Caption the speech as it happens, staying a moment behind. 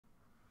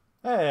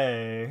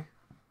Hey,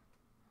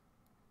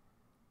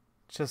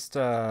 just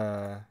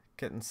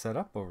getting set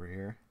up over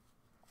here.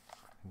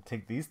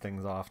 Take these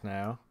things off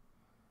now.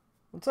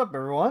 What's up,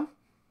 everyone?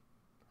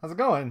 How's it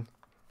going?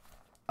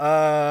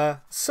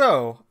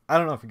 So I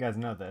don't know if you guys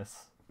know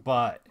this,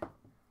 but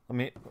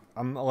I'm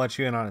gonna let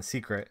you in on a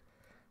secret.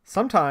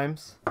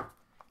 Sometimes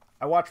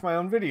I watch my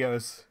own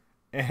videos,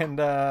 and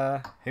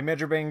hey,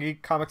 Major Bang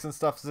Geek Comics and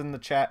Stuff is in the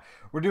chat.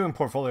 We're doing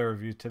portfolio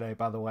review today,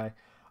 by the way.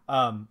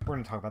 We're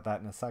gonna talk about that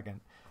in a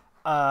second.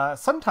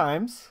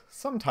 Sometimes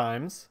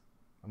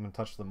I'm gonna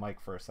touch the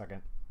mic for a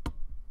second.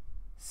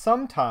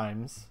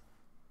 Sometimes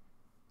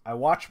I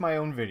watch my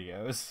own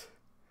videos,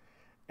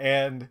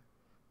 and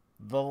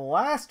the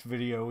last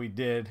video we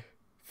did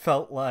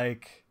felt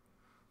like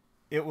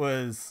it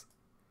was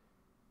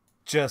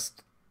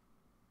just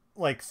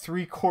like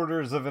three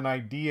quarters of an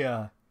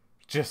idea,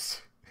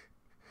 just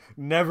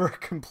never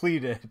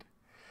completed,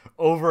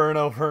 over and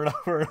over and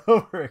over and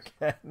over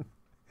again.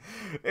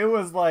 It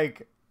was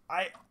like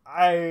I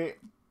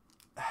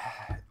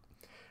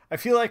I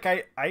feel like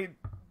I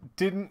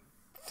didn't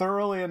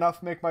thoroughly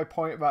enough make my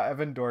point about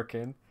Evan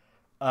Dorkin.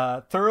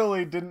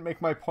 Thoroughly didn't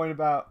make my point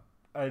about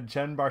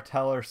Jen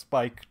Bartel or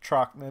Spike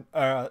Trockman,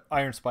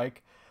 Iron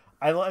Spike.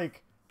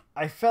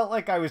 I felt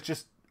like I was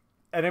just,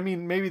 and I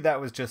mean maybe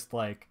that was just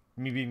like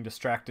me being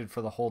distracted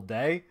for the whole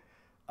day.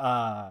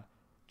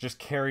 Just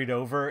carried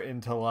over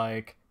into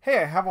like,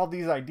 hey, I have all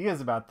these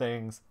ideas about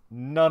things.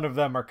 None of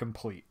them are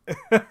complete.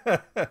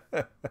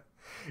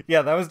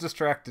 Yeah, that was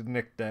distracted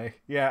Nick Day.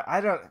 Yeah,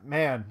 I don't,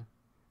 man,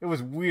 it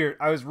was weird.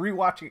 I was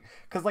rewatching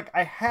because like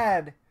I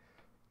had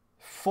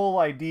full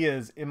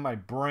ideas in my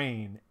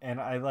brain and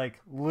I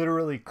like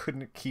literally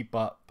couldn't keep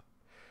up.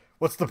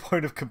 What's the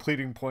point of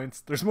completing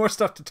points? There's more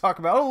stuff to talk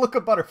about. Oh, look,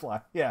 a butterfly.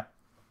 Yeah.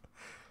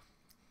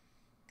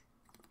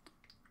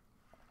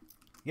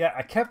 Yeah,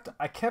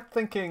 I kept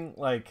thinking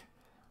like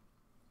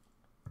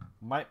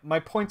my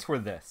points were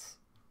this.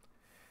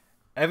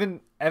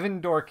 Evan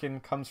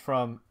Dorkin comes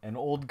from an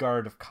old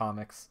guard of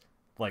comics,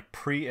 like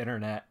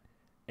pre-internet,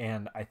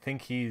 and I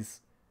think he's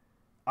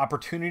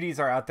opportunities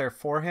are out there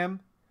for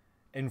him,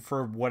 and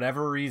for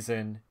whatever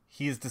reason,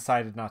 he's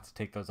decided not to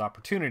take those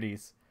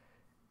opportunities.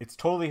 It's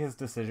totally his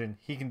decision.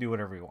 He can do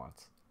whatever he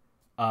wants.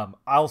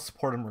 I'll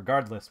support him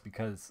regardless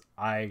because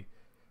I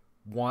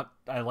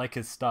like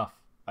his stuff.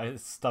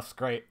 His stuff's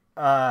great.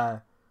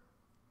 I'll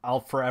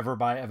forever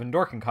buy Evan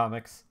Dorkin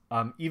comics.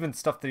 Even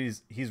stuff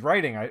that he's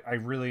writing, I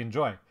really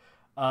enjoy.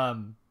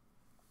 Um,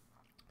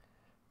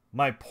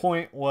 my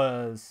point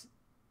was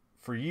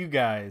for you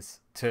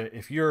guys to,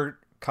 if you're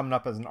coming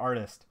up as an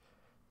artist,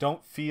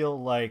 don't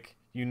feel like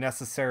you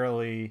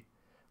necessarily,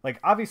 like,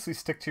 obviously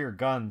stick to your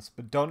guns,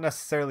 but don't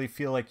necessarily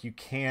feel like you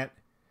can't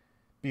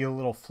be a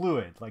little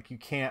fluid, like you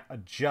can't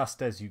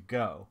adjust as you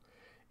go.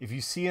 If you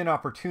see an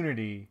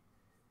opportunity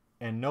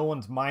and no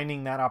one's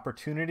mining that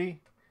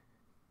opportunity,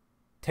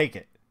 take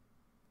it.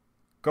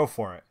 Go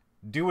for it.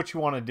 Do what you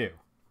want to do,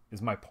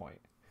 is my point.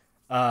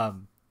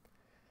 Um,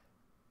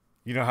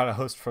 you know how to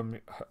host from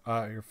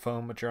your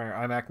phone, but you're on your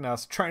iMac now,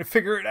 so trying to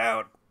figure it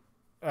out.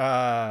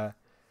 Uh,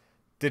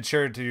 did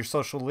share to your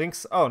social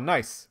links. Oh,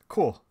 nice,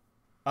 cool.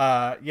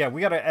 Yeah, we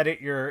gotta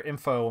edit your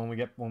info when we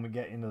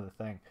get into the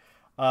thing.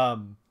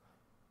 Um,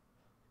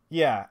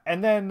 yeah,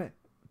 and then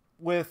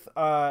with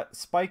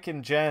Spike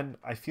and Jen,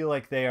 I feel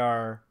like they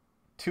are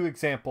two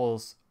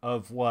examples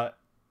of what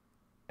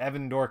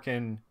Evan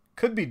Dorkin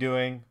could be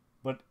doing,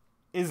 but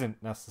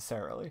isn't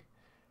necessarily.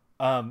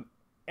 Um,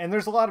 and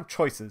there's a lot of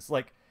choices.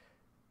 Like,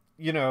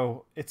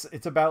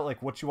 it's about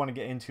like what you want to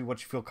get into,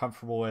 what you feel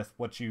comfortable with,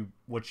 what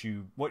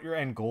your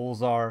end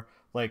goals are.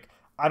 Like,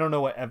 I don't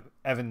know what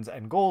Evan's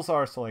end goals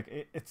are, so like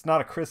it's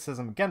not a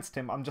criticism against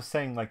him. I'm just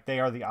saying like they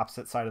are the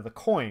opposite side of the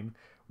coin,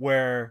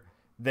 where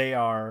they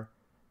are.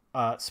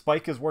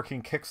 Spike is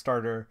working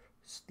Kickstarter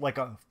like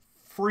a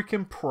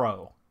freaking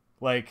pro.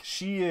 Like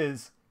she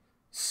is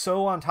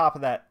so on top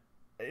of that.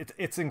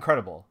 It's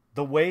incredible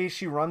the way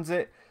she runs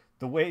it,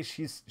 the way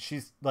she's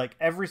like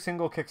every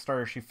single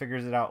Kickstarter she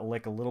figures it out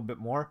like a little bit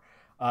more,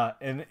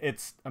 and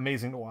it's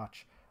amazing to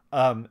watch.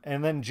 And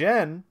then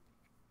Jen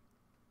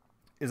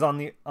is on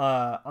the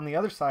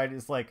other side,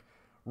 is like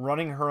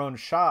running her own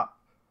shop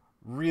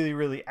really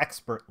really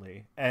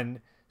expertly,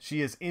 and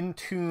she is in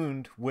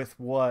tuned with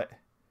what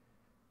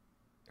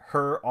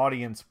her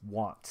audience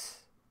wants.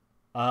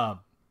 Um,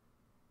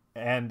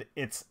 and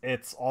it's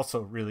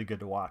also really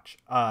good to watch.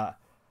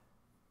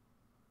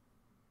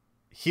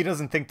 He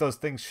doesn't think those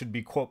things should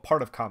be quote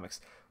part of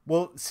comics.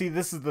 Well, see,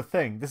 this is the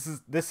thing. This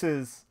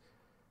is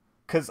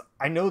because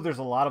I know there's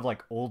a lot of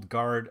like old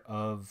guard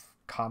of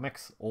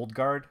comics, old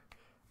guard,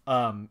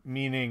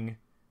 meaning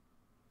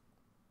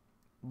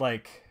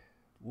like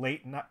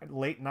late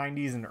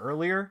 '90s and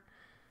earlier,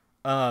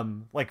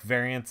 like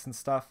variants and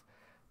stuff.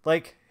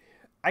 Like,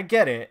 I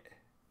get it,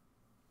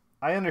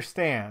 I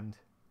understand,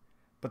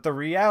 but the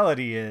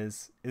reality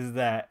is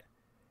that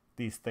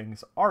these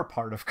things are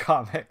part of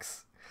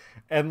comics.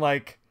 And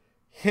like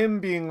him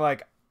being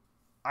like,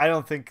 I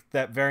don't think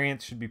that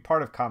variants should be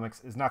part of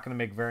comics is not going to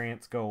make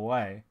variants go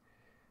away.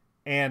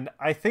 And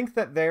I think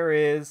that there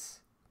is.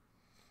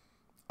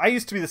 I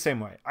used to be the same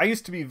way. I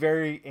used to be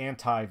very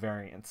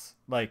anti-variance.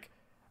 Like,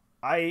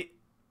 I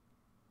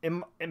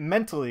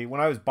mentally,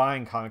 when I was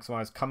buying comics, when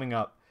I was coming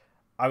up,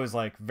 I was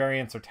like,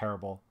 variants are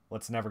terrible.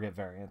 Let's never get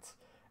variants.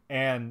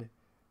 And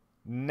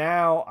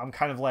now I'm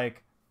kind of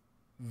like,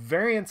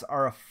 variants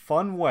are a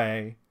fun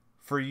way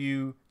for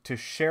you to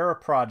share a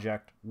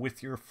project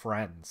with your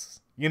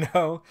friends. You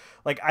know,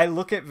 like I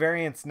look at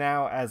variants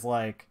now as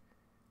like,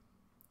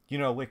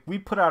 like we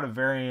put out a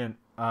variant.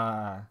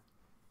 My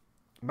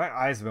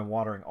eyes have been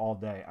watering all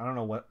day. I don't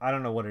know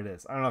what it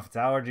is. I don't know if it's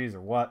allergies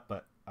or what,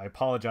 but I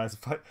apologize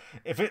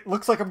if it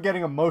looks like I'm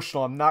getting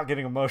emotional. I'm not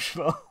getting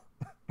emotional.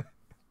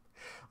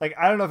 Like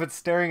I don't know if it's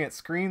staring at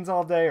screens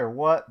all day or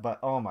what, but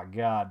oh my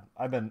god,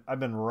 I've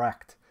been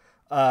wrecked.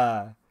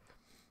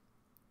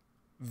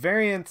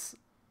 Variants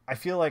I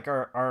feel like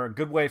are a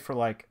good way for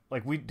like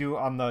we do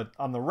on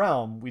the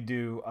realm, we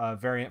do a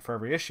variant for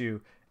every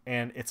issue,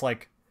 and it's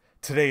like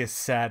today is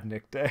sad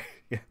Nick Day.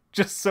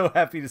 Just so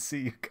happy to see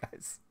you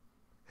guys.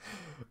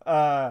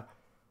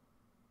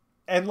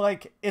 And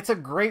like it's a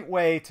great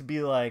way to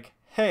be like,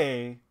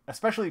 hey,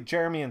 especially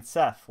Jeremy and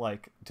Seth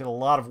like did a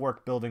lot of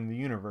work building the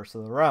universe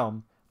of the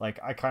realm. Like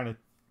I kind of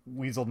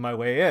weaseled my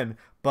way in,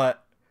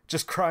 but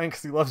just crying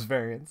because he loves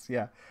variants.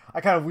 Yeah,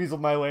 I kind of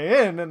weaseled my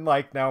way in, and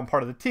like now I'm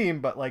part of the team.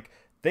 But like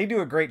they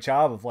do a great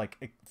job of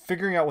like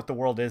figuring out what the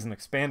world is and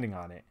expanding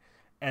on it,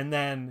 and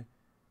then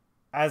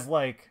as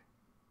like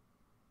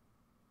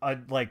a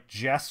like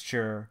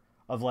gesture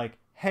of like,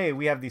 hey,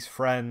 we have these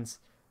friends.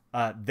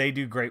 They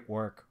do great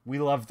work. We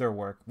love their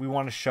work. We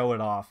want to show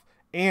it off,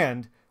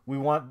 and we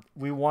want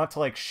to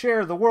like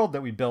share the world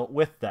that we built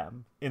with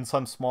them in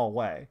some small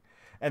way.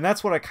 And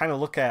that's what I kind of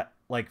look at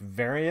like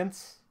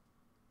variants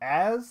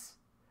as,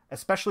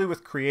 especially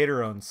with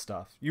creator-owned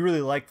stuff. You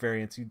really like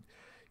variants.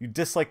 You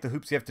dislike the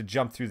hoops you have to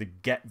jump through to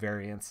get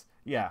variants.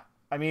 Yeah,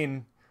 I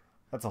mean,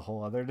 that's a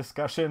whole other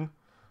discussion.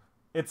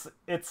 It's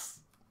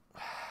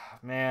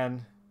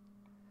man,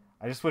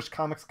 I just wish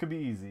comics could be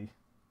easy.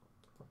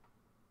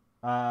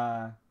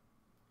 But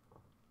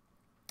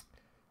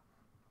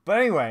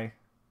anyway,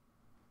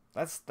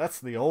 that's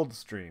the old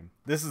stream.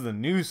 This is the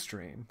new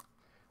stream.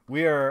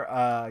 We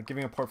are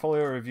giving a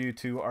portfolio review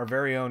to our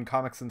very own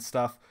Comics and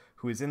Stuff,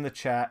 who is in the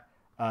chat.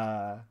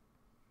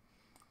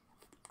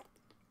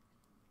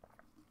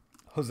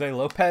 Jose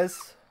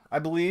Lopez, I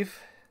believe.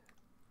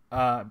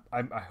 I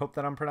hope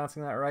that I'm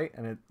pronouncing that right,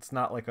 and it's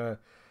not like a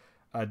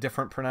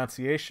different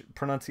pronunciation.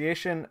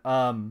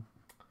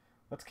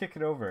 Let's kick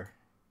it over.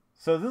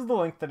 So this is the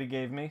link that he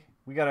gave me.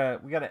 We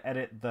gotta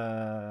edit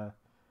the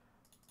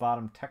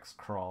bottom text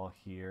crawl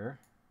here.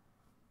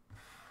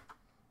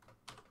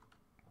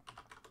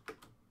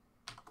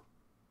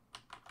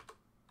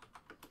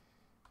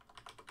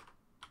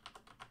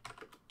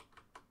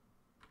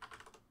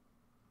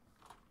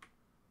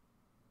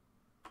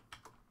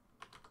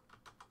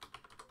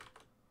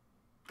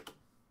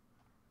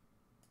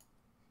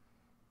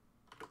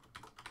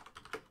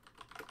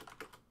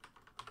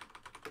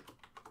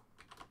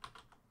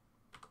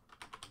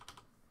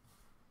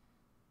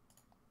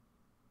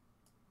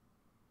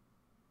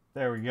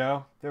 There we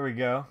go. There we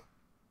go.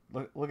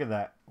 Look at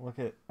that.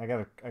 I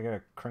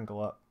gotta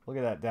crinkle up. Look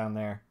at that down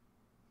there.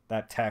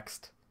 That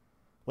text.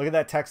 Look at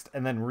that text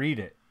and then read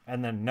it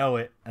and then know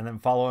it and then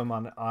follow him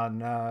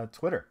on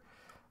Twitter.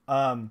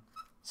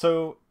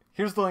 So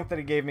here's the link that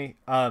he gave me.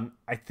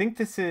 I think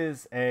this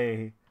is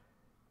it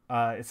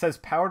says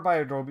powered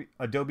by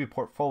Adobe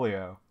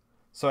Portfolio.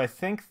 So I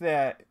think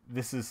that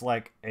this is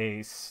like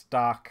a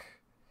stock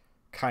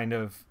kind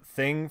of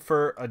thing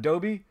for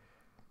Adobe.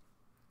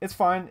 It's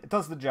fine. It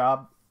does the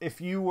job. If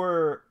you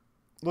were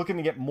looking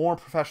to get more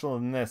professional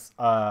than this,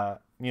 put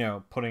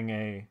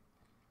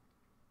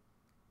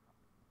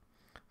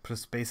a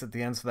space at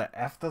the end so that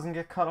F doesn't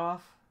get cut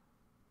off.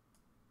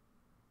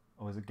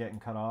 Oh, is it getting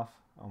cut off?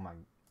 Oh my,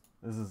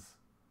 this is...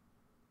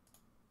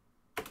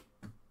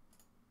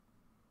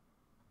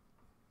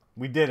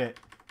 We did it.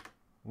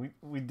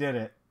 We did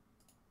it.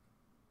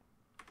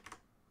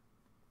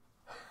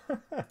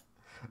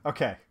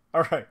 Okay.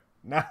 All right.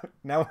 Now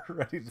we're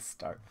ready to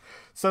start.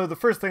 So the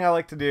first thing I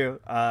like to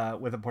do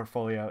with a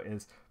portfolio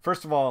is,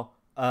 first of all,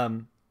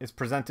 it's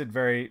presented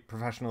very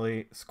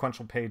professionally,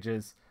 sequential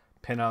pages,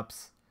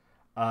 pinups.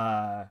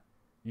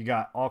 You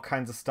got all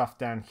kinds of stuff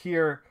down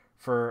here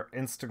for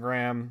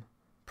Instagram,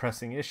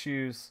 pressing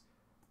issues.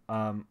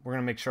 We're going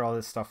to make sure all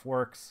this stuff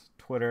works.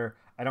 Twitter.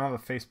 I don't have a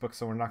Facebook,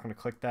 so we're not going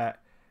to click that.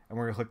 And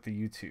we're going to click the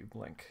YouTube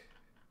link.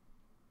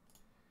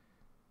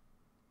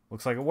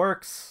 Looks like it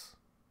works.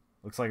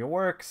 Looks like it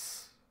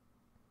works.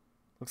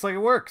 Looks like it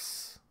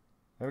works.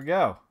 There we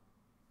go.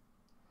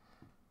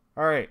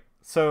 All right.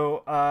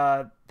 So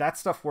that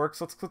stuff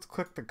works. Let's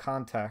click the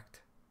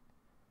contact.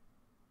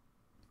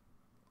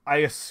 I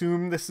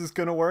assume this is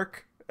going to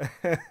work.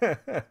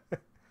 Let's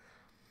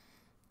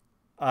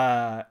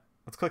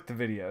click the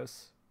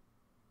videos.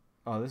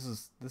 Oh, this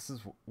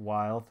is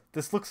wild.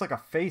 This looks like a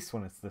face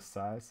when it's this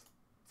size.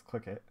 Let's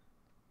click it.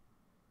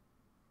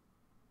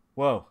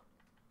 Whoa.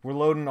 We're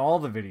loading all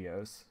the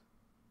videos.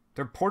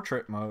 They're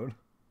portrait mode.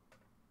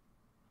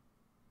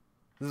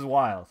 This is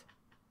wild.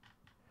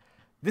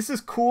 This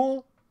is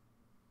cool.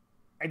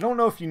 I don't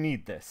know if you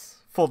need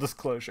this. Full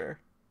disclosure.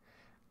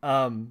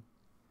 I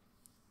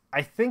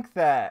think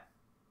that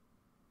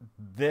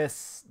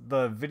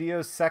the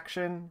videos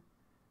section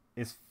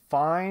is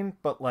fine,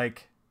 but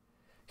like,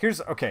 here's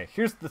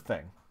the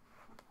thing.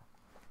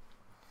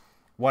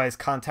 Why is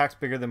contacts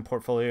bigger than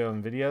portfolio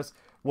and videos?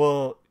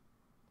 Well,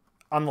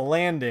 on the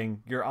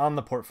landing, you're on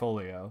the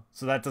portfolio,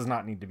 so that does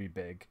not need to be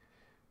big.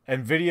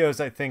 And videos,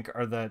 I think,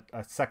 are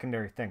a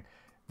secondary thing.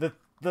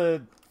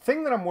 The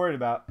thing that I'm worried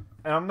about,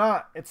 and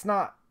it's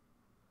not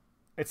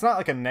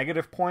like a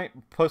negative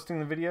point posting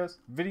the videos.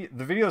 The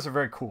videos are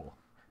very cool.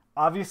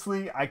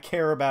 Obviously, I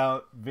care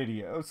about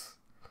videos.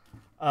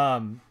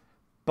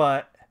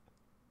 But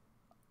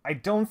I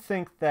don't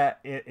think that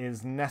it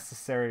is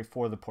necessary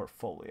for the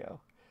portfolio.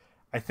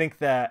 I think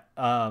that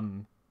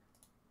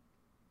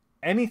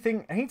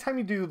anytime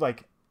you do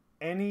like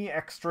any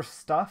extra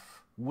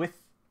stuff with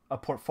a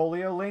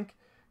portfolio link,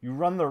 you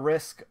run the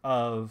risk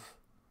of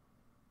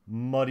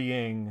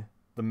muddying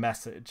the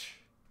message.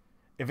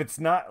 If it's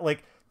not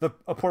like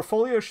a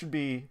portfolio should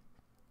be,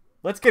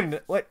 let's get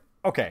into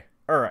okay,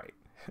 all right.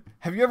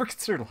 Have you ever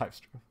considered a live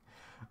stream?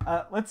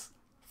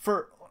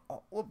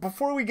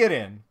 Before we get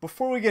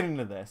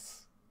into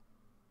this,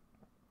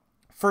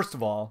 first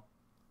of all,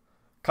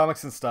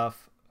 Comics and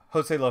Stuff,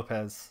 Jose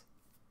Lopez,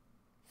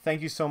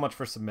 thank you so much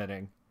for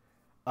submitting.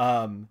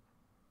 I'm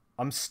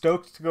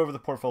stoked to go over the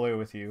portfolio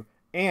with you,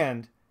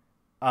 and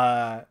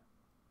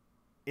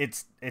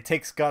it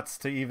takes guts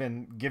to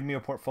even give me a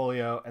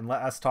portfolio and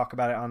let us talk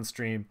about it on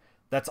stream.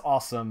 That's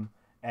awesome,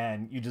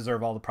 and you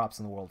deserve all the props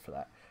in the world for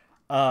that.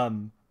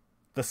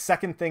 The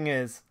second thing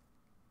is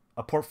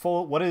a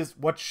portfolio.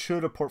 What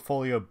should a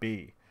portfolio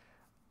be?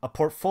 A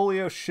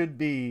portfolio should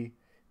be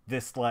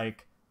this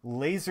like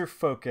laser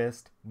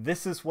focused.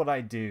 This is what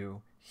I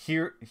do.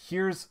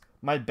 Here's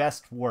my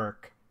best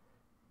work.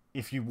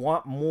 If you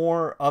want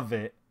more of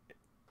it,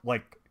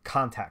 like,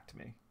 contact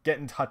me. Get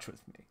in touch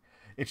with me.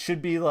 It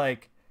should be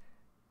like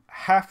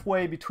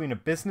halfway between a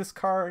business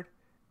card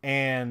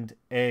and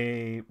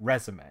a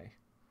resume.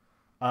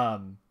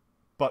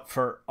 But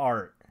for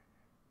art.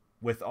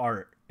 With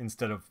art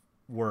instead of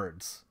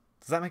words.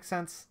 Does that make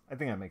sense? I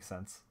think that makes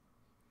sense.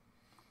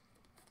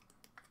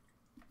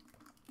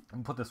 I'm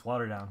gonna put this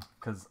water down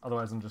because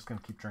otherwise I'm just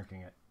gonna keep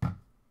drinking it.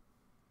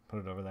 Put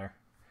it over there.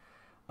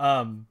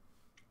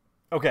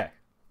 Okay.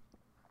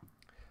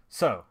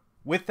 So,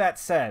 with that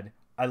said,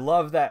 I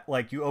love that,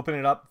 like, you open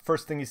it up,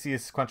 first thing you see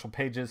is sequential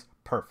pages.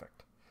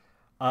 Perfect.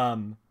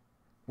 We're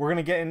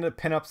gonna get into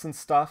pinups and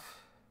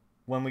stuff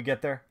when we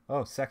get there.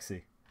 Oh,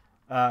 sexy.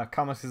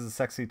 Comics is a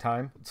sexy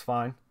time. It's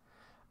fine.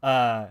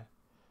 Now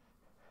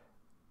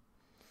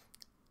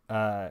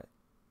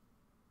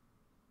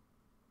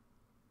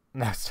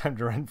it's time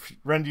to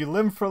rend you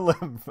limb for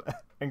limb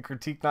and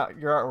critique not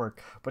your artwork,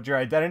 but your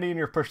identity and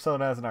your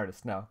persona as an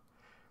artist. No,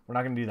 we're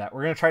not going to do that.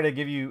 We're going to try to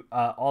give you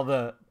all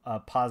the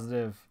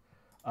positive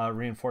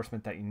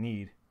reinforcement that you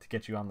need to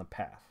get you on the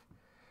path.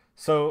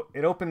 So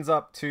it opens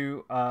up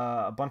to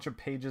a bunch of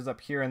pages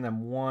up here and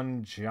then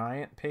one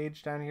giant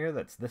page down here.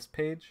 That's this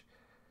page.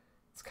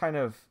 It's kind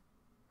of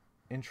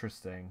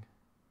interesting.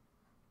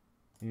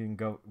 We can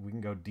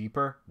go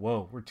deeper.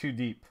 Whoa, we're too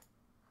deep.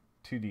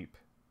 Too deep.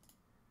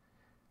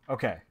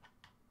 Okay.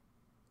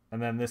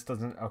 And then this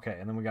doesn't... Okay,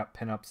 and then we got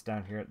pinups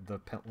down here. The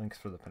links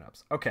for the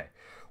pinups. Okay.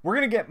 We're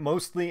going to get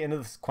mostly into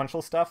the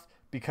sequential stuff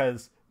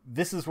because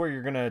this is where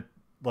you're going to,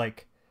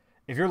 like...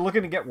 If you're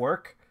looking to get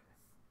work,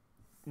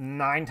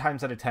 9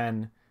 times out of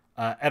 10,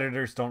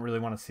 editors don't really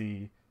want to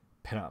see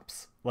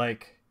pinups.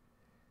 Like,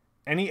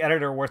 any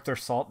editor worth their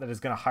salt that is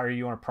going to hire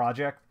you on a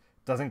project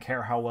doesn't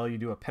care how well you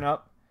do a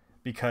pinup,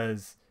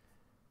 because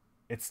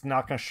it's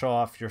not going to show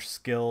off your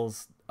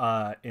skills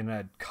in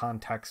a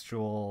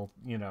contextual,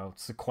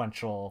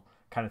 sequential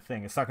kind of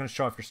thing. It's not going to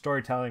show off your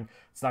storytelling.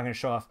 It's not going to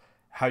show off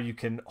how you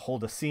can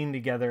hold a scene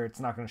together. It's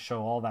not going to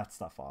show all that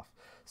stuff off.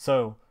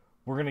 So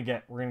we're going to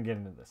get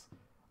into this.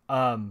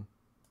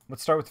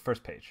 Let's start with the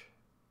first page.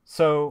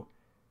 So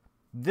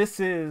this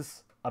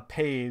is a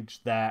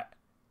page that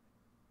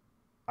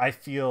I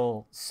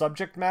feel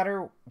subject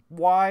matter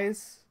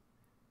wise,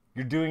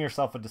 you're doing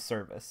yourself a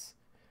disservice.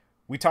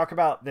 We talk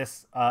about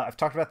this. I've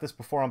talked about this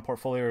before on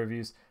portfolio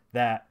reviews,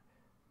 that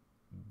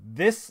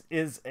this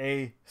is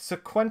a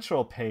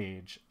sequential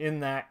page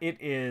in that it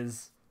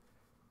is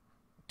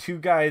 2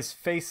 guys'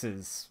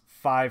 faces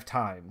 5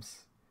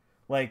 times.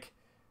 Like,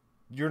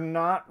 you're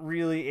not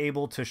really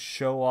able to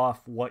show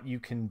off what you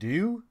can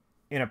do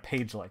in a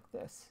page like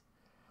this.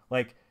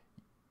 Like,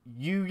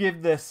 you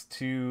give this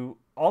to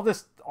all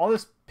this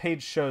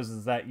page shows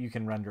is that you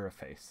can render a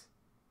face.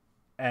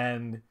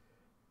 And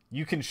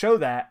you can show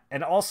that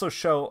and also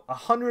show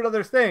 100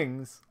 other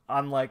things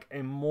on like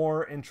a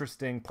more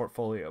interesting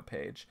portfolio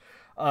page.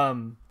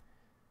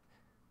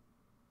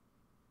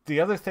 The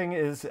other thing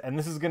is, and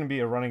this is going to be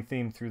a running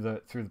theme through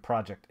the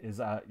project,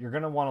 is you're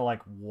going to want to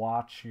like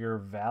watch your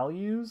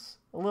values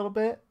a little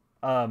bit.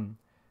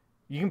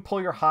 You can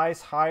pull your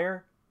highs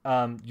higher.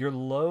 Your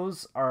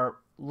lows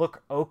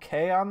look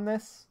okay on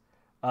this.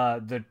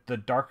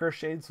 The darker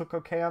shades look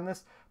okay on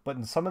this, but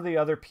in some of the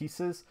other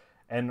pieces,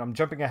 and I'm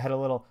jumping ahead a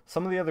little,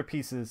 some of the other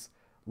pieces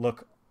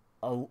look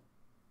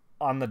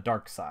on the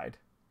dark side.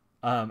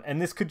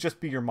 And this could just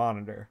be your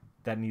monitor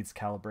that needs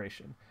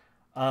calibration.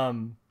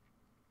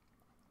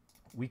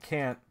 We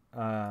can't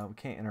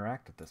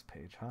interact with this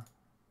page, huh?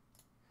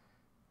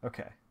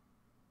 Okay.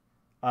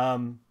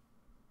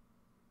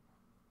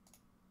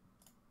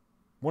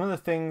 One of the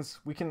things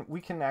we're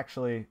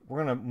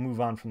gonna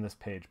move on from this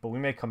page, but we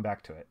may come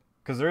back to it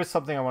because there is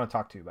something I want to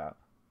talk to you about,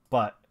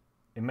 but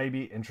it may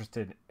be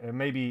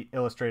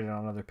illustrated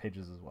on other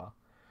pages as well.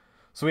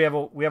 So we have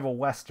a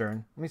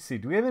Western. Let me see.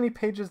 Do we have any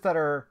pages that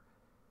are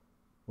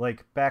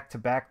like back to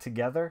back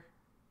together?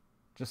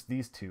 Just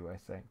these two, I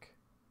think.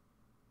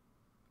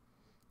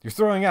 You're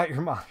throwing out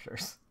your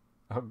monitors.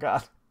 Oh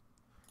God.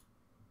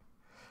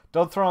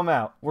 Don't throw them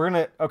out. We're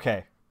gonna.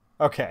 Okay.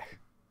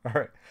 All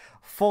right.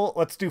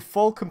 Let's do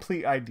full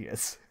complete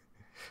ideas.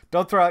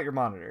 Don't throw out your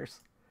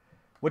monitors.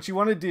 What you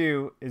want to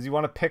do is you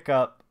want to pick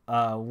up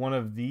one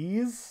of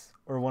these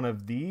or one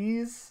of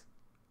these,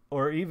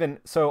 or even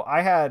so.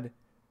 I had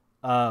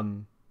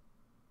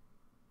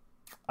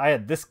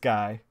this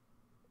guy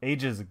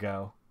ages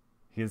ago.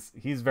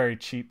 He's very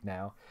cheap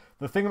now.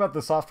 The thing about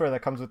the software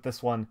that comes with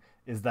this one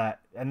is that,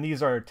 and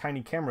these are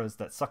tiny cameras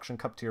that suction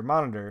cup to your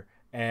monitor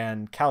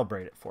and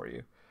calibrate it for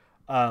you.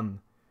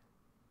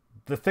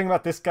 The thing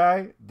about this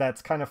guy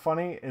that's kind of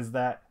funny is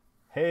that,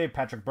 hey,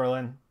 Patrick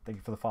Berlin, thank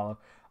you for the follow.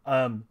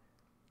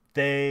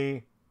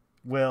 They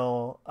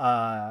will,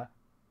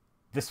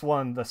 this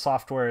one, the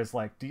software is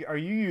like, are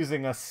you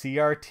using a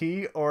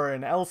CRT or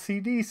an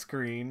LCD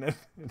screen? It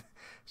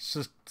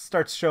just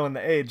starts showing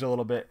the age a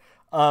little bit.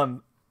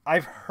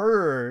 I've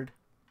heard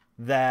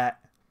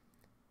that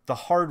the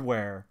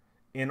hardware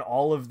in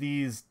all of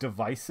these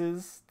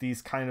devices,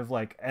 these kind of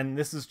like, and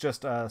this is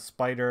just a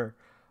Spider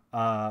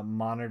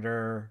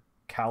monitor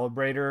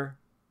calibrator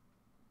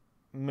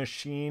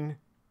machine.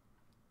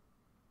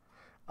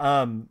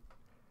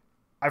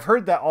 I've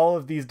heard that all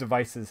of these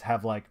devices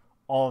have like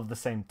all of the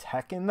same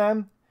tech in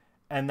them,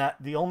 and that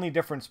the only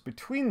difference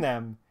between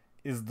them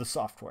is the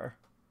software.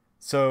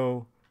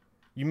 So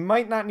you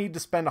might not need to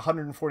spend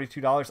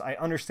 $142. I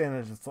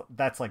understand that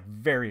that's like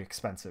very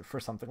expensive for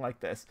something like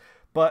this,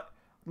 but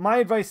my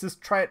advice is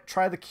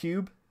try the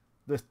Cube,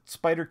 the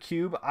Spider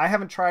Cube. I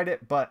haven't tried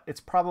it, but it's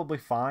probably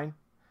fine.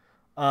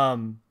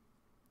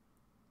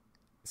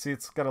 See,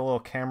 it's got a little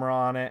camera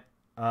on it.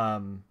 I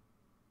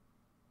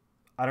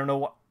don't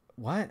know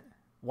what.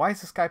 Why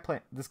is this guy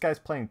playing? This guy's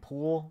playing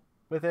pool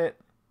with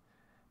it.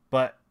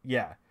 But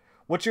yeah,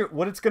 what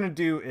it's gonna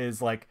do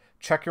is like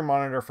check your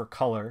monitor for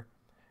color.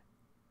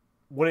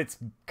 What it's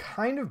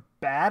kind of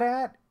bad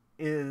at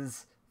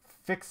is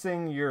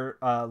fixing your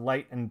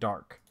light and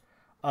dark.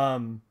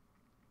 I'm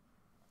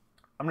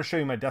gonna show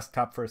you my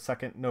desktop for a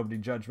second. Nobody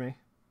judge me.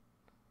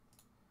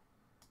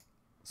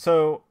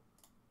 So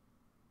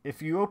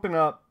if you open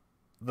up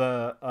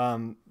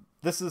the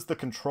this is the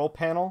control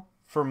panel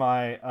for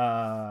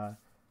my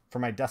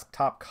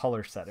desktop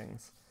color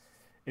settings.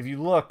 If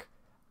you look,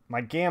 my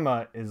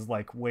gamma is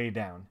like way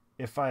down.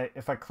 If I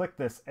click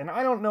this, and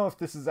I don't know if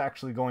this is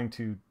actually going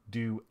to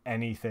do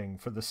anything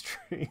for the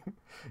stream.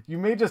 You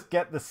may just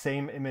get the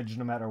same image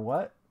no matter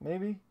what,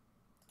 maybe.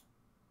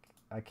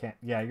 I can't.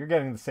 Yeah, you're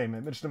getting the same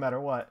image no matter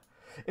what.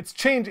 It's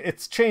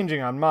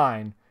changing on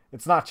mine.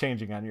 It's not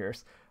changing on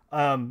yours.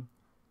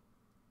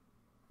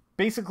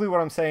 Basically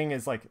what I'm saying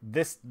is like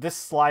this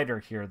slider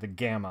here, the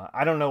gamma.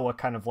 I don't know what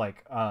kind of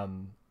like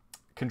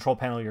control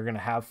panel you're going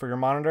to have for your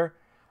monitor.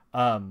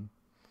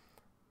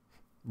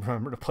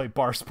 Remember to play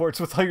bar sports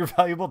with all your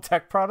valuable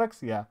tech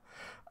products? Yeah.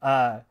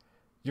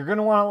 You're going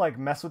to want to like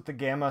mess with the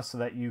gamma so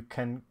that you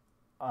can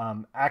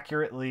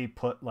accurately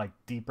put like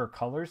deeper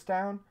colors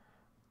down.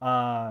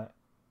 The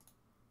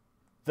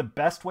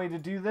best way to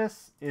do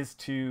this is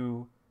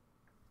to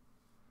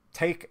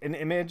take an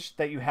image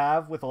that you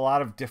have with a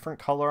lot of different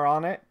color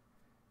on it,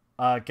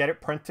 get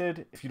it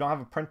printed if you don't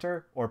have a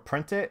printer, or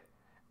print it,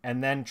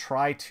 and then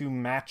try to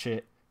match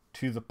it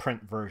to the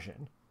print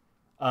version,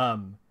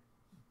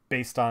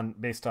 based on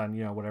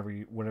you know whatever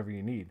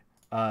you need,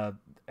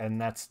 and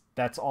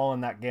that's all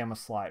in that gamma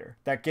slider.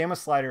 That gamma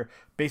slider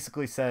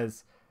basically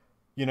says,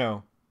 you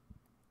know,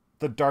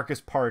 the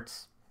darkest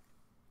parts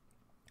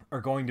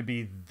are going to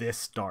be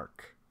this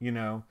dark. You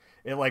know,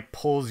 it like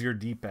pulls your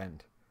deep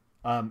end.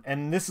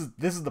 And this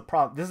is the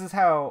problem. This is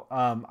how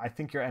I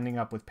think you're ending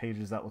up with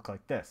pages that look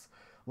like this.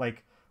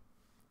 Like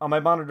on my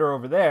monitor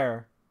over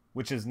there,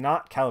 which is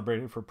not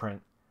calibrated for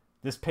print,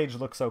 this page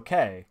looks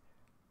okay.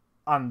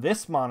 On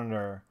this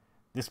monitor,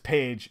 this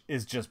page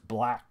is just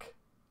black.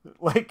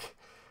 Like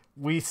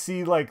we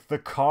see like the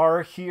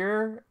car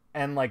here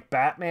and like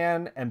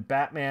Batman and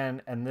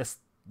this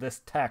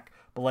tech,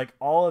 but like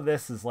all of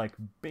this is like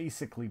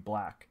basically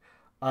black.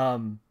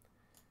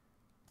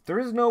 There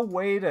is no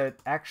way to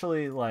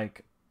actually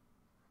like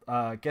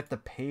get the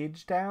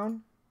page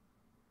down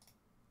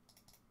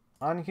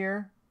on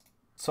here.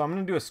 so I'm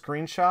gonna do a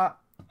screenshot,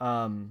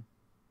 and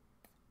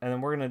then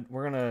we're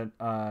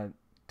gonna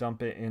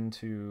dump it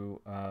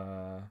into.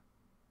 Hold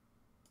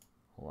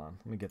on,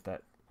 let me get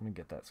that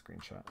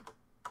screenshot.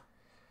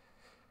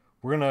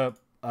 We're gonna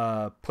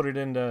put it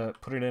into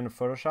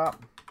Photoshop.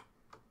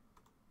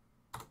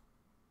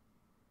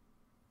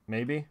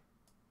 Maybe.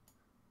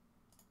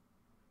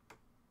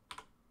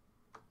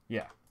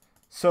 Yeah.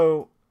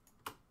 So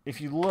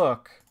if you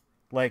look,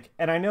 like,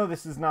 and I know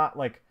this is not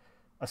like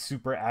a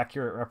super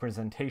accurate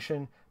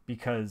representation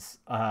because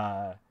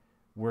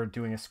we're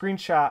doing a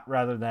screenshot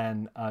rather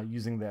than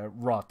using the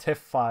raw TIFF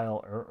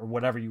file or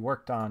whatever you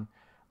worked on.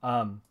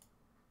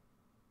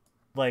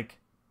 Like,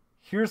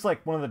 here's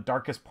like one of the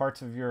darkest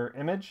parts of your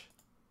image.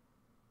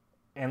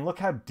 And look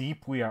how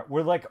deep we are.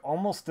 We're like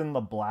almost in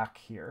the black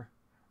here.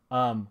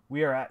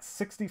 We are at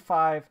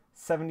 65,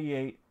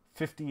 78,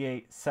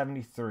 58,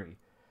 73.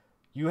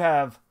 You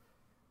have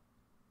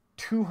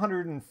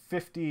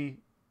 250%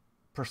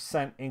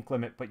 ink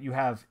limit, but you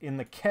have in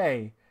the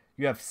K,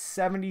 you have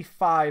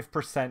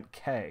 75%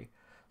 K.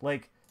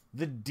 Like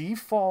the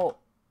default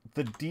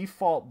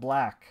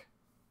black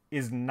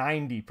is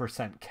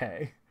 90%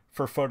 K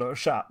for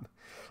Photoshop.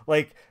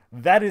 Like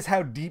that is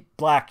how deep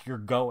black you're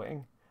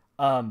going.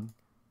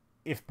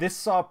 If this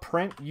saw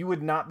print, you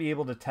would not be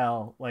able to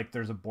tell like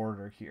there's a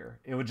border here.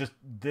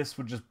 This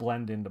would just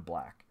blend into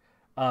black.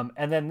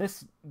 And then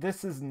this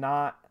is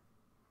not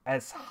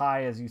as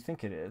high as you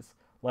think it is.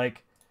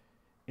 Like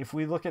if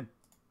we look at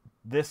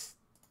this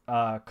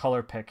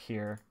color pick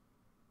here,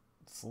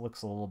 it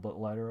looks a little bit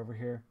lighter over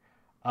here.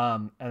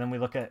 And then we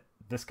look at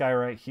this guy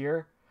right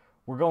here.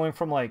 We're going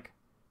from like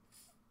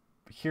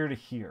here to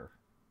here.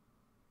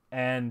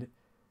 And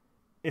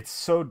it's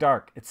so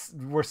dark.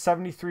 We're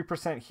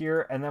 73%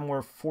 here, and then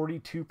we're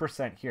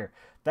 42% here.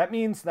 That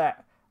means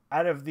that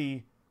out of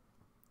the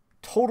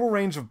total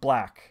range of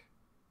black,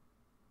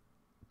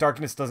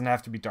 darkness doesn't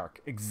have to be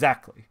dark.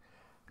 Exactly.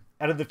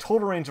 Out of the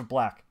total range of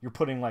black, you're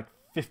putting like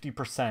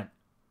 50%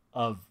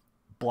 of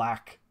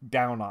black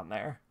down on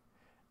there.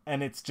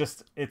 And it's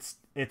just it's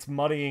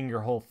muddying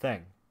your whole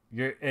thing.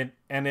 It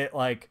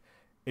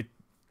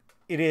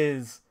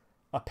is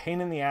a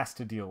pain in the ass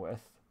to deal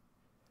with,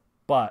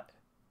 but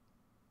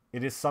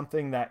it is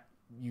something that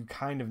you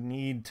kind of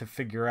need to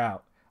figure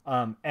out.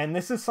 And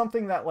this is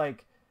something that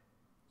like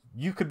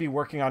you could be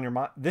working on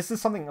your this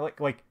is something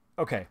like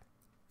okay,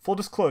 full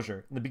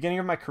disclosure, in the beginning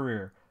of my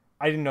career,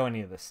 I didn't know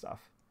any of this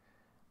stuff.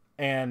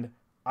 And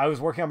I was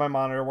working on my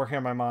monitor.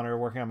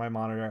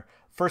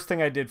 First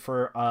thing I did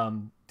for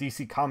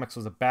DC Comics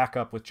was a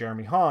backup with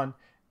Jeremy Hahn,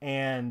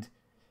 and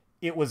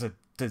it was a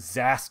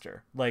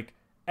disaster. Like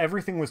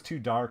everything was too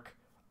dark.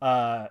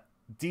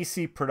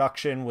 DC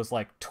production was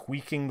like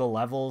tweaking the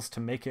levels to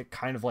make it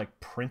kind of like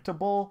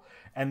printable,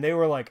 and they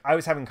were like, I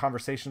was having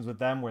conversations with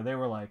them where they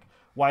were like,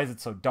 why is it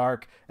so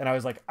dark? And I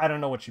was like, I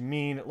don't know what you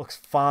mean, it looks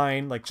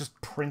fine, like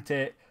just print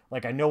it,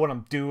 like I know what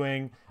I'm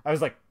doing. I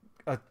was like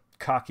a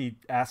cocky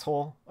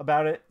asshole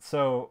about it,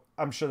 so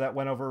I'm sure that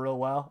went over real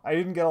well. I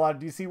didn't get a lot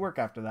of DC work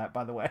after that,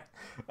 by the way.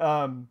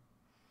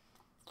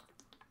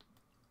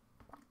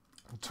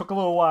 It took a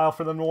little while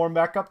for them to warm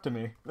back up to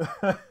me.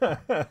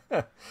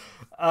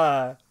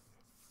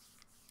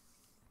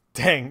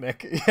 Dang,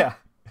 Nick. Yeah.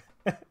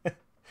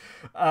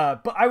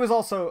 But I was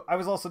also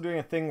doing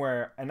a thing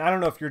where, and I don't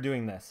know if you're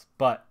doing this,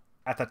 but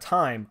at the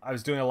time I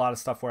was doing a lot of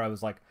stuff where I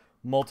was like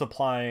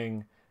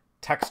multiplying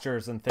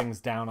textures and things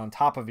down on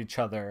top of each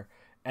other.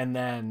 And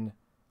then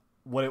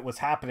what it was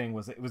happening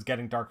was it was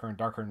getting darker and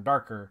darker and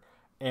darker.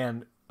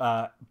 And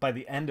by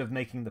the end of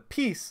making the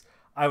piece,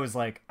 I was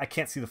like, I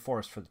can't see the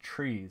forest for the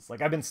trees.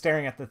 Like I've been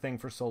staring at the thing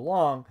for so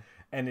long,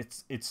 and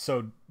it's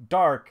so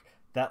dark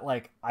that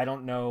like I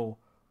don't know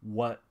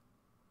what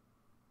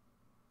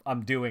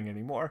I'm doing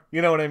anymore.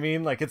 You know what I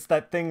mean? Like it's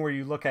that thing where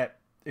you look at,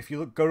 if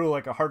you go to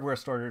like a hardware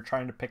store, you're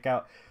trying to pick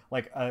out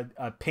like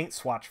a paint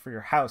swatch for your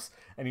house,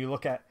 and you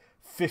look at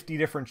 50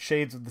 different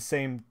shades of the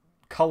same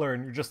color,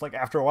 and you're just like,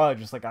 after a while, you're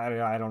just like,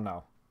 I don't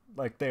know.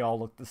 Like they all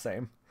look the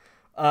same.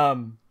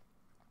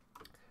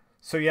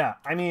 So yeah,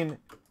 I mean,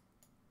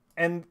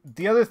 and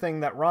the other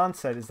thing that Ron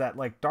said is that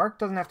like dark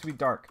doesn't have to be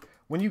dark.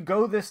 When you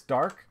go this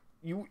dark,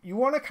 you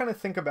want to kind of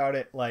think about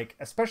it like,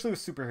 especially with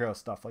superhero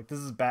stuff, like this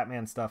is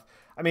Batman stuff.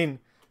 I mean,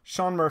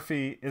 Sean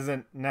Murphy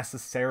isn't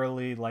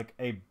necessarily like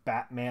a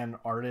Batman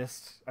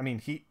artist. I mean,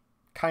 he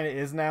kind of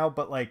is now,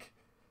 but like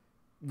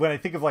when I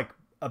think of like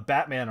a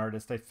Batman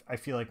artist, I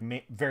feel like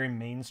very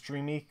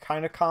mainstreamy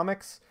kind of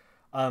comics.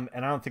 And I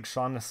don't think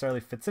Sean necessarily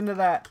fits into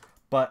that,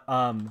 but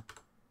I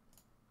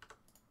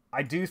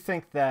do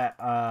think that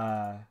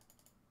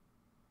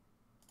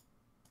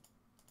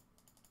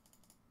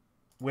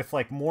with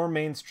like more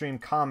mainstream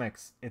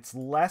comics, it's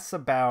less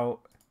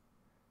about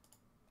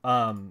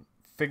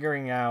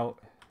figuring out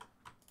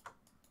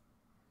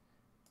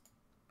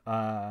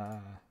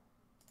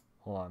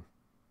hold on,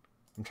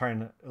 I'm trying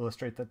to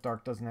illustrate that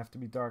dark doesn't have to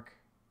be dark.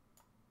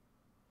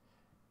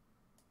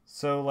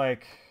 So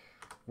like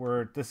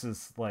we're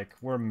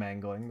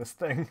mangling this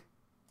thing.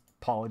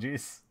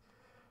 Apologies.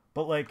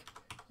 But like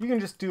you can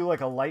just do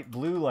like a light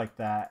blue like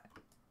that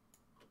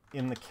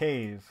in the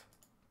cave.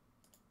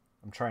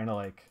 I'm trying to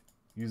like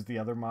use the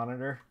other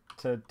monitor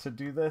to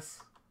do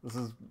this. This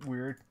is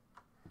weird.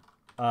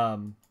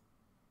 And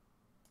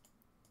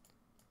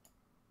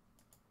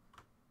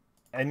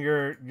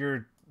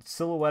you're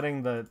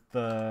silhouetting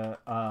the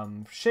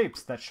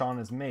shapes that Sean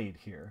has made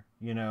here.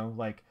 You know,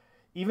 like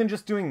even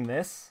just doing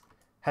this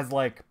has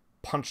like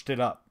punched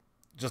it up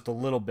just a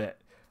little bit.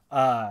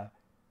 The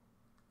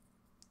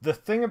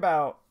thing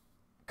about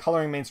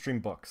coloring mainstream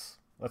books,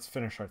 let's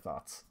finish our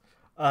thoughts,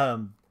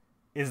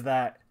 is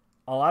that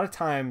a lot of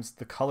times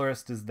the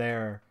colorist is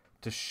there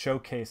to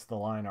showcase the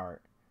line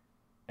art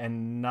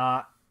and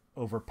not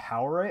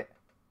overpower it.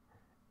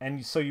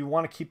 And so you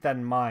want to keep that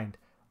in mind.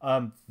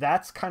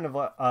 That's kind of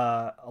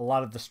a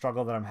lot of the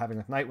struggle that I'm having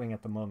with Nightwing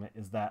at the moment,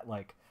 is that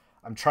like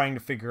I'm trying to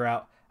figure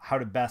out how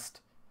to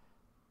best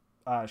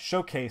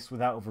showcase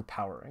without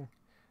overpowering.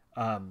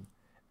 And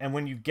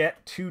when you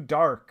get too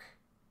dark,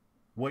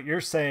 what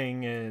you're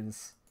saying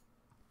is,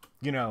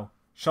 you know,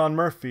 Sean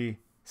Murphy,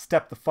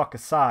 step the fuck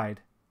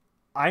aside.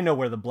 I know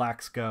where the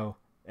blacks go,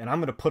 and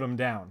I'm gonna put them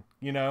down.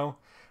 You know,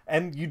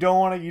 and you don't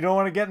want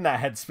to get in that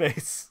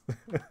headspace,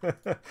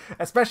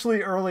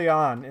 especially early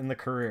on in the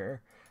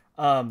career.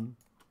 But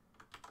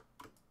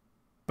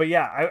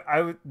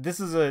yeah, this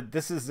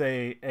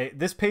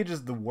page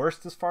is the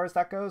worst as far as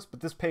that goes. But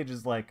this page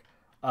is like,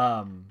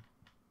 kind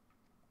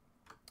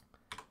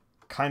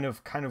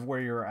of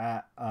where you're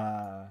at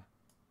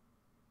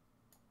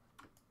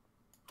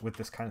with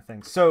this kind of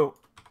thing. So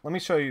let me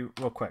show you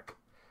real quick.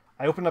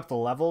 I opened up the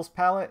levels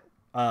palette.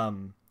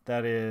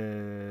 That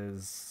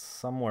is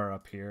somewhere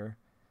up here.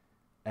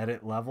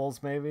 Edit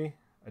levels, maybe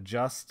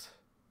adjust.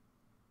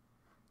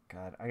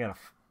 God, I gotta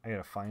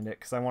find it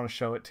because I want to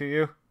show it to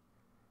you.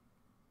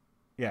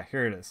 Yeah,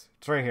 here it is.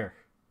 It's right here.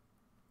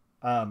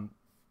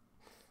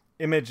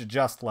 Image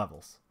adjust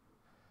levels.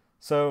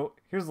 So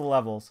here's the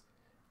levels.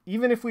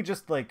 Even if we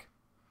just like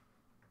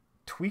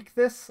tweak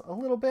this a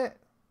little bit,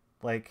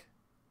 like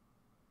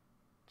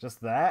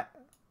just that,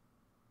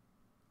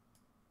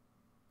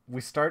 we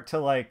start to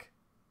like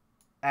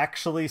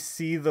actually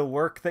see the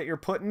work that you're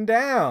putting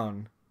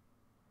down.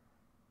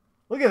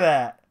 Look at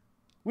that.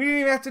 We didn't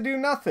even have to do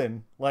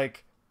nothing.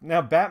 Like,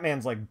 now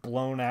Batman's like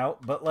blown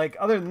out, but like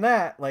other than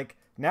that, like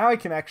now I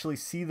can actually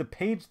see the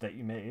page that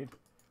you made,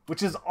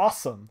 which is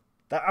awesome.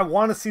 That I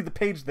want to see the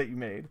page that you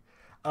made.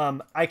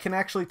 I can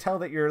actually tell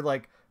that you're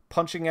like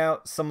punching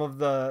out some of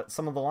the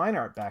line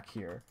art back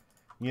here.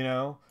 You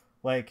know,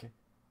 like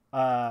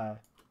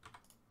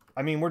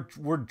I mean,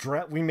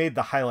 we made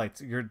the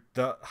highlights.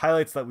 The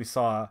highlights that we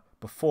saw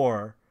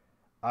before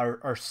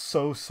are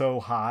so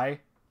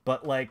high,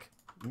 but like,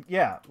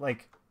 yeah,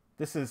 like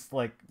this is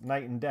like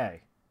night and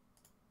day.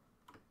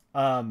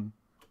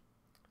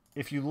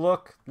 If you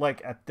look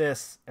like at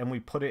this and we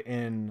put it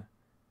in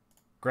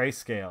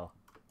grayscale,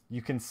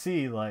 you can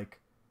see like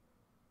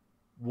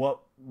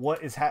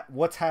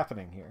what's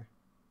happening here.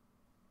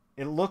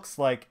 It looks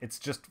like it's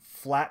just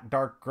flat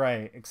dark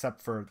gray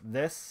except for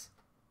this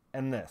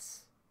and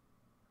this.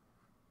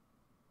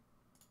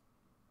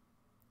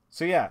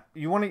 So yeah,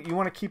 you want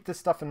to keep this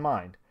stuff in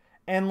mind.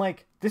 And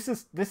like this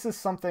is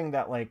something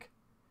that like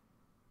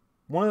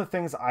one of the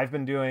things I've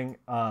been doing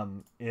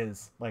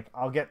is like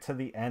I'll get to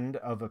the end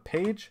of a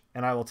page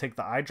and I will take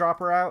the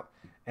eyedropper out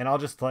and I'll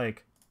just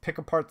like pick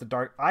apart the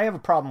dark. I have a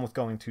problem with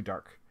going too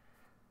dark.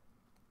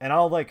 And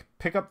I'll like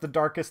pick up the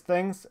darkest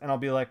things and I'll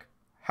be like,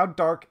 how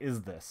dark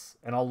is this?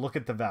 And I'll look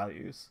at the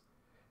values.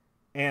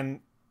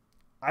 And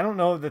I don't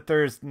know that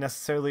there's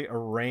necessarily a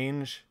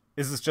range.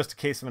 Is this just a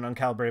case of an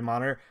uncalibrated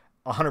monitor?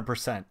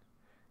 100%.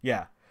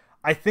 Yeah.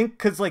 I think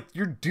because like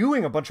you're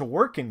doing a bunch of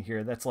work in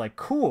here that's like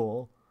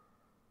cool.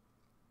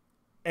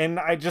 And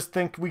I just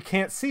think we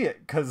can't see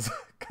it because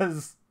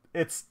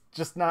it's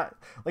just not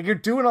like you're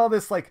doing all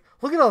this. Like,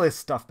 look at all this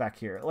stuff back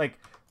here. Like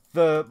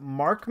the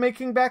mark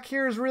making back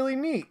here is really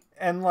neat.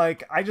 And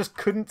like, I just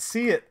couldn't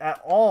see it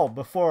at all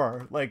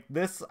before. Like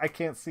this, I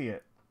can't see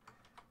it.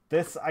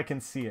 This, I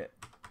can see it,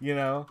 you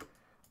know?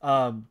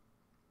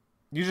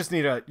 You just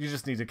need to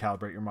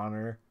calibrate your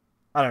monitor.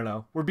 I don't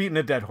know. We're beating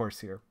a dead horse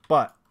here,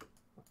 but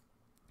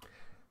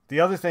the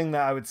other thing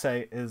that I would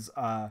say is,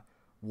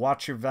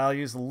 watch your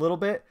values a little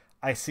bit.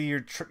 I see you're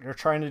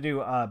trying to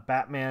do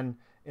Batman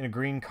in a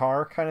green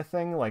car kind of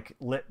thing, like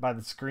lit by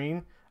the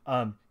screen.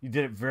 You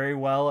did it very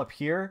well up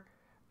here.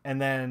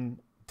 And then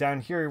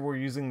down here, we're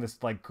using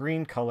this like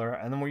green color.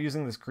 And then we're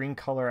using this green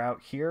color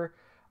out here.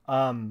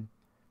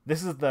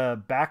 This is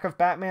the back of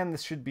Batman.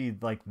 This should be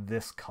like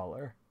this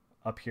color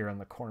up here in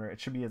the corner.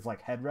 It should be his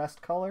like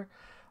headrest color.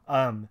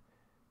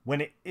 When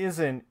it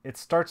isn't, it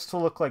starts to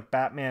look like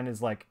Batman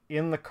is like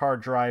in the car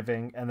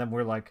driving. And then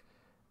we're like,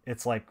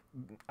 it's like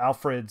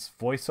Alfred's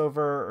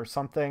voiceover or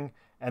something.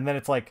 And then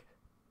it's like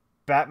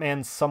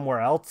Batman's somewhere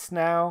else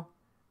now.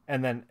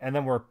 And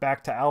then we're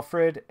back to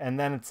Alfred. And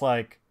then it's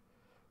like,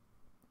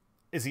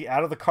 is he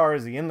out of the car?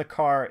 Is he in the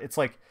car? It's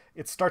like,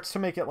 it starts to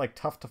make it like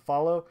tough to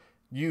follow.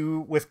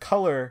 You, with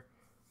color,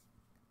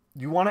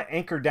 you want to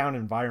anchor down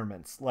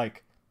environments.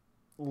 Like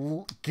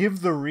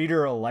give the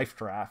reader a life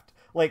draft.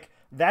 Like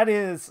that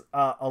is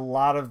a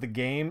lot of the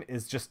game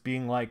is just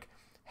being like,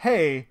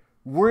 hey,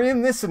 we're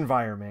in this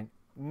environment.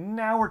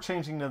 Now we're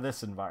changing to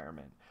this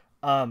environment.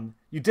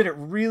 You did it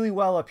really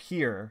well up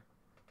here,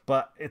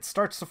 but it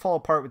starts to fall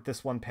apart with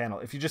this one panel.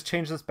 If you just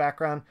change this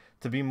background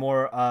to be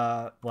more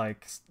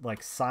like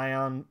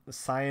cyan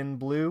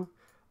blue,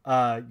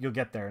 you'll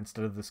get there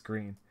instead of this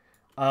green.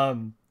 I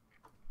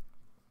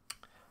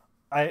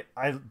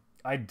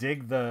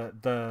dig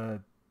the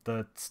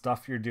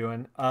stuff you're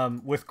doing.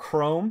 With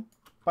Chrome,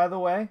 by the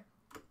way,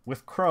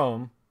 with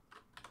Chrome,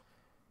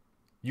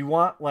 you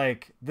want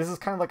like, this is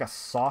kind of like a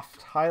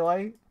soft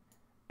highlight,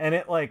 and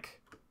it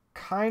like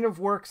kind of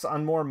works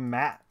on more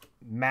matte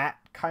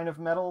kind of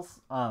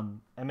metals.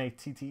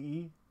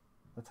 M-A-T-T-E,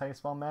 that's how you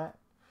spell matte.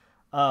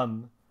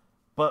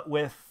 But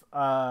with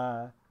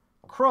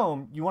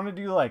Chrome, you want to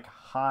do like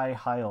high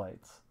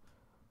highlights.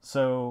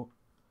 So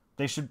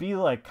they should be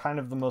like kind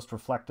of the most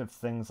reflective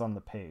things on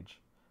the page.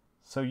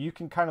 So you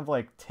can kind of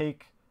like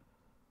take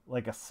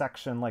like a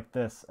section like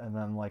this and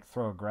then like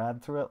throw a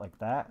grad through it like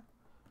that.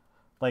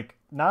 Like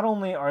not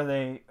only are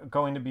they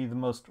going to be the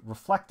most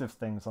reflective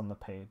things on the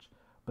page,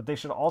 but they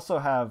should also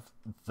have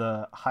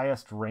the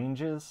highest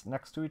ranges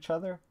next to each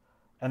other,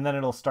 and then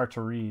it'll start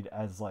to read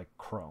as like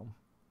Chrome.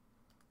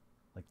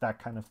 Like that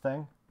kind of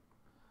thing.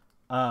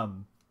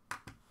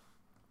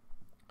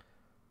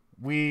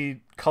 We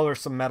color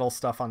some metal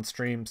stuff on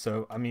stream,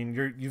 so I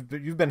mean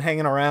you've been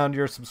hanging around,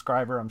 you're a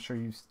subscriber, I'm sure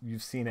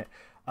you've seen it.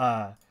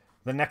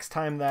 The next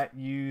time that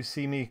you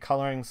see me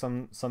coloring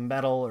some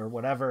metal or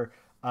whatever,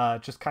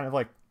 just kind of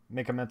like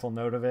make a mental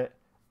note of it.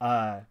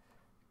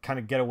 Kind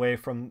of get away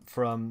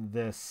from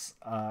this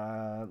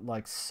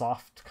like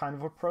soft kind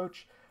of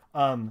approach.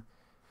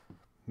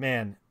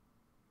 Man,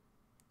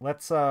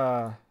 let's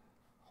hold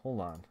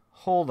on.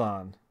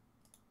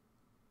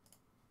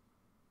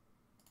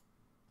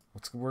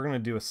 We're gonna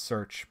do a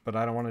search, but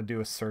I don't want to do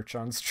a search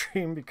on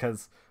stream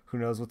because who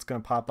knows what's gonna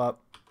pop up.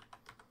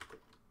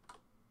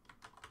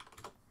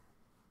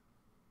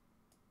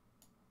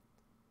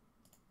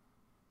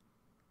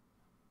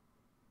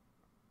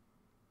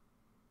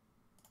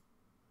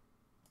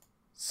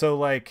 So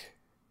like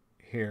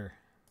here.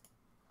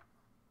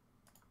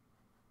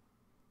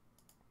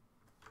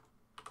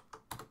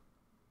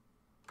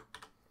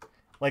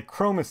 Like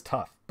Chrome is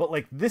tough, but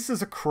like this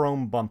is a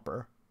Chrome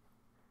bumper.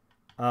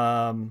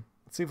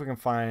 Let's see if we can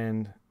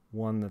find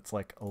one that's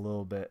like a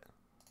little bit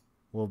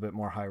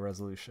more high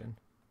resolution.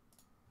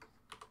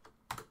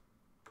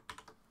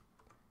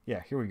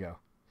 Yeah, here we go.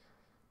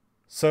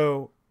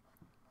 So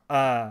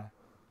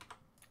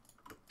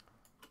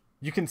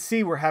you can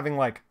see we're having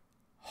like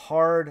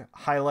hard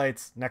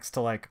highlights next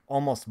to like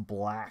almost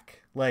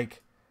black,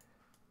 like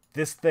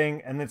this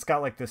thing, and it's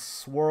got like this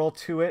swirl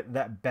to it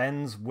that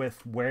bends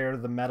with where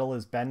the metal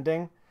is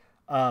bending.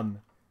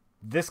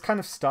 This kind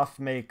of stuff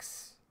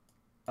makes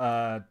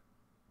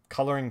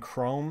coloring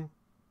Chrome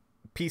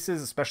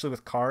pieces, especially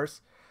with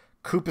cars.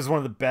 Coop is one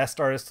of the best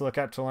artists to look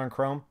at to learn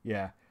Chrome.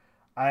 Yeah,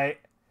 to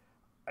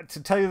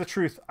tell you the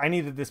truth, I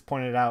needed this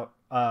pointed out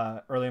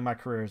early in my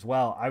career as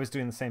well. I was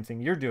doing the same thing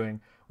you're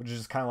doing, which is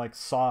just kind of like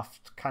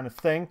soft kind of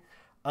thing.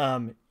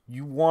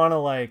 You want to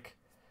like,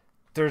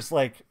 there's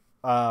like,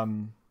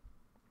 what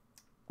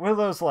are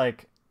those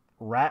like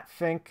rat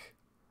fink,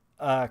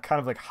 kind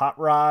of like hot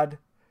rod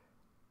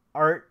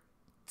art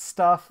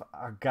stuff?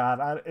 Oh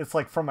God, it's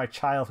like from my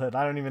childhood.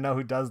 I don't even know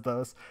who does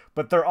those,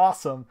 but they're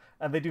awesome.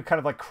 And they do kind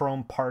of like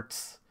chrome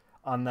parts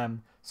on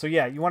them. So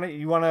yeah, you want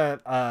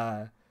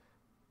to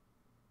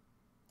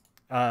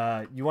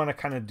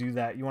kind of do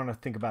that. You want to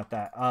think about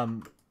that.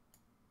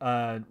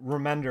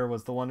 Remender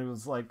was the one who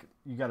was like,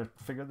 you got to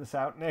figure this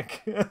out,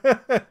 Nick.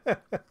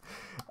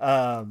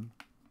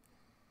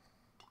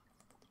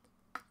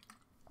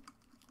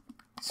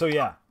 So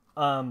yeah,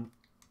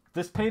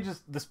 this page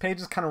is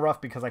kind of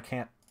rough because I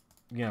can't,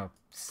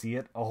 see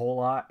it a whole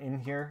lot in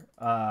here.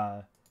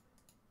 I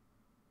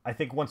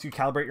think once you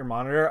calibrate your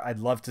monitor, I'd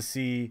love to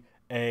see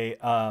a,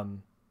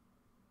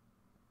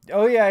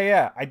 oh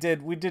yeah,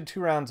 we did 2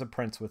 rounds of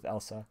prints with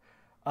Elsa.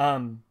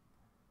 I'd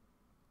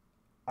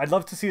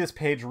love to see this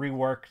page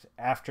reworked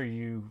after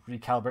you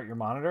recalibrate your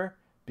monitor,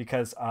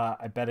 because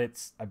I bet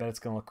it's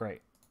gonna look great.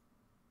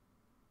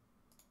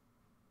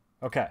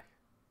 Okay.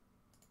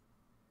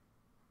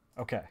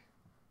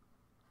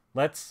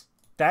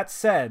 That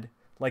said,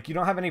 like, you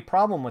don't have any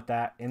problem with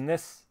that in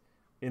this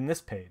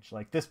page.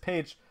 Like, this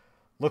page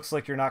looks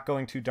like you're not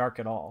going too dark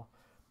at all.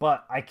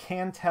 But I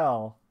can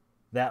tell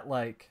that,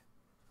 like,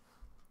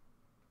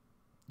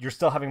 you're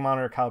still having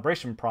monitor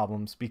calibration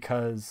problems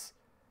because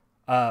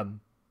oh,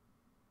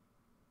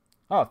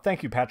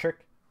 thank you,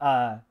 Patrick.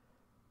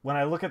 When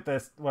I look at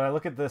this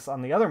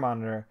on the other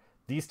monitor,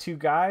 these two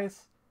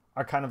guys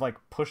are kind of like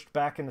pushed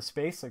back into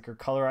space, like you're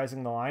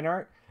colorizing the line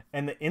art,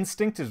 and the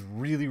instinct is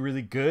really,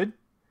 really good.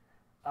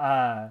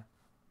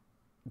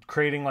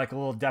 Creating like a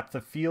little depth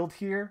of field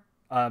here,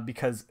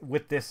 because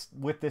with this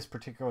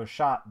particular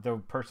shot, the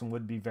person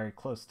would be very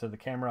close to the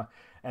camera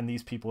and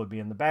these people would be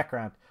in the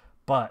background.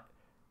 But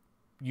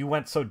you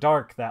went so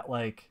dark that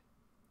like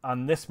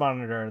on this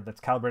monitor that's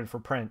calibrated for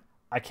print,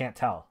 I can't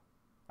tell.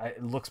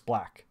 It looks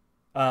black.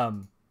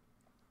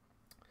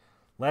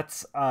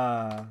 Let's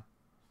grab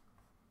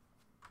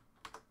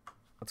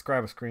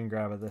a screen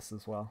grab of this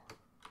as well.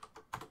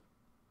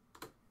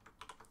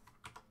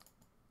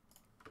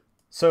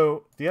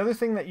 So the other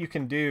thing that you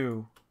can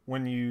do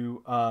when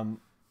you, and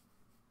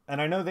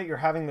I know that you're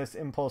having this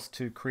impulse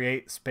to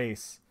create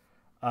space.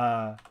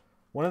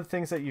 One of the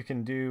things that you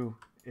can do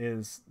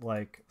is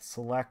like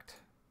select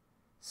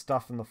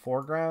stuff in the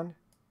foreground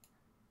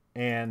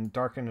and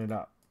darken it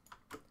up.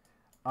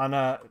 On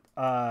a,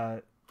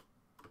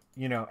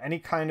 you know, any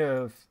kind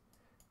of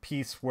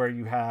piece where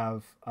you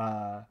have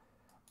a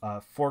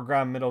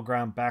foreground, middle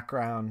ground,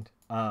 background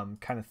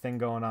kind of thing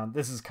going on.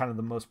 This is kind of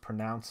the most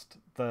pronounced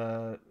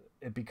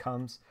it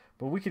becomes,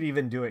 but we could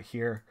even do it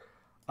here.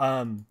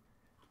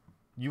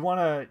 You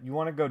wanna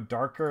go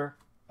darker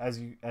as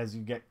you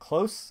get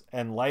close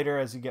and lighter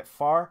as you get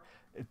far.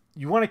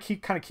 You want to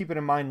keep it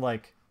in mind,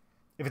 like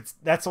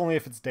that's only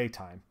if it's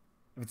daytime.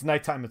 If it's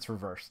nighttime, it's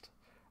reversed.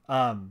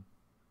 Try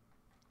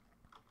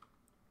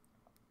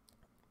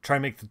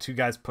and make the two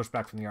guys push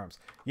back from the arms.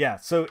 Yeah,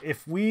 so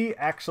if we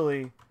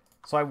actually...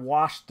 So I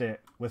washed it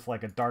with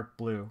like a dark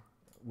blue,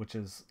 which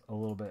is a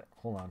little bit...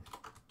 Hold on.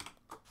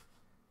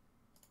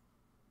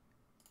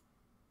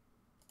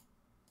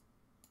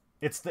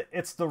 It's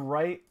the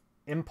right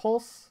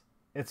impulse.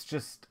 It's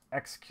just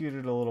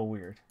executed a little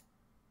weird.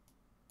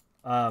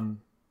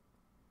 I'm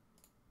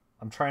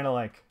trying to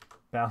like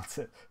balance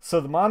it. So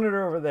the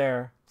monitor over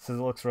there says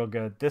it looks real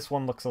good. This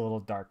one looks a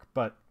little dark,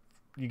 but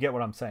you get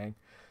what I'm saying.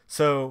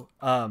 So,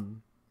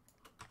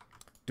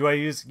 do I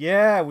use...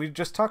 Yeah, we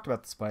just talked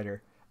about the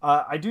spider.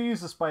 I do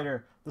use the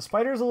spider. The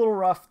spider is a little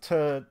rough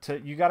to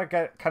you got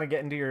to kind of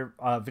get into your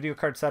video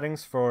card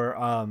settings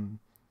for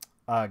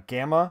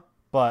gamma,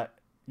 but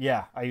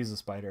yeah, I use the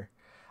spider.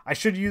 I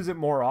should use it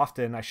more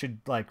often. I should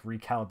like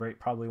recalibrate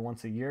probably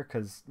once a year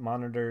because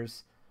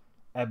monitors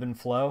ebb and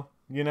flow,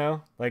 you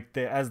know? Like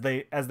as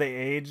they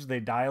age, they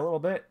die a little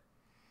bit.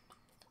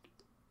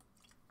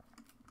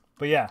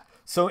 But yeah,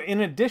 so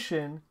in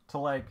addition to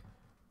like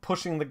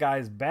pushing the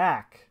guys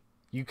back,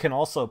 you can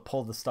also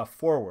pull the stuff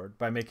forward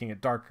by making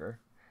it darker.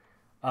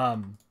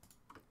 And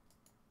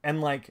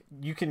like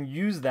you can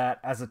use that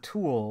as a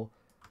tool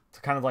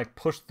to kind of like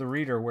push the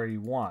reader where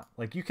you want.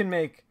 Like you can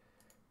make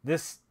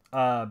this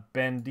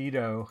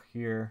bandito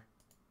here.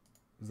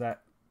 Is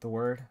that the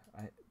word?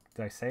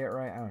 Did I say it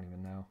right? I don't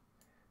even know.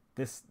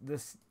 This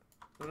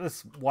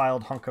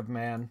wild hunk of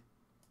man.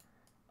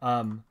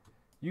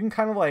 You can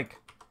kind of like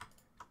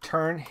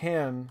turn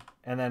him,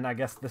 and then I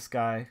guess this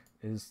guy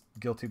is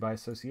guilty by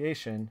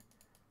association.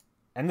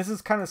 And this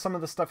is kind of some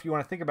of the stuff you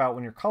want to think about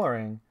when you're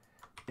coloring,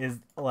 is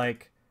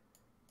like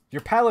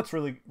your palette's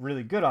really,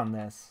 really good on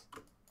this.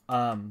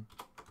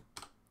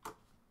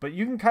 But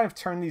you can kind of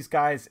turn these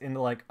guys into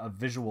like a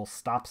visual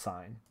stop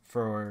sign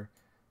for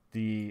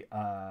the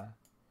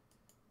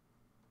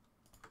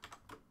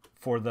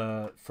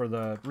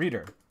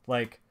reader.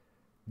 Like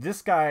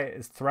this guy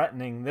is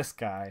threatening this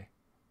guy.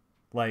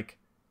 Like,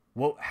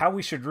 well, how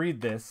we should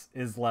read this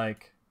is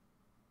like,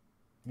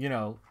 you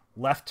know,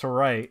 left to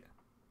right.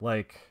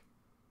 Like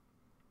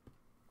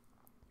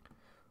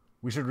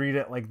we should read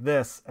it like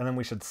this, and then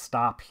we should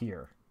stop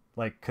here.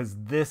 Like, because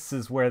this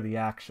is where the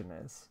action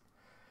is.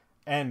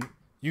 And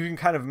you can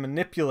kind of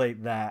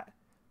manipulate that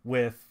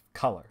with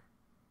color.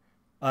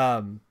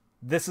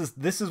 This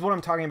is what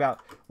I'm talking about.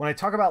 When I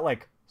talk about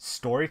like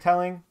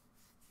storytelling,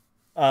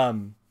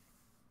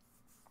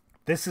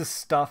 this is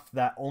stuff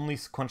that only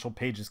sequential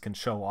pages can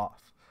show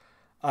off.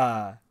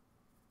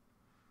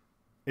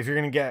 If you're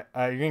gonna get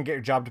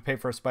your job to pay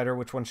for a spider,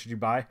 which one should you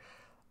buy?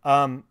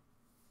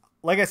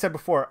 Like I said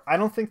before, I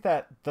don't think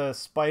that the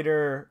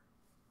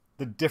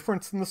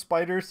difference in the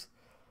spiders,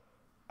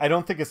 I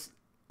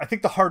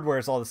think the hardware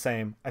is all the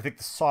same. I think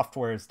the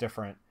software is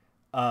different.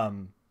 I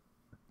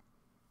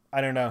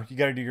don't know. You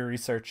got to do your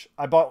research.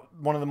 I bought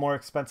one of the more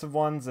expensive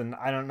ones, and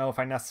I don't know if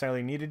I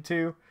necessarily needed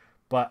to,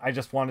 but I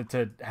just wanted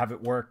to have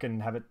it work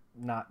and have it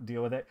not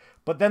deal with it.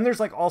 But then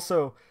there's like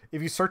also,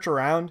 if you search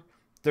around,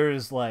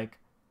 there's like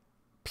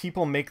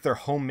people make their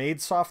homemade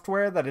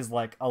software that is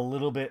like a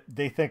little bit,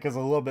 they think is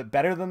a little bit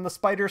better than the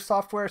spider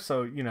software.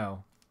 So, you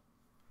know,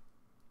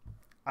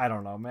 I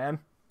don't know, man.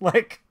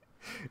 Like,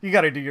 you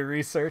got to do your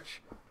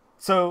research.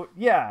 So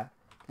yeah,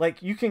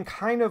 like you can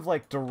kind of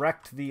like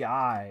direct the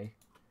eye,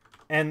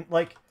 and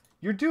like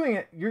you're doing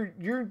it,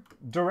 you're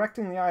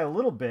directing the eye a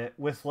little bit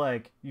with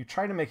like, you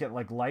try to make it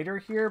like lighter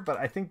here, but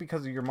I think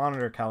because of your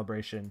monitor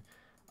calibration,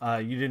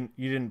 you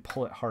didn't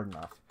pull it hard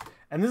enough.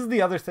 And this is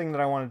the other thing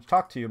that I wanted to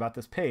talk to you about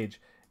this page,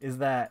 is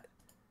that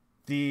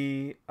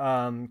the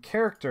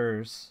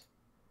characters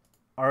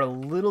are a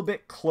little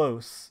bit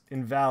close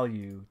in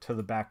value to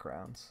the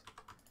backgrounds.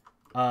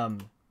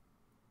 And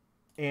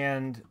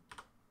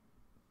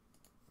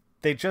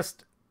they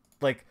just,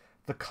 like,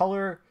 the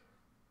color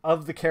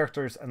of the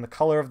characters and the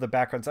color of the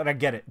backgrounds, and I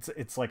get it,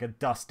 it's like a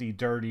dusty,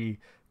 dirty,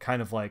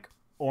 kind of like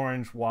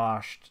orange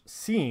washed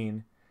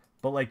scene,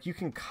 but like you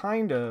can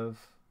kind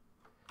of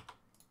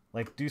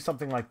like do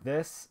something like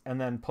this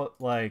and then put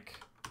like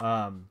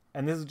and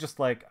this is just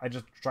like I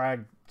just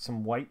drag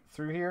some white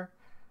through here,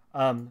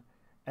 and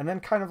then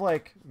kind of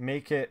like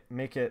make it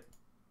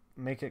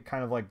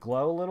kind of like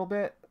glow a little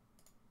bit.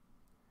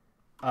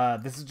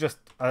 This is just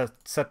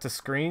set to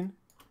screen,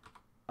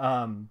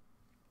 and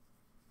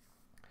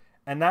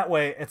that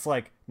way it's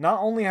like not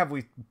only have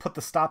we put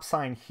the stop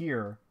sign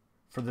here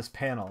for this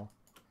panel,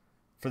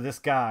 for this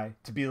guy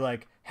to be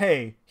like,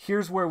 hey,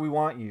 here's where we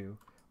want you,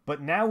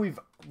 but now we've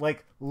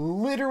like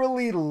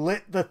literally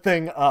lit the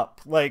thing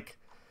up. Like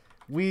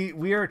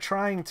we are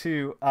trying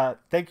to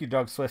thank you,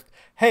 Doug Swift.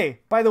 Hey,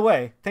 by the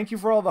way, thank you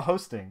for all the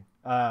hosting.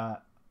 I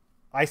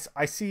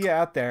see you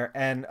out there,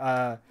 and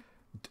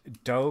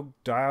Doug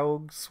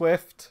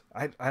Swift,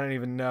 I don't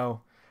even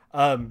know.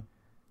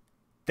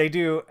 They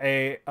do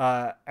a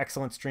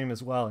excellent stream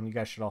as well, and you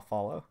guys should all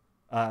follow.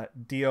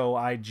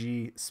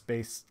 DOIG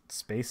space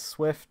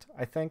Swift,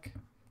 I think.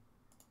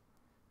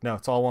 No,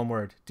 it's all one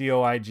word.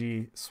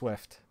 DOIG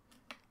Swift.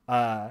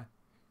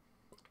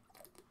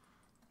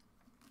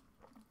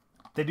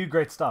 They do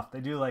great stuff. They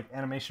do like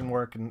animation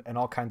work and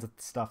all kinds of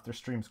stuff. Their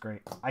stream's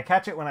great. I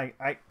catch it when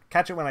I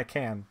catch it when I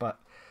can, but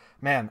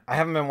man, I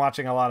haven't been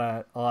watching a lot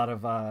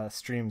of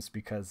streams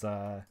because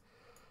I've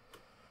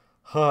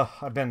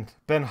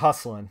been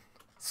hustling.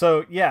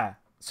 So yeah,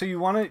 so you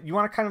want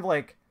to kind of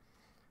like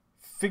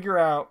figure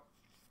out,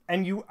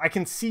 and I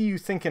can see you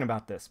thinking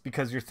about this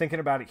because you're thinking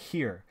about it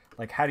here.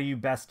 Like, how do you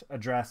best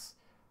address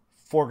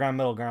foreground,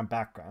 middle ground,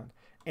 background?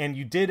 And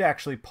you did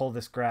actually pull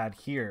this grad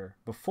here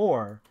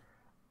before,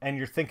 and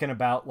you're thinking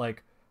about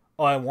like,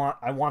 oh, I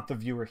want the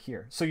viewer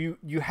here. So you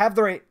have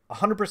the right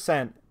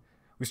 100%.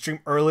 We stream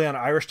early on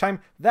Irish time.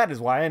 That is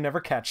why I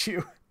never catch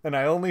you, and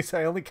I only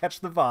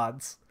catch the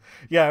VODs.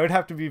 Yeah, it would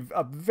have to be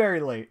up very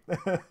late.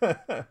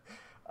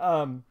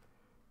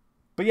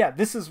 But yeah,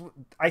 this is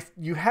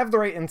you have the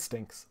right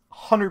instincts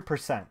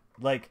 100%.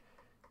 Like,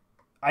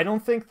 I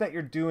don't think that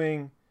you're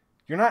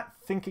not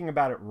thinking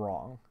about it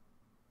wrong,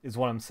 is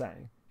what I'm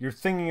saying. You're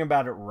thinking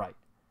about it right.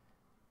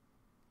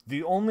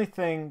 The only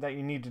thing that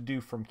you need to do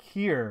from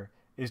here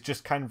is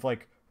just kind of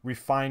like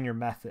refine your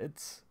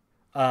methods.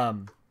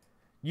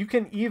 You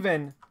can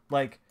even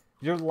like,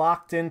 you're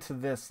locked into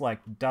this like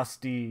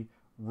dusty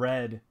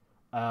red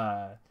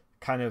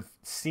kind of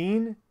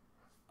scene,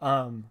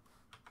 and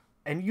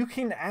you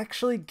can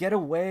actually get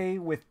away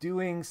with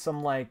doing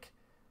some like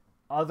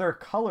other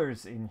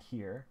colors in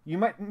here. You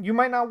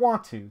might not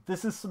want to.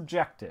 This is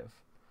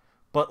subjective,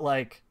 but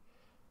like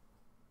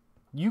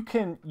you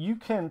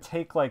can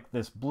take like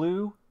this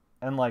blue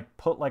and like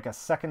put like a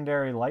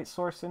secondary light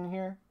source in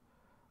here.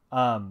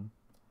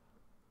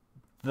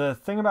 The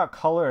thing about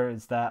color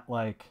is that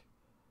like,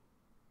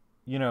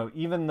 you know,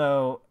 even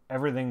though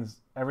everything's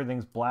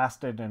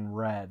blasted in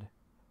red,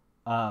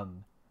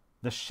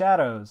 the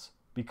shadows,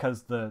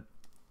 because the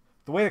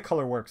way the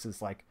color works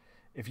is like,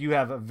 if you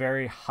have a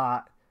very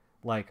hot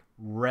like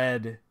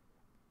red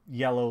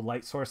yellow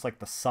light source like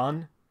the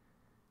sun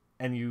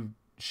and you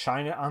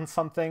shine it on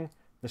something,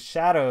 the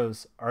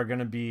shadows are going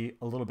to be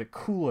a little bit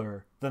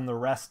cooler than the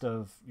rest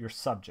of your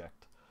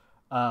subject.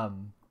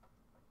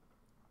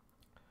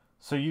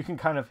 So you can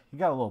kind of, you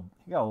got a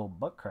little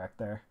butt crack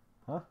there,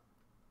 huh?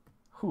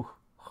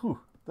 Whew.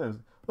 Those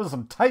are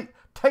some tight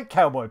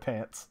cowboy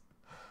pants.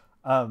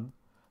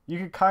 You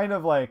can kind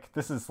of like,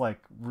 this is like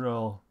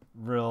we're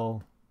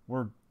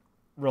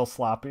real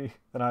sloppy,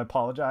 and I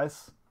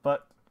apologize,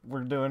 but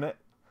we're doing it.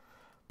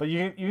 But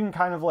you can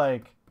kind of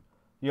like,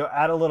 you know,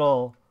 add a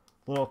little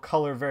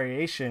color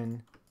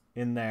variation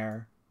in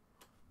there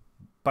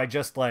by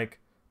just like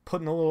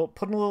putting a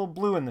little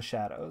blue in the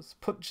shadows.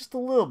 Put just a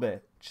little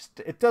bit. Just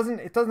it doesn't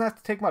have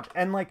to take much.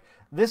 And like,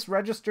 this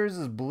registers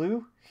as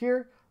blue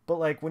here, but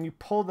like when you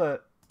pull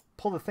the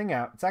thing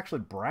out, it's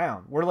actually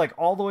brown. We're like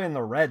all the way in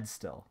the red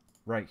still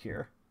right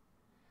here.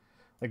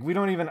 Like I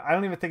don't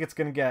even think it's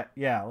gonna get,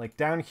 yeah, like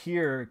down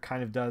here it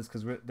kind of does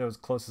because that was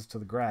closest to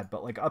the grad,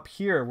 but like up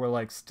here we're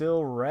like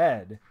still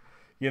red,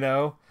 you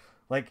know.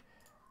 Like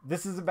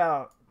this is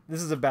about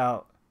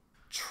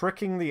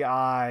tricking the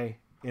eye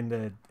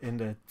into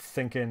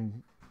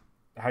thinking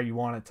how you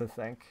want it to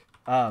think.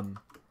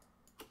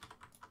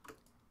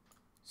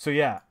 So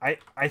yeah,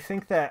 I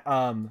think that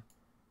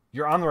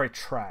you're on the right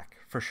track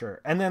for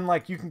sure. And then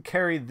like you can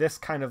carry this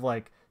kind of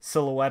like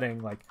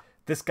silhouetting, like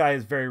this guy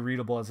is very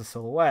readable as a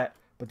silhouette,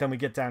 but then we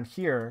get down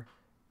here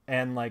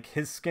and like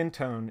his skin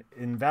tone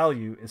in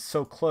value is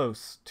so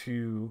close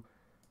to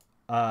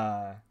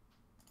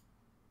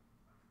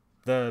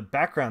the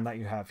background that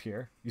you have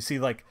here. You see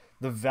like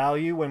the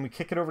value when we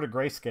kick it over to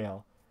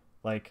grayscale,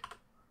 like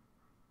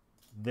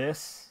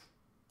this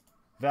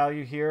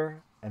value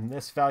here and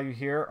this value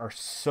here are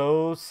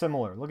so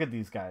similar. Look at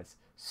these guys.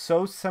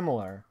 So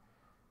similar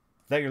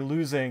that you're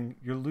losing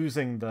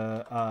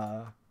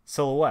the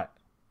silhouette.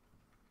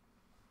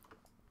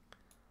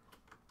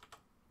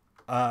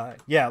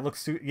 Yeah, it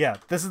looks yeah,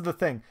 this is the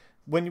thing.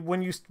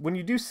 When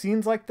you do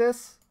scenes like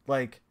this,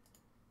 like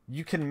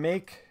you can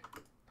make,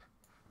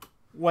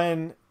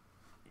 when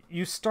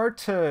you start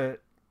to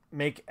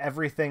make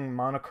everything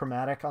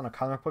monochromatic on a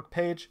comic book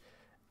page,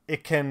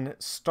 it can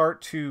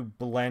start to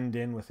blend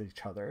in with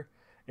each other.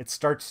 It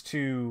starts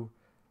to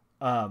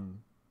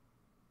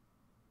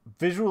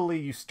visually,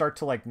 you start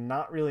to like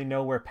not really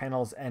know where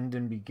panels end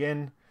and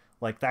begin,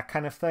 like that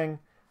kind of thing.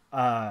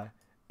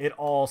 It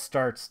all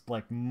starts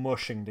like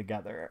mushing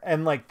together,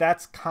 and like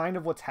that's kind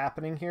of what's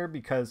happening here,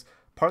 because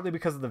partly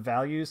because of the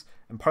values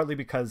and partly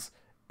because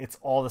it's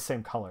all the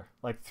same color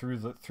like through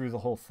the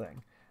whole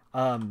thing.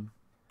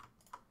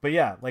 But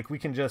yeah, like we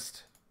can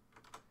just,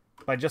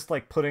 by just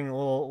like putting a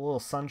little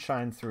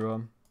sunshine through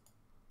them,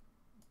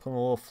 putting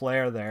a little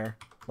flare there,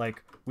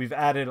 like we've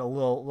added a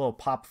little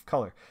pop of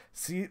color.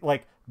 See,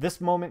 like this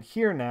moment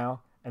here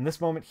now and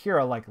this moment here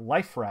are like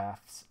life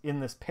rafts in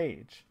this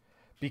page,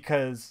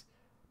 because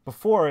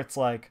before it's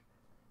like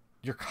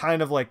you're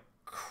kind of like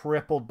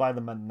crippled by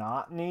the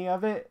monotony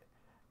of it,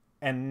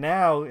 and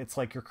now it's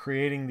like you're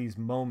creating these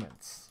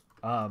moments.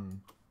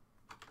 And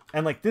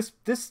like this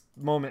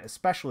moment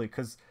especially,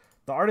 because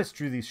the artist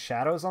drew these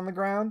shadows on the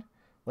ground,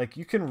 like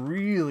you can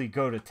really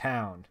go to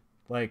town,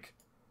 like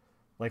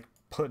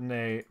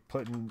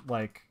putting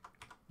like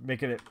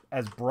making it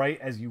as bright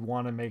as you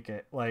want to make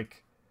it.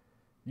 Like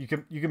you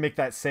can make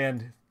that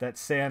sand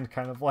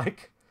kind of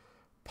like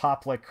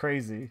pop like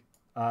crazy.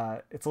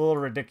 It's a little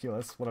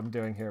ridiculous what I'm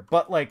doing here,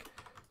 but like,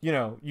 you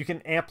know, you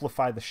can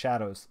amplify the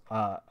shadows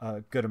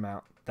a good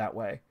amount that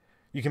way.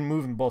 You can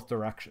move in both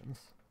directions.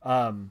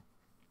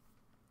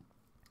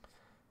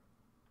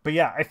 But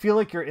yeah, I feel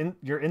like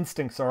your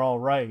instincts are all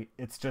right.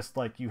 It's just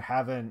like you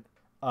haven't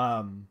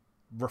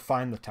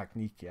refined the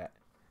technique yet.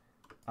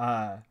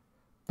 But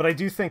I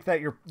do think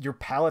that your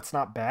palette's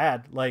not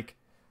bad. Like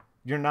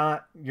you're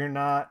not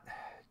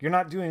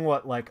doing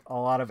what like a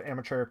lot of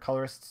amateur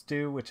colorists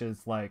do, which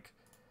is like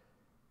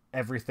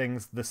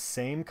everything's the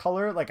same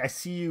color. Like I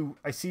see you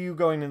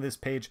going to this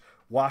page,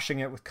 washing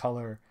it with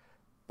color,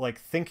 like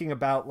thinking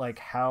about like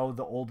how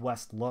the Old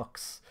West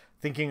looks,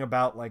 thinking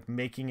about like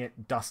making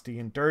it dusty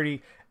and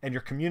dirty, and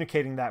you're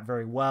communicating that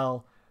very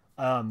well.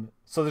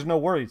 So there's no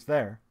worries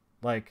there.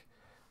 Like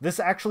this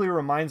actually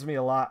reminds me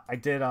a lot. I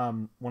did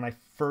when I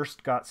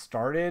first got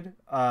started,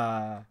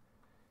 I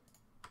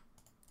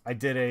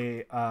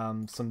did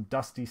some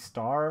Dusty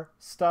Star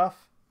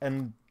stuff,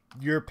 and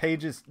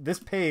this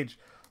page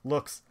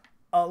looks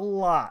a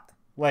lot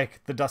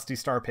like the Dusty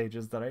Star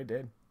pages that I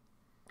did.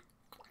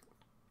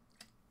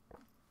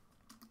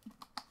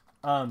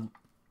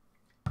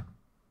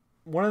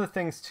 One of the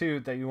things too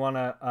that you want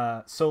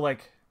to so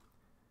like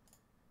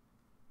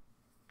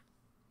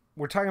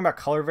we're talking about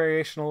color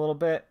variation a little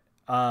bit.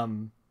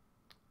 One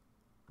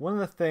of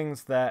the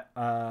things that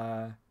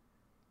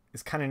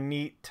is kind of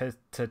neat to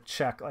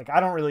check, like I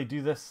don't really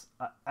do this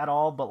at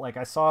all, but like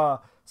I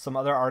saw some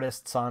other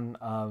artists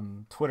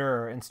on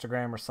Twitter or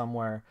Instagram or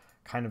somewhere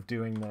kind of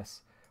doing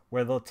this,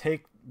 where they'll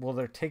take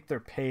their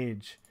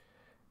page,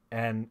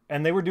 and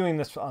they were doing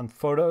this on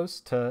photos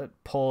to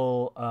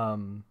pull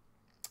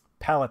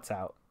palettes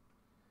out.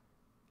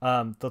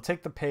 They'll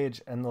take the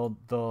page and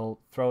they'll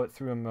throw it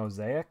through a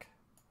mosaic,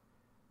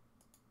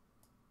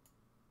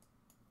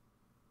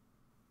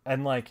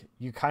 and like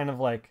you kind of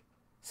like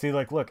see,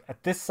 like, look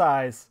at this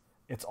size,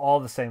 it's all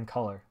the same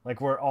color,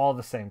 like we're all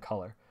the same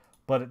color,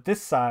 but at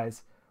this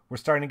size we're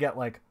starting to get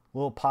like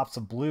little pops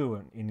of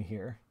blue in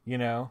here, you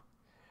know,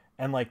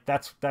 and like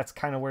that's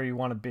kind of where you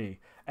want to be,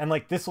 and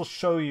like this will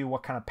show you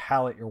what kind of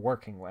palette you're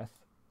working with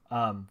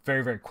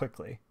very, very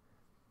quickly.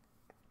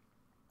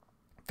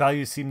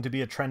 Values seem to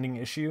be a trending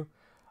issue.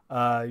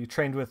 You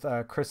trained with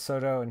Chris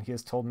Soto, and he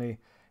has told me you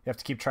have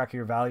to keep track of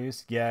your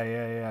values.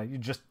 Yeah. You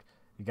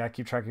gotta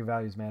keep track of your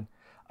values, man.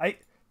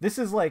 This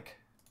is like,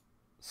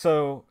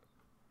 so,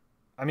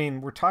 I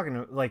mean, we're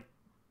talking like,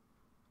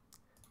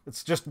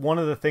 it's just one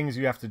of the things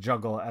you have to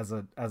juggle as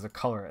a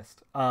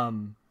colorist. But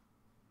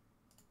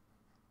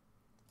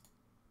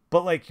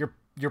like your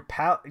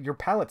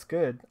palette's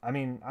good. I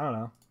mean, I don't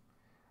know.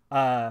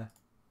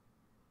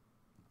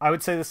 I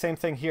would say the same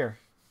thing here.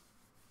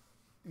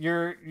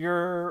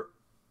 I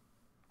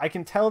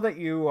can tell that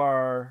you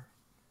are,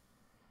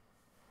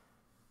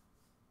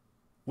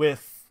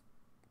 with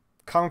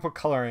comic book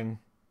coloring,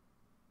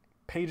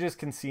 pages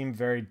can seem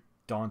very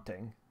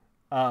daunting.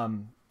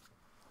 And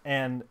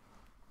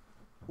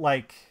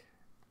like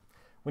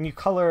when you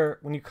color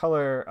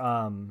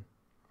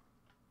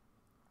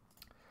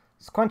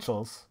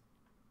sequentials,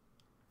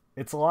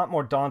 it's a lot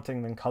more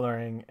daunting than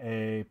coloring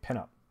a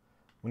pinup.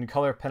 When you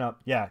color a pinup,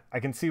 yeah, I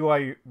can see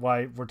why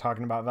we're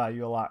talking about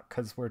value a lot,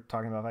 because we're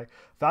talking about value.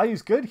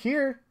 Value's good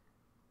here.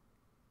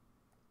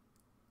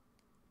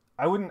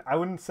 I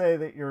wouldn't say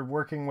that you're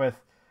working with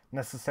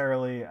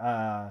necessarily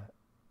the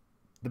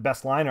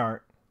best line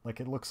art. Like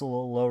it looks a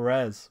little low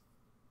res.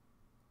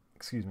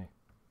 Excuse me.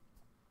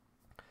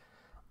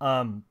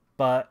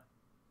 But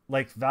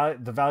like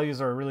the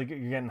values are really good.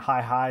 You're getting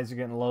high highs, you're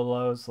getting low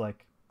lows.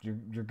 Like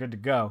you're good to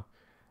go.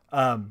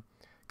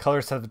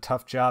 Colors have a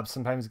tough job.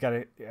 Sometimes you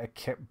gotta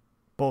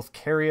both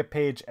carry a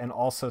page and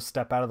also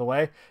step out of the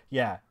way.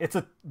 Yeah, it's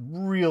a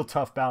real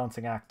tough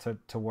balancing act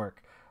to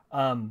work.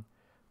 Um,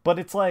 but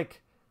it's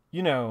like,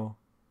 you know,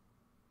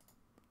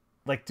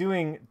 like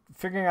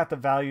figuring out the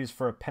values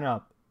for a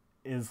pinup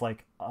is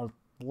like a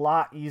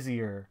lot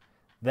easier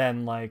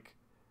than like,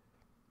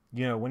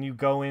 you know, when you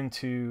go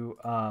into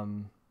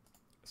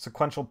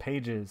sequential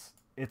pages,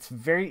 it's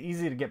very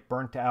easy to get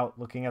burnt out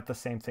looking at the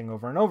same thing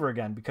over and over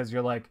again, because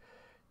you're like,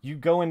 you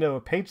go into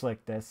a page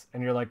like this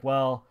and you're like,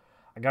 well,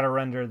 I got to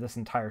render this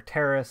entire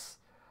terrace.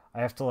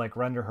 I have to like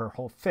render her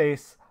whole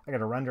face. I got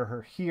to render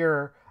her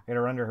here. I got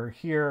to render her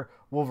here.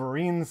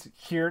 Wolverine's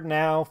here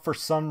now for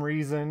some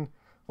reason.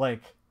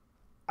 Like,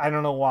 I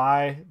don't know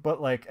why,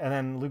 but like, and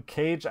then Luke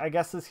Cage, I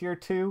guess, is here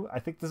too. I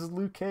think this is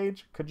Luke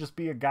Cage. Could just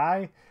be a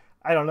guy.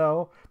 I don't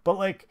know. But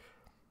like,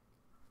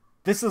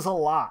 this is a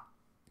lot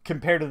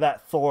compared to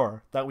that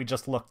Thor that we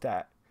just looked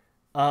at.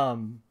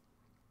 When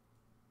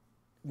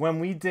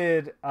we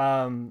did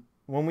the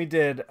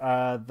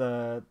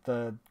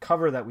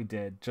cover that we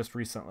did just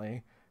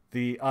recently,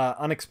 the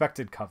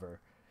unexpected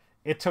cover,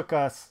 it took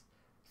us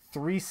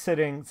 3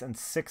 sittings and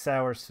 6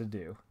 hours to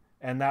do,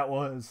 and that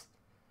was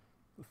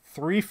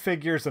 3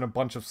 figures and a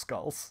bunch of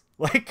skulls.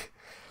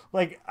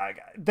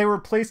 They were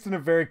placed in a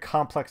very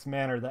complex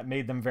manner that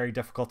made them very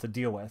difficult to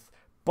deal with,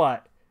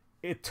 but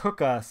it took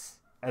us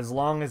as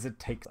long as it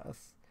takes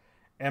us.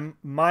 And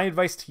my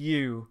advice to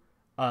you,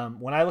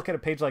 when I look at a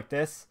page like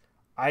this,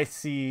 I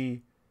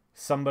see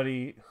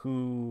somebody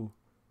who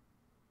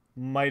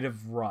might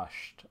have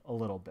rushed a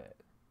little bit.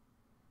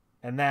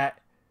 And that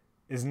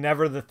is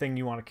never the thing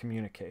you want to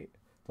communicate.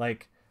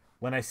 Like,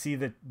 when I see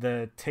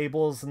the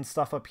tables and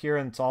stuff up here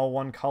and it's all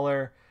one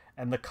color,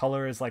 and the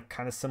color is like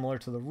kind of similar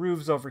to the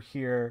roofs over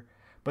here,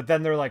 but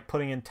then they're like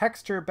putting in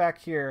texture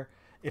back here,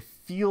 it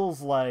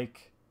feels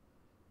like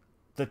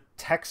the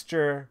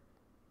texture,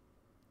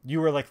 you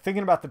were like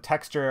thinking about the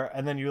texture,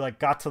 and then you like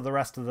got to the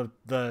rest of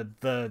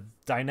the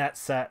dinette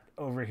set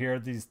over here,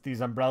 these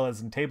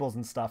umbrellas and tables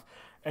and stuff,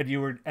 and you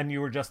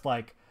were just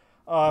like,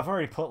 oh, I've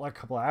already put like a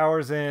couple of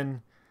hours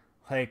in,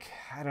 like,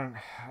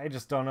 I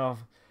just don't know,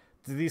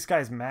 do these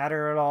guys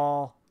matter at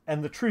all?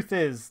 And the truth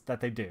is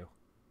that they do.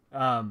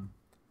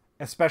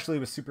 Especially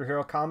with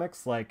superhero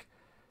comics, like,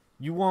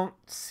 you won't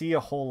see a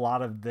whole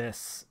lot of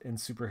this in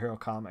superhero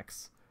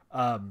comics.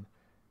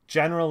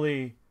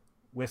 Generally,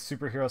 with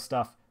superhero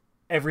stuff,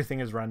 everything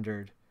is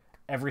rendered,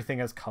 everything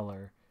has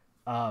color,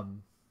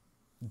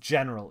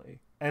 generally,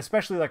 and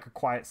especially like a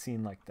quiet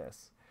scene like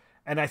this.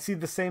 And I see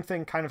the same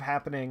thing kind of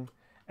happening,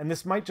 and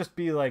this might just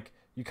be like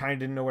you kind of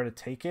didn't know where to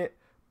take it,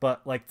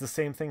 but like the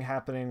same thing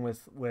happening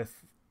with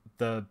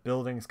the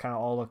buildings kind of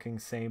all looking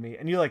samey,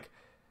 and you're like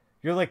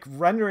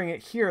rendering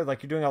it here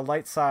like you're doing a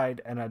light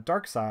side and a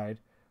dark side,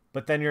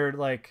 but then you're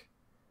like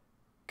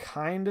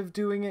kind of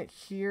doing it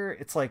here.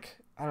 It's like,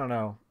 I don't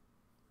know,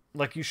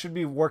 like you should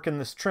be working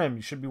this trim,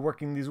 you should be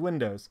working these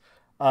windows.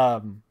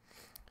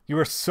 You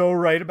were so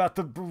right about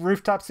the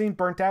rooftop scene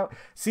burnt out.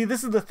 See,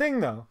 this is the thing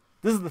though.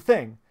 This is the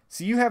thing.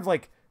 So you have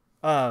like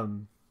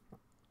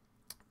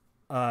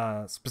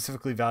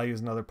specifically values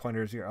and other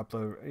pointers your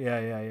upload.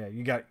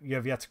 Yeah. You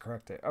have yet to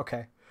correct it.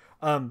 Okay.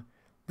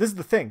 This is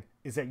the thing,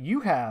 is that you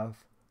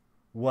have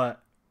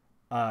what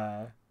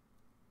I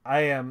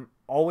am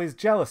always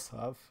jealous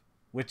of,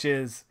 which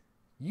is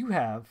you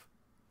have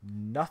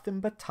nothing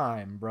but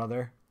time,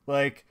 brother.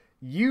 Like,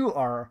 you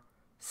are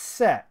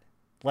set.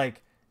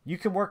 Like, you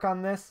can work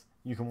on this,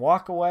 you can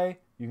walk away,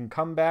 you can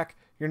come back.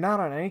 You're not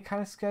on any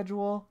kind of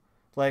schedule.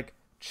 Like,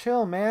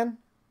 chill, man.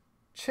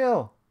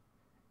 Chill.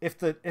 If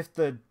the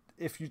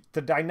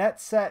dinette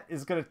set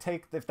is gonna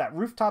take, if that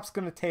rooftop's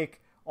gonna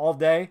take all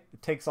day,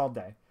 it takes all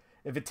day.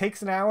 If it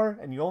takes an hour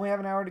and you only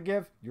have an hour to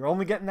give, you're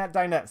only getting that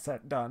dinette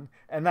set done,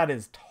 and that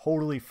is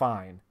totally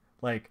fine.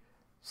 Like,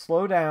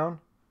 slow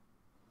down,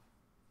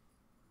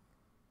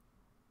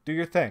 do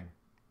your thing.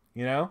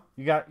 You know,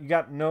 you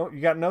got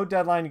no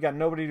deadline, you got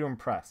nobody to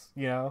impress,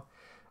 you know.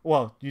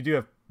 Well,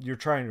 you're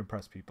trying to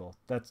impress people.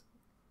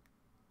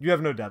 You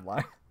have no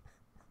deadline.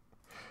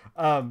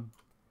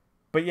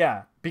 But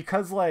yeah,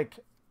 because like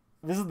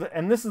this is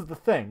the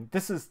thing.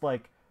 This is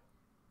like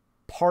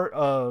part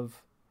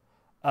of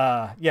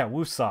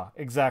Woosah,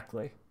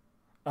 exactly.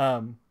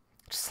 Just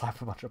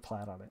slap a bunch of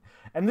plaid on it.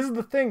 And this is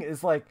the thing,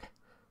 is like,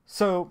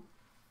 so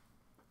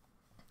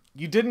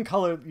you didn't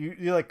color,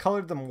 you like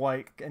colored them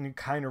white and you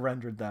kind of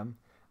rendered them.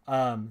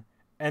 And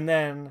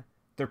then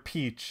they're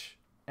peach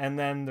and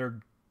then they're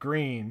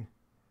green.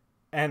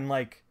 And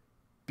like,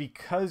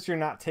 because you're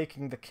not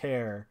taking the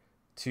care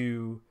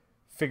to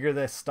figure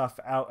this stuff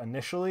out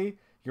initially,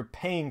 you're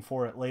paying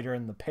for it later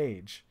in the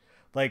page.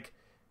 Like,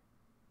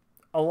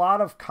 a lot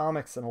of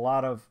comics and a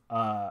lot of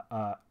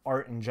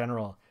art in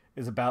general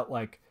is about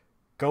like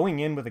going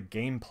in with a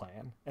game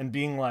plan and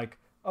being like,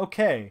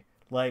 okay,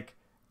 like,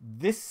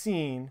 this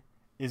scene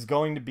is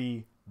going to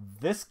be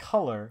this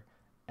color,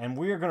 and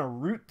we are going to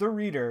root the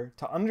reader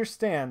to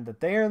understand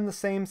that they are in the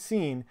same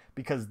scene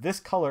because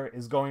this color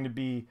is going to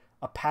be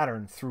a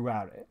pattern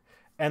throughout it.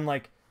 And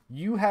like,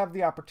 you have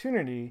the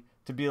opportunity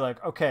to be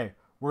like, okay,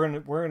 we're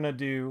gonna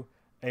do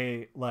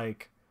a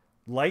like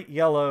light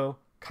yellow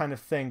kind of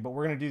thing, but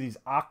we're gonna do these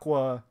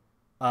aqua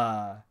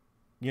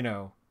you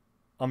know,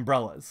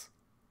 umbrellas.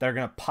 They're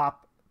going to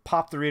pop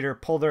the reader,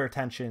 pull their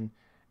attention,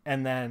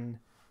 and then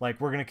like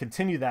we're going to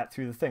continue that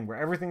through the thing where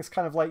everything's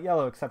kind of light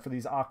yellow except for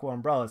these aqua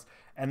umbrellas.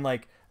 And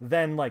like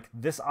then like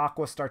this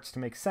aqua starts to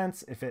make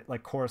sense if it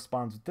like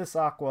corresponds with this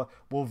aqua.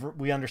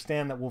 We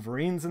understand that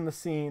Wolverine's in the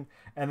scene,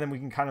 and then we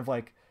can kind of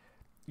like,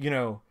 you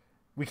know,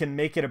 we can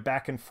make it a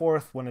back and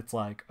forth when it's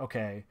like,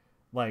 okay,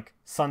 like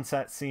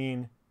sunset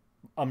scene,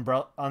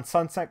 umbrella on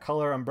sunset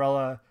color,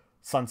 umbrella,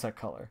 sunset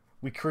color.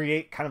 We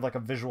create kind of like a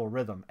visual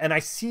rhythm. And I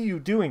see you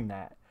doing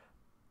that.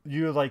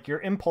 You like your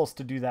impulse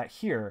to do that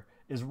here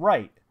is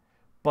right.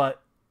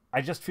 But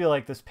I just feel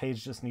like this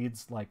page just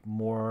needs like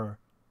more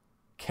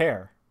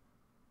care.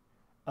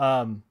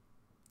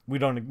 We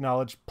don't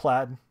acknowledge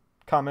plaid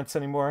comments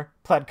anymore.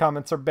 Plaid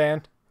comments are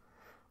banned.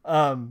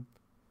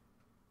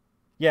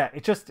 Yeah,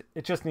 it just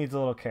needs a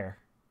little care.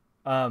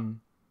 The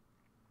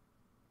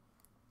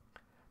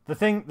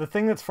thing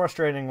that's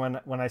frustrating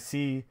when I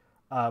see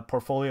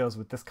portfolios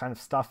with this kind of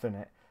stuff in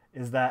it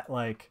is that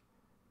like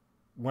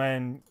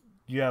when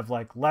you have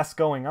like less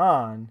going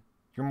on,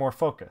 you're more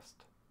focused.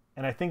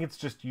 And I think it's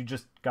just you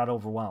just got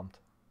overwhelmed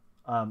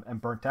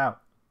and burnt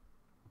out.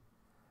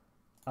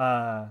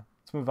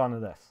 Let's move on to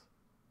this.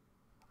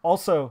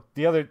 Also,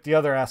 the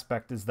other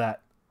aspect is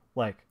that,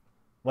 like,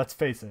 let's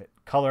face it,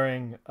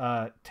 coloring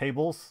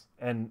tables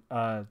and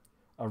a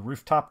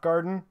rooftop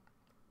garden,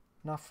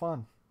 not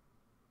fun.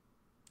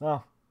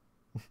 No,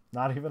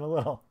 not even a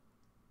little.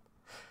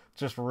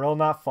 Just real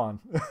not fun.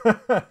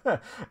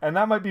 And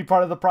that might be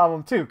part of the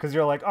problem too, because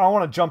you're like, oh, I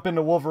want to jump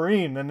into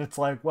Wolverine, and it's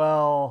like,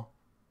 well,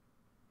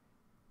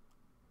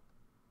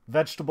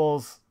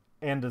 vegetables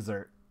and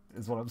dessert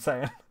is what I'm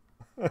saying.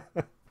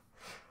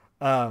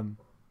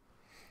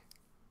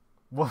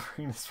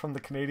 Wolverine is from the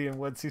Canadian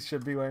woods. He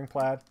should be wearing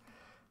plaid.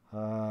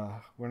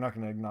 We're not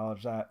going to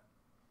acknowledge that.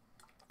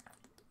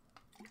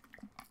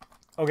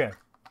 Okay,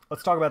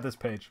 let's talk about this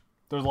page.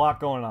 There's a lot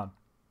going on.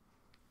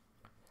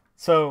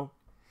 So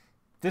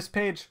this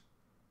page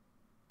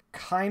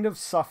kind of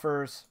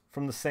suffers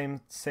from the same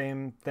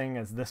thing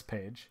as this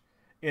page,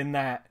 in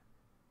that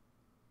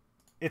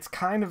it's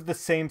kind of the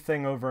same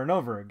thing over and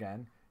over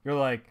again. You're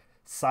like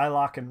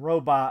Psylocke and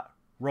Robot,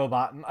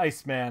 Robot and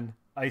Iceman,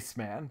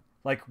 Iceman.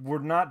 Like, we're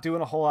not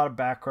doing a whole lot of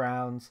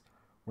backgrounds.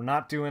 We're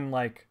not doing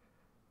like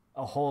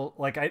a whole,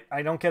 like,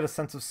 I don't get a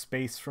sense of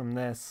space from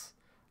this.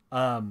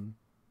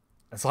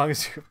 As long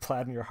as you're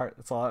plaid in your heart,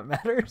 that's all that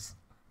matters.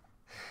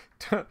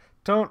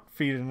 Don't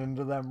feed it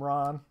into them,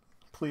 Ron.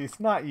 Please,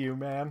 not you,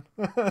 man.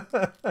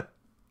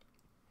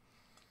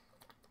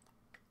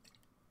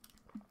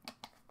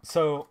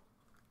 So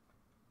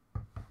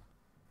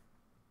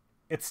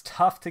it's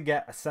tough to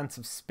get a sense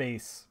of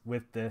space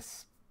with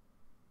this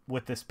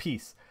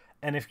piece.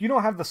 And if you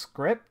don't have the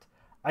script,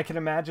 I can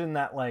imagine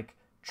that like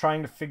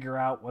trying to figure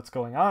out what's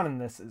going on in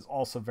this is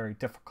also very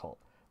difficult.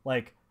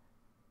 Like,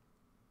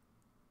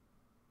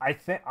 I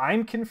think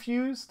I'm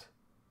confused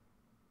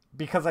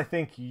because I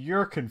think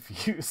you're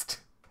confused.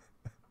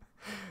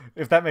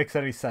 If that makes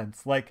any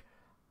sense. Like,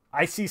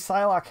 I see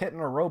Psylocke hitting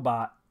a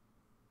robot,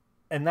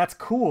 and that's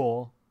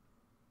cool,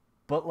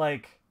 but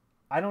like,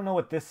 I don't know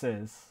what this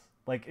is.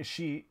 Like, is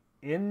she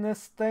in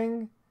this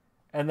thing?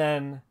 And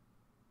then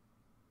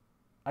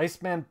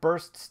Iceman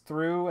bursts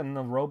through and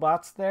the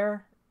robot's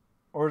there?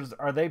 Or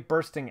are they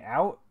bursting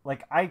out?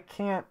 Like, I'm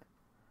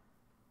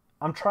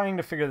trying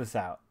to figure this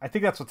out. I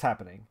think that's what's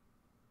happening.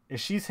 Is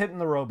she's hitting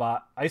the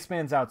robot,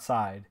 Iceman's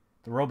outside,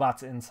 the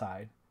robot's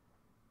inside,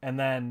 and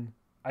then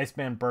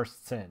Iceman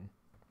bursts in.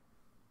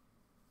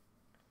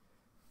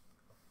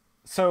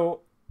 So,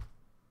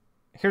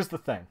 here's the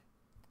thing.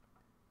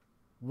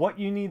 What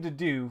you need to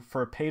do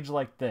for a page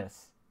like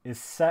this is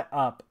set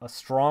up a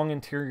strong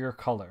interior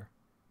color.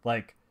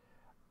 Like,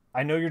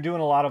 I know you're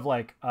doing a lot of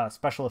like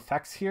special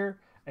effects here,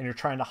 and you're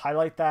trying to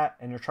highlight that,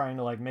 and you're trying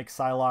to like make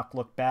Psylocke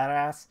look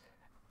badass,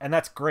 and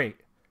that's great.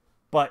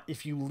 But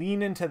if you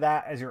lean into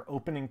that as your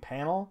opening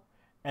panel,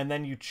 and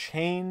then you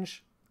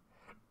change,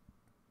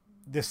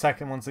 the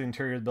second one's the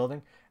interior of the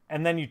building,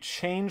 and then you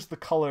change the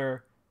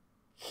color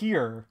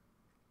here,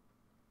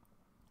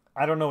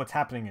 I don't know what's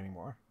happening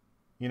anymore.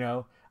 You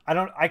know,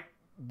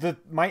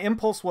 my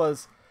impulse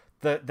was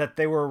that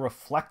they were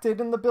reflected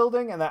in the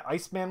building, and that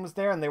Iceman was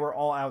there, and they were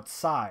all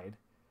outside.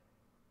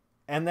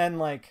 And then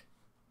like,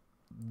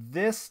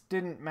 this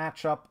didn't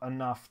match up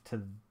enough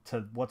to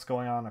what's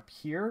going on up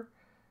here.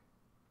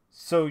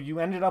 So you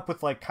ended up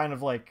with like kind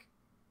of like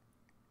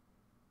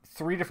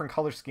 3 different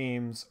color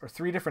schemes or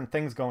 3 different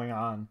things going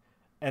on,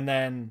 and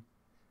then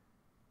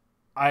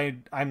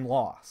I'm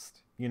lost,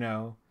 you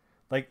know?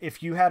 Like,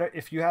 if you had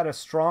a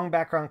strong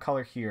background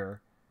color here,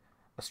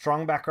 a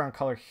strong background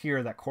color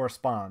here that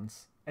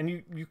corresponds, and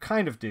you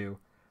kind of do,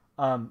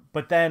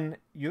 but then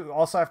you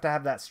also have to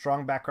have that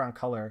strong background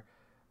color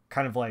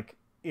kind of like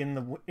in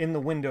the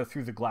window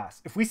through the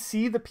glass. If we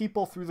see the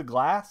people through the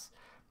glass,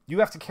 you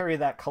have to carry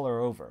that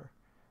color over.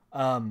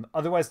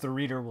 Otherwise the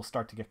reader will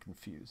start to get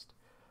confused.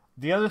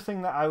 The other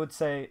thing that I would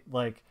say,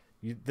 like,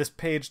 this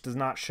page does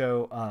not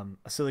show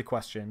a silly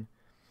question.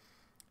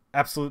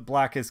 absolute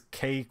black is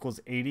K equals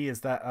 80.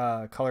 Is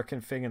that color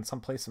config in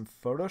someplace in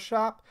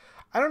Photoshop?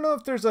 I don't know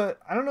if there's a.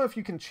 I don't know if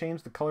you can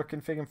change the color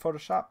config in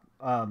Photoshop.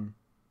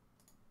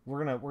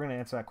 We're gonna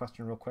answer that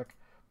question real quick.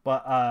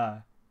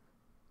 But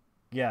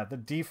yeah, the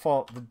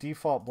default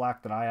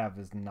black that I have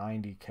is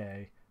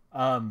 90K.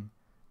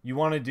 You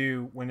want to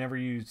do, whenever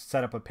you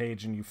set up a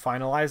page and you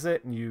finalize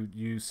it and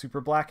you super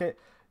black it,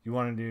 you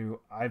want to do.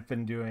 I've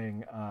been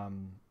doing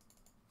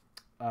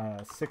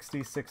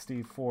 60,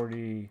 60,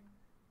 40,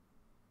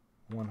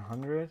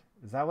 100.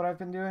 Is that what I've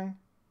been doing?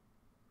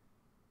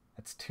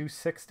 That's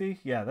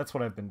 260. Yeah, that's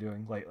what I've been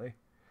doing lately.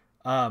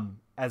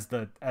 As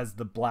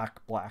the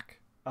black.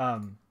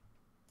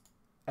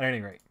 At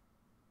any rate,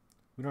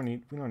 we don't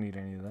need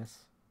any of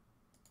this.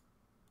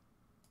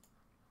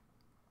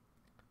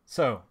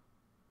 So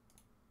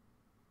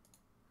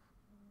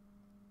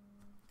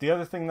the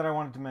other thing that I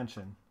wanted to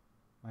mention,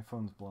 my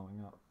phone's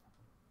blowing up.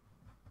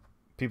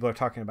 People are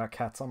talking about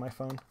cats on my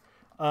phone.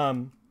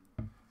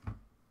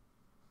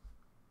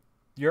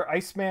 Your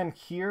Iceman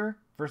here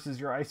versus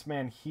your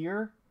Iceman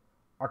here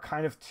are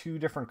kind of two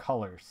different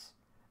colors.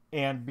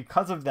 And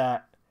because of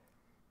that,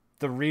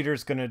 the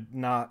reader's going to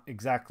not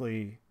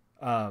exactly...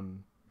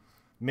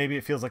 maybe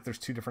it feels like there's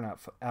two different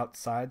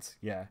outsides.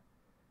 Yeah.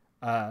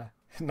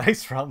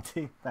 Nice realm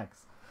tea.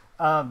 Thanks.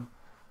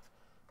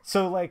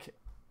 So, like,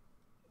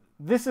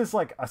 this is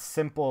like a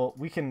simple...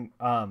 We can...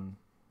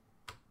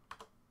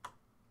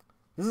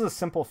 this is a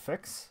simple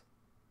fix.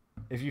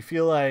 If you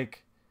feel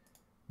like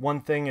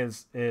one thing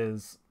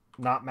is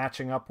not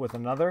matching up with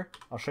another,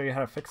 I'll show you how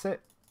to fix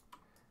it.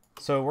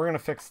 So we're going to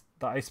fix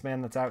the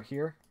Iceman that's out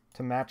here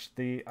to match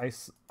the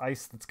ice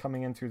that's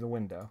coming in through the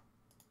window.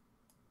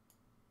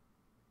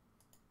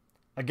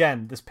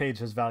 Again, this page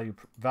has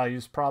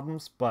values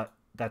problems, but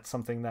that's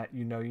something that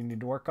you need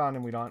to work on,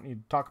 and we don't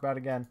need to talk about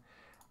again.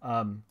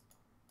 Oh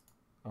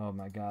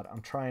my god,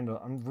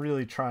 I'm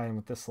really trying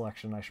with this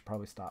selection. I should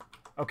probably stop.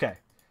 Okay.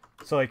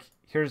 So like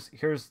here's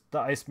the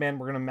Iceman.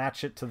 We're gonna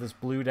match it to this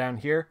blue down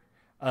here.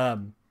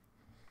 Why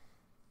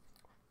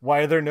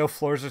are there no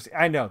floors?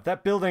 I know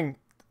that building.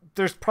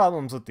 There's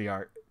problems with the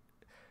art.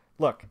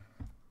 Look,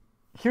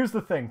 here's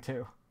the thing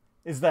too,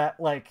 is that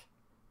like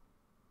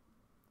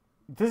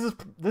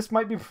this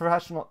might be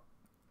professional.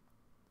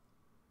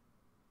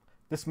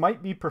 This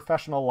might be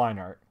professional line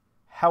art.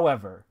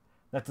 However,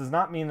 that does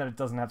not mean that it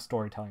doesn't have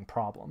storytelling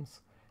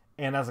problems.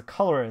 And as a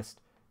colorist,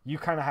 you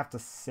kind of have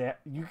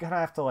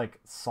to like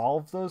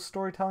solve those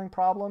storytelling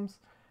problems,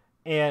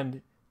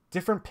 and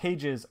different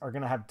pages are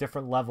going to have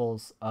different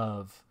levels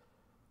of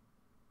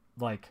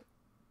like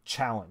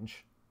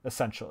challenge,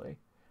 essentially.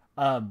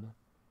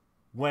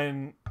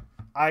 When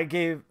I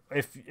gave,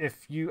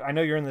 if you, I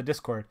know you're in the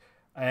Discord,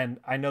 and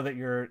I know that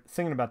you're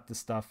thinking about this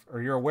stuff, or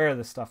you're aware of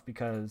this stuff,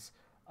 because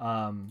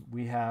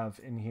we have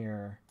in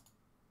here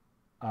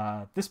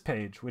this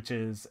page, which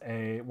is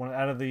one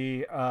out of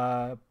the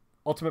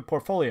Ultimate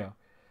Portfolio.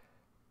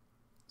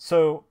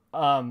 So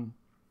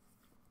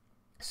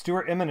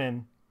Stuart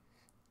Immonen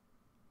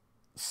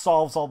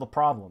solves all the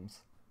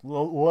problems.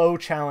 Low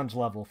challenge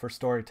level for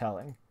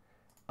storytelling.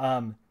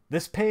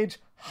 This page,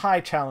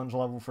 high challenge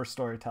level for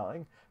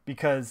storytelling,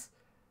 because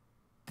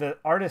the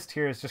artist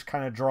here is just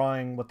kind of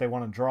drawing what they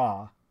want to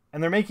draw,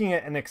 and they're making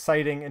it an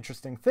exciting,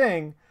 interesting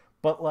thing,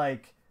 but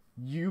like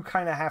you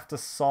kind of have to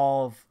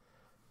throw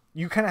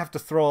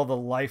all the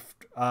life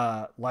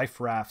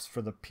rafts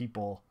for the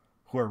people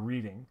who are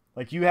reading.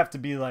 Like you have to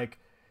be like,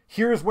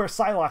 here's where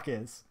Psylocke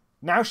is.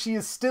 Now she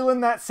is still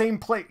in that same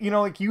place.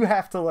 Like you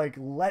have to like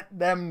let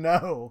them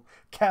know,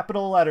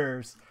 capital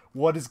letters,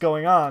 what is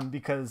going on,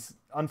 because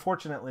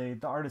unfortunately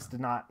the artist did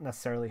not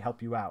necessarily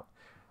help you out.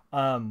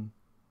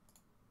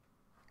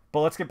 But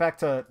let's get back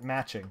to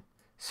matching.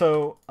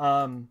 So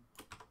a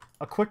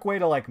quick way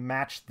to like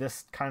match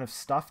this kind of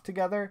stuff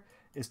together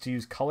is to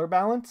use color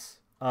balance.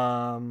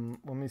 Let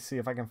me see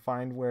if I can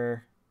find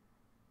where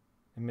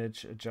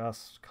image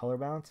adjust color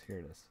balance. Here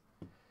it is.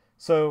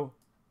 So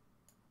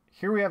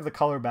here we have the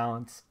color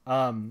balance.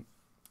 You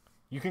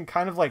can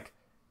kind of like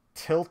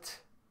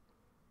tilt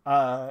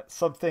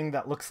something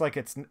that looks like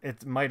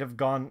it might have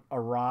gone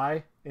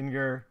awry in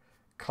your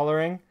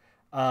coloring.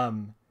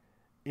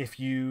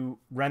 If you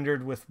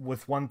rendered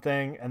with one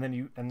thing and then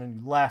you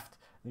left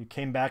and you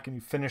came back and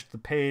you finished the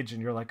page and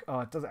you're like,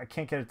 oh, I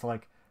can't get it to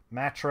like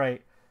match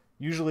right.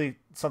 Usually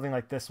something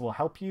like this will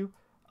help you.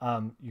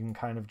 You can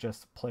kind of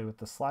just play with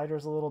the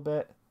sliders a little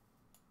bit,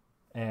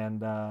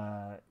 and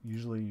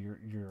usually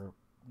you're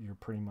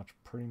pretty much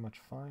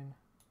fine.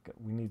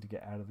 We need to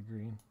get out of the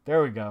green.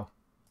 There we go.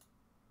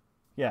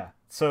 Yeah.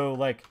 So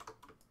like,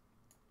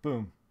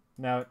 boom.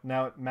 Now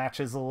it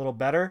matches a little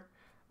better,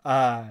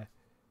 and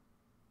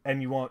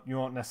you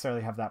won't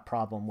necessarily have that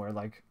problem where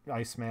like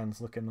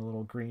Iceman's looking a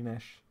little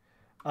greenish.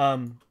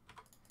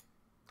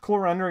 Cool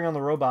rendering on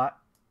the robot.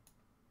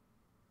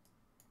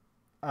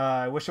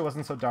 I wish it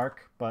wasn't so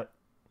dark, but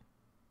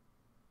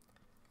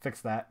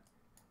fix that.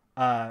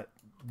 The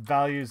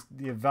values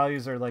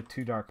are like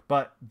too dark,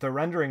 but the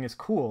rendering is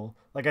cool.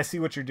 Like I see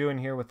what you're doing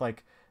here with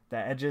like the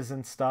edges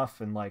and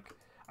stuff, and like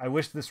I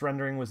wish this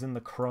rendering was in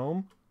the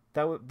Chrome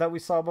that we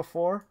saw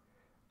before.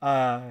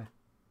 I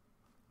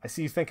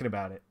see you thinking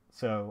about it.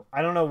 So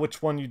I don't know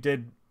which one you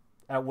did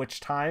at which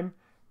time,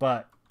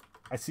 but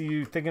I see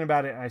you thinking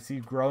about it, and I see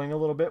you growing a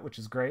little bit, which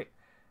is great.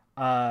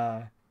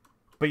 But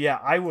yeah,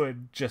 I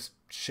would just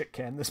shit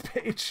can this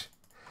page,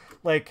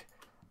 like,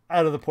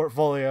 out of the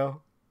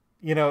portfolio.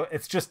 You know,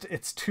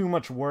 it's too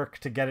much work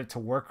to get it to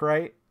work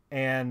right.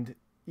 And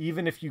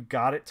even if you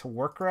got it to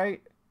work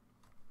right,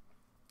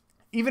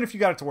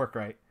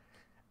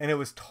 and it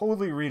was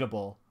totally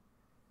readable,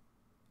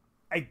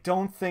 I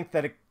don't think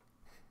that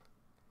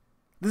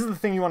this is the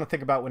thing you want to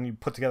think about when you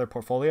put together a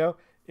portfolio,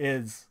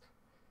 is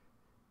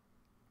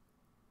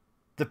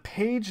the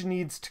page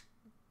needs to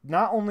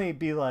not only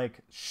be like,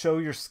 show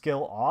your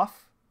skill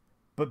off,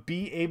 but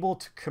be able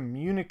to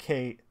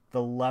communicate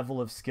the level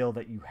of skill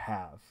that you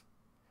have.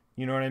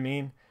 You know what I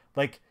mean?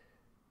 Like,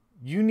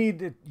 you need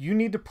to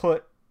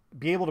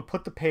be able to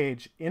put the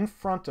page in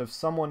front of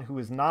someone who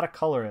is not a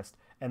colorist,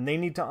 and they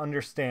need to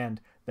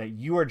understand that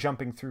you are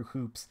jumping through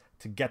hoops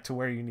to get to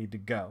where you need to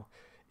go.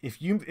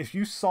 If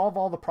you solve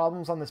all the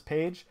problems on this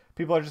page,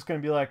 people are just going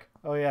to be like,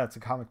 oh yeah, it's a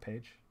comic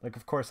page. Like,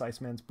 of course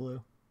Iceman's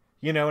blue.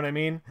 You know what I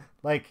mean?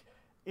 Like,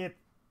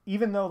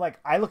 even though, like,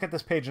 I look at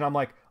this page and I'm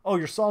like, oh,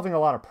 you're solving a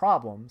lot of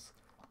problems,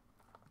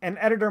 an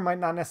editor might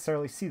not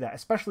necessarily see that,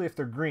 especially if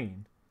they're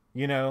green.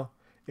 You know,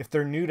 if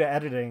they're new to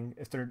editing,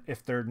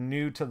 if they're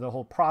new to the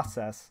whole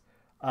process,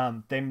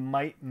 they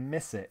might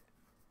miss it.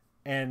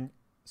 And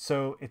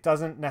so it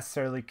doesn't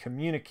necessarily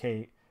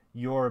communicate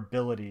your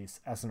abilities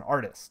as an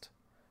artist.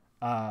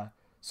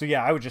 So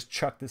yeah, I would just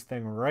chuck this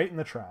thing right in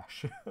the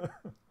trash.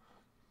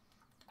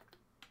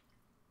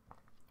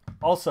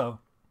 Also,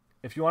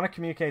 if you want to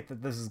communicate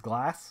that this is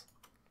glass,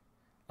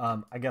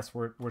 I guess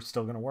we're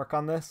still going to work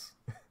on this,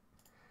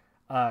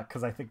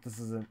 because I think this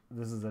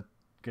is a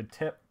good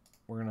tip.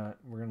 We're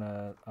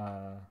gonna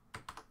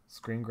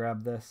screen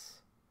grab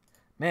this.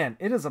 Man,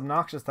 it is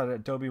obnoxious that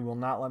Adobe will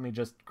not let me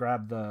just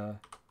grab the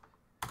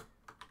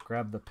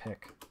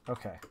pic.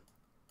 Okay,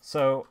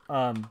 so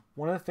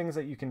one of the things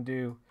that you can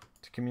do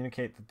to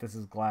communicate that this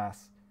is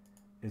glass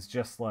is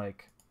just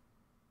like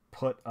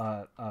put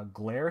a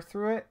glare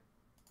through it.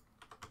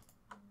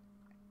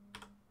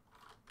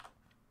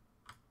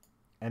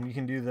 And you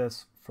can do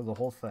this for the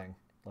whole thing.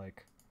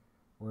 Like,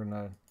 we're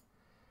gonna,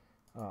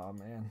 oh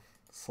man,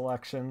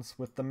 selections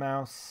with the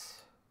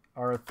mouse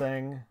are a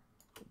thing.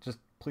 Just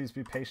please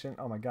be patient.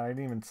 Oh my god, I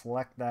didn't even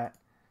select that.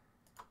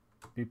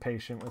 Be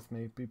patient with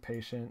me. Be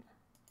patient.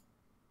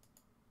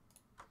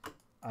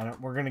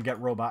 We're gonna get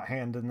robot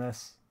hand in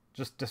this.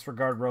 Just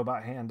disregard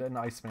robot hand and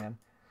Iceman.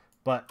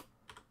 But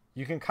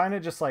you can kind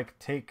of just like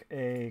take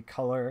a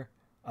color,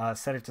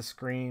 set it to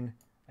screen,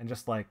 and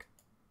just like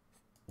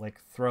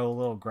throw a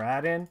little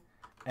grad in,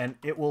 and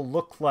it will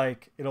look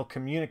like, it'll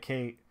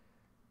communicate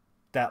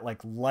that like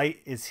light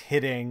is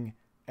hitting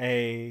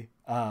a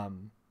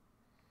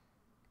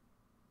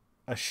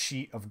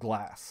sheet of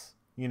glass,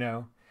 you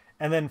know?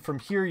 And then from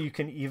here you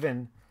can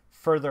even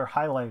further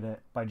highlight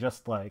it by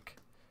just like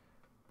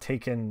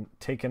taking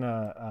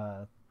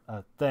a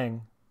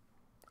thing.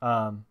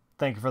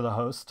 Thank you for the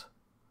host.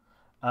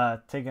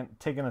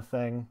 Taking a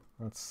thing,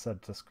 let's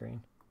set to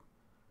screen,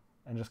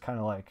 and just kind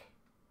of like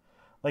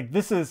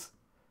this is,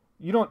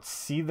 you don't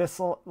see this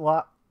a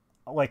lot,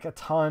 like a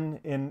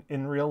ton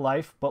in real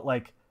life, but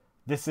like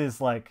this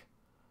is like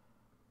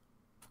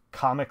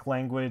comic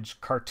language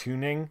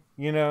cartooning,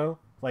 you know?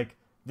 Like,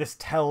 this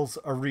tells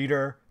a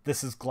reader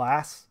this is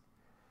glass.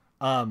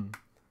 A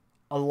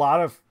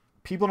lot of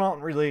people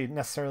don't really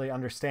necessarily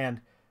understand.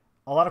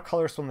 A lot of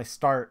colorists, when they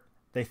start,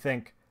 they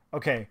think,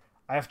 okay,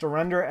 I have to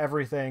render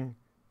everything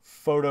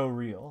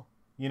photoreal.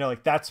 You know,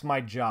 like, that's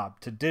my job,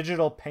 to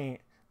digital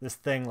paint this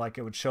thing like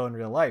it would show in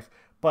real life.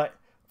 But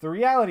the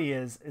reality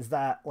is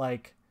that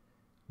like,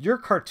 you're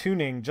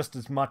cartooning just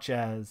as much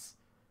as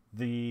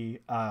the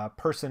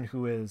person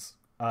who is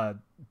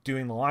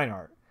doing the line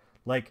art.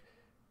 Like,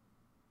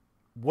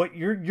 what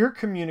you're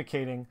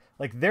communicating,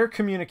 like, they're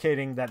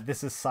communicating that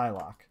this is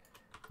Psylocke.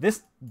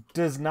 This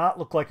does not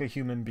look like a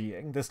human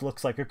being. This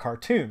looks like a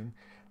cartoon.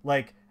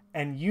 Like,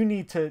 and you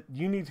need to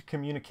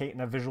communicate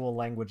in a visual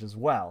language as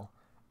well.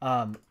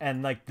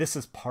 And like, this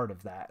is part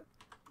of that.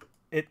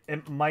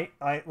 It might,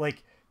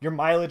 like, your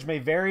mileage may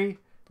vary.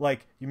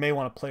 Like, you may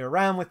want to play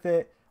around with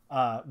it.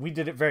 We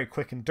did it very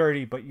quick and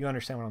dirty, but you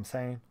understand what I'm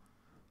saying.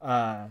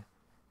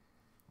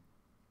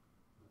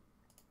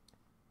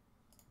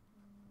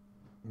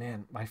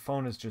 Man, my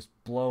phone is just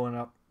blowing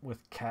up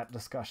with cat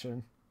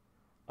discussion.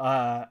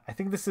 I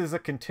think this is a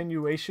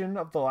continuation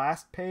of the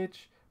last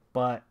page,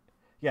 but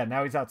yeah,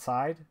 now he's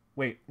outside.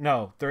 Wait,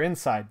 no, they're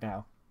inside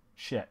now.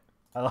 Shit.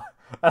 I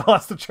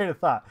lost the train of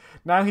thought.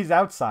 Now he's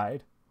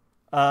outside.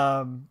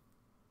 Cut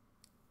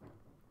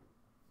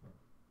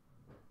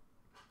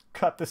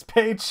this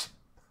page.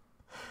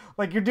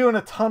 Like, you're doing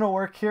a ton of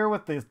work here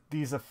with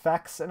these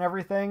effects and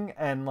everything,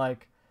 and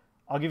like,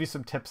 I'll give you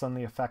some tips on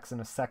the effects in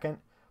a second,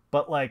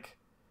 but like,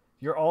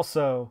 you're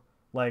also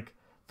like,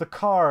 the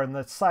car and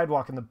the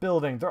sidewalk and the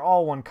building, they're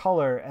all one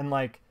color, and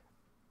like,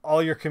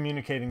 all you're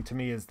communicating to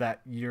me is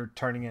that you're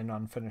turning in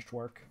unfinished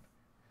work.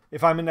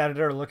 If I'm an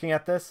editor looking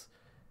at this,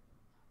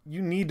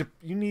 you need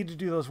to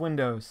do those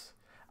windows.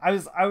 I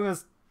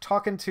was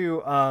talking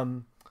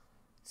to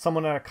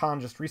someone at a con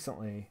just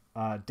recently,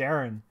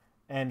 Darren,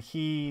 and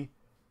he's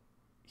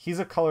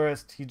a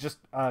colorist. He just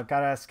got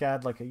out of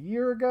SCAD like a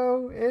year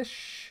ago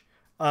ish,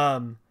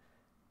 and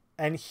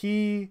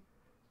he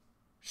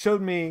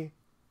showed me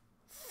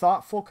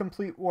thoughtful,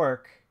 complete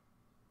work.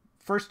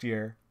 First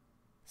year,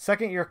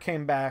 second year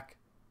came back,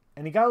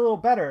 and he got a little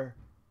better,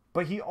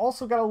 but he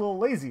also got a little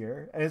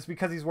lazier, and it's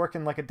because he's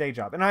working like a day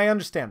job. And I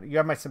understand, you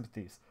have my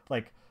sympathies.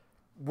 Like,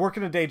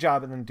 working a day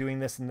job and then doing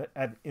this in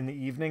the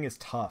evening is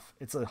tough.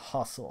 It's a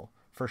hustle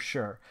for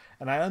sure.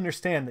 And I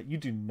understand that you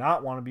do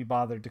not want to be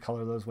bothered to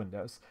color those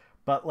windows,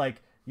 but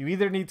like, you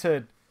either need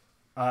to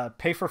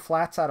pay for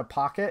flats out of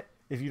pocket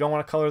if you don't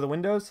want to color the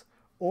windows,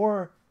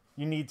 or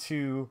you need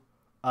to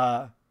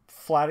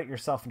flat it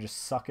yourself and just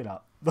suck it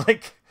up.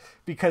 Like,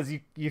 because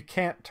you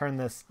can't turn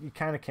this, you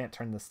kind of can't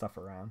turn this stuff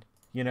around,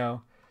 you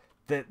know?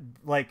 That,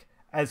 like,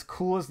 as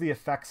cool as the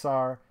effects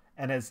are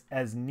and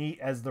as neat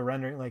as the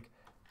rendering, like,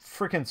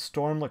 freaking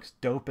Storm looks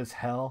dope as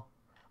hell.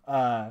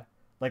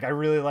 Like, I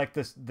really like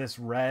this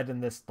red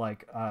and this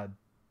like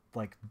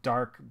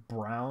dark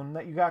brown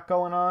that you got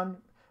going on.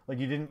 Like,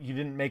 you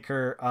didn't make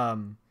her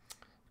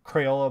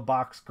Crayola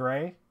box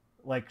gray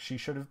like she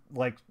should have,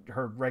 like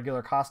her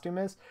regular costume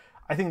is.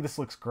 I think this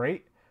looks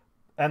great.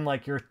 And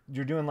like you're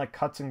doing like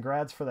cuts and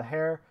grads for the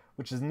hair,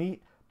 which is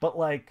neat, but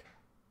like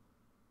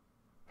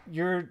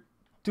you're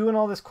doing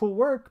all this cool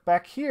work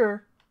back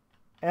here,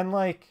 and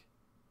like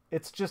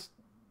it's just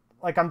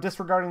like I'm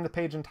disregarding the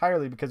page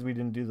entirely because we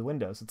didn't do the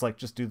windows. It's like,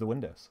 just do the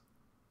windows.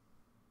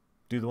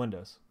 Do the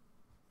windows.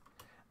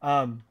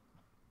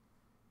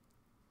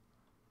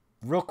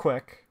 Real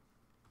quick,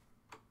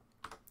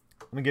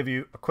 let me give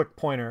you a quick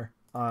pointer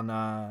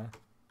on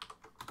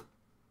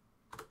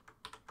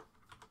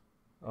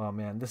oh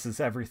man, this is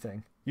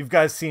everything. You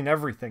guys seen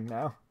everything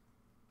now.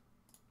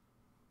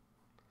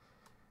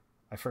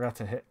 I forgot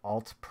to hit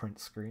Alt print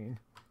screen.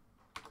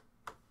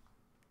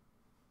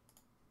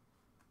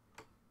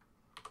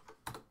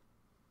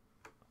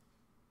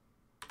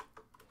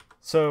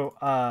 So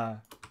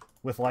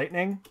with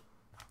lightning,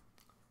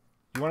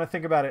 you want to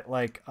think about it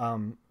like a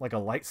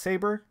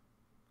lightsaber.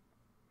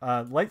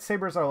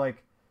 Lightsabers are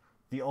like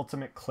the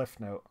ultimate cliff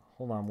note.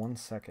 Hold on one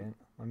second.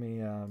 Let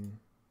me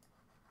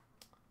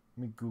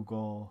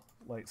Google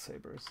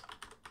lightsabers.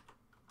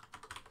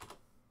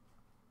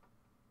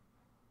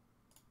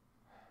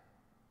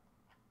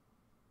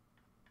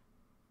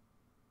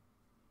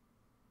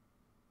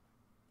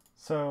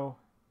 So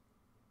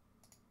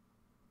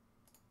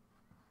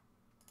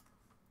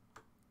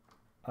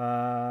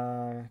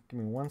give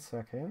me one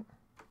second.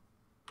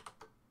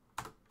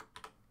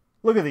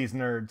 Look at these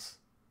nerds.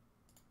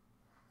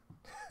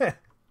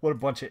 What a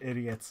bunch of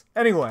idiots.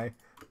 Anyway,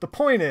 the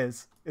point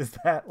is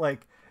that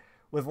like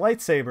with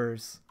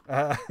lightsabers,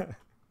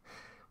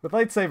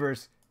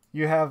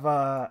 you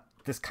have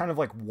this kind of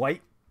like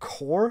white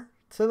core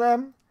to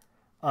them,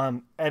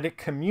 and it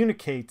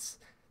communicates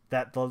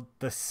that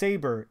the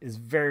saber is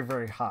very,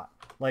 very hot.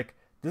 Like,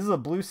 this is a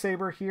blue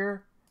saber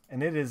here,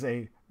 and it is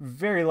a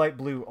very light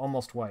blue,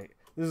 almost white.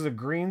 This is a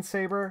green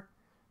saber,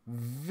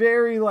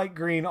 very light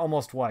green,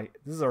 almost white.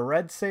 This is a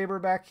red saber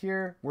back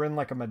here. We're in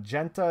like a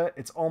magenta.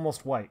 It's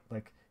almost white.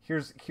 Like,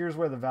 here's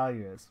where the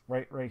value is.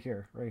 Right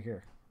here.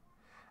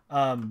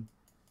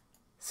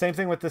 Same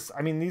thing with this.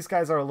 I mean, these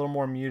guys are a little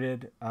more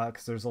muted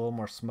because there's a little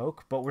more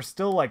smoke, but we're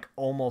still like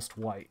almost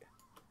white.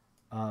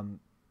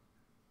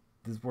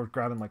 We're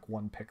grabbing like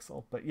 1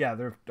 pixel, but yeah,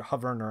 they're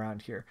hovering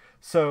around here.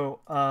 So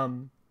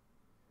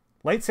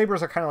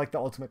lightsabers are kind of like the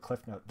ultimate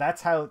cliff note.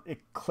 That's how it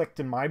clicked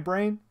in my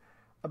brain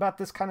about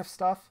this kind of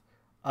stuff.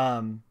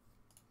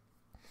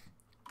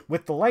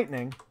 With the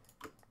lightning,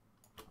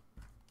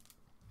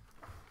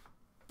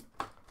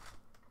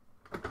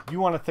 you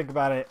want to think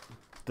about it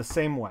the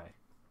same way.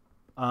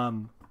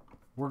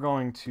 We're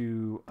going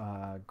to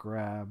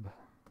grab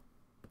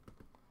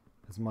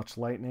as much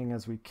lightning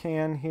as we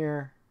can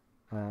here.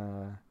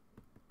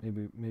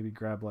 Maybe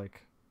grab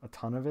like a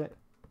ton of it.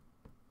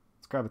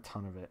 Let's grab a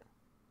ton of it.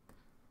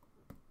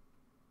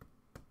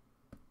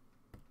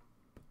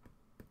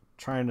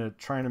 Trying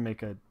to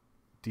make a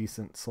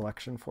decent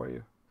selection for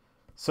you.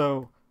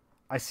 So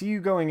I see you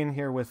going in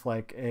here with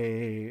like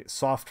a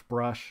soft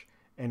brush,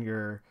 and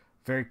you're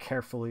very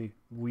carefully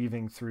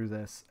weaving through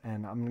this,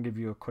 and I'm gonna give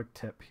you a quick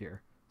tip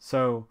here.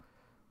 So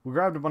we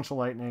grabbed a bunch of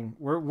lightning.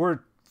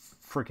 We're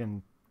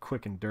freaking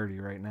quick and dirty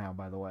right now,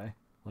 by the way.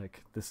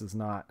 Like, this is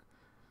not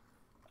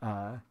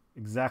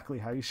exactly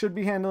how you should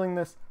be handling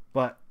this,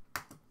 but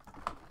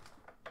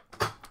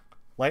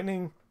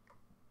lightning,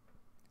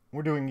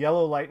 we're doing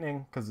yellow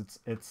lightning because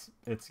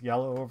it's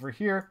yellow over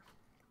here.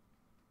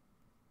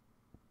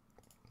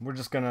 We're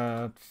just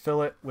gonna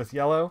fill it with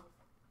yellow.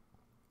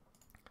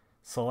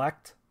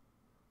 Select,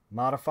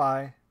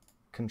 modify,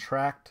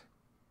 contract,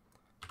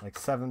 like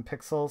 7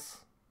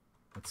 pixels.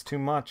 That's too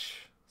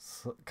much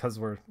because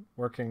we're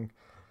working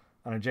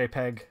on a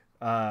JPEG.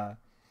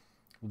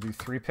 we'll do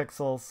 3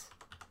 pixels,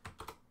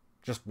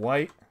 just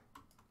white.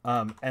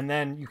 And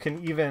then you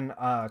can even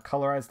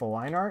colorize the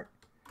line art,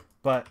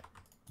 but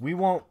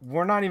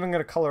we're not even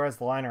going to colorize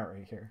the line art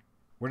right here.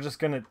 We're just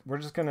gonna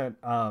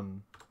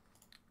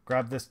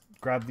grab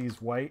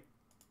these white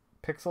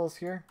pixels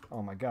here.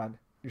 Oh my god,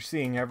 you're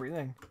seeing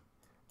everything.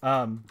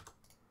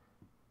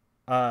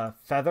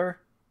 Feather.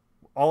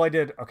 All I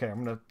did. Okay,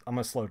 I'm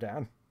gonna slow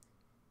down.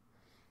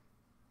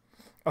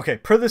 Okay,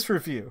 per this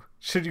review,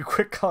 should you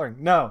quit coloring?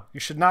 No, you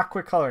should not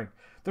quit coloring.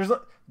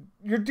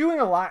 You're doing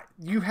a lot.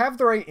 You have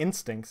the right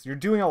instincts. You're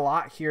doing a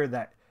lot here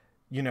that,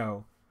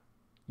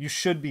 you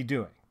should be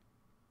doing.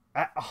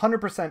 At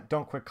 100%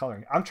 don't quit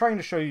coloring. I'm trying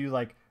to show you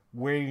like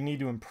where you need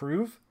to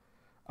improve.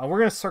 We're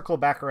going to circle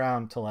back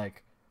around to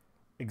like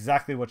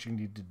exactly what you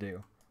need to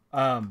do.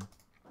 But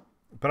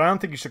I don't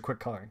think you should quit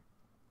coloring.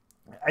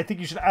 I think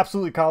you should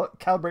absolutely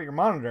calibrate your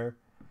monitor,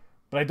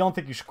 but I don't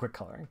think you should quit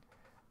coloring.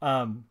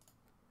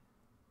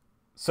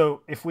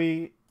 So if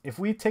we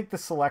take the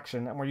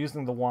selection, and we're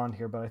using the wand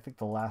here, but I think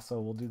the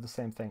lasso will do the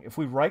same thing. If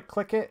we right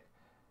click it,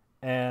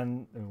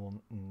 and it will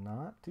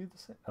not do the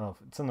same. Oh,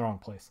 it's in the wrong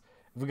place.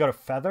 If we go to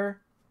feather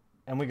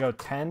and we go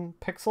 10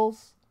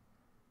 pixels,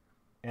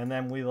 and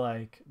then we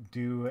like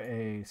do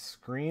a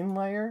screen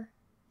layer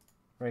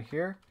right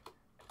here,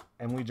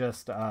 and we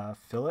just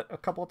fill it a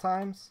couple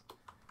times,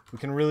 we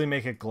can really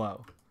make it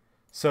glow.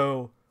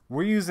 So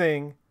we're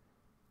using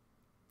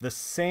the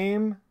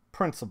same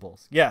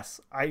principles. Yes,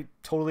 I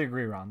totally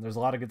agree, Ron. There's a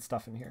lot of good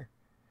stuff in here.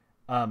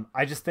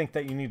 I just think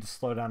that you need to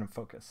slow down and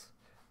focus.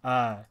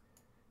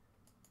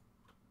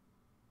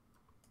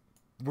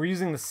 We're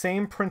using the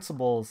same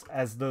principles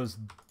as those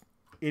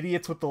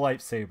idiots with the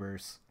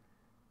lightsabers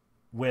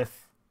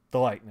with the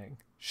lightning.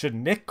 Should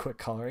Nick quit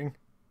coloring?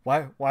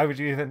 Why would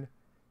you even...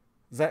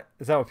 Is that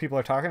what people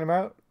are talking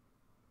about?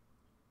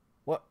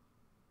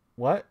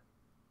 What?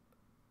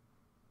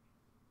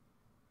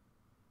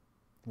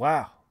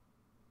 Wow.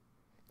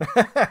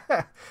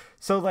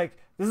 So like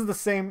this is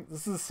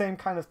the same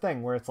kind of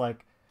thing where it's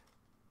like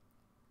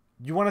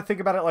you want to think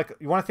about the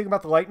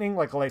lightning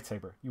like a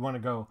lightsaber. You want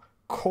to go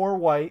core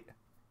white,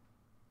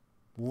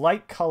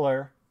 light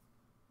color,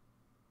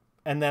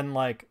 and then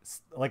like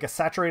a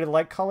saturated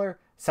light color,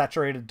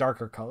 saturated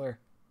darker color.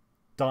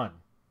 Done.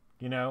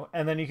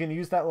 And then you can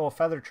use that little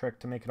feather trick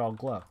to make it all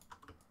glow.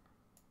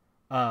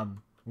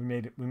 We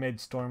made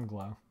Storm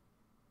glow.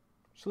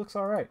 She looks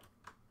all right.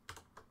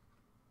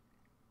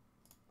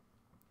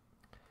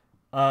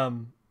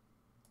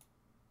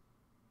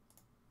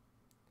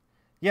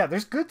 Yeah,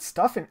 there's good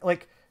stuff in,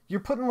 like, you're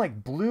putting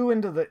like blue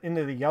into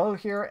the yellow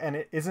here, and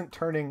it isn't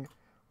turning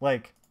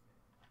like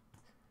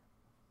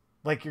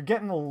you're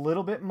getting a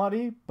little bit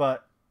muddy,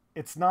 but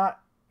it's not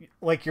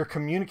like you're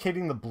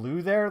communicating the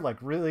blue there like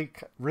really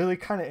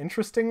kind of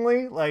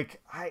interestingly.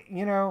 Like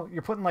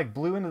you're putting like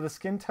blue into the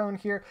skin tone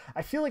here.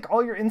 I feel like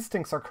all your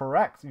instincts are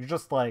correct. You're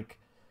just like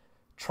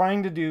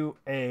trying to do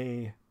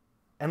and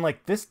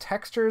like this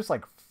texture is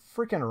like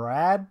freaking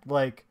rad.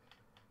 Like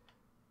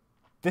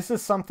this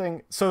is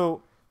something.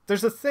 So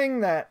there's a thing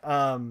that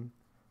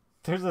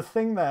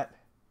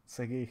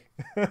Siggy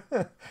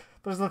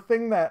there's a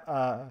thing that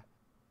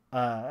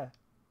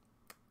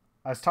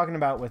I was talking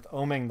about with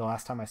Oming the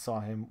last time I saw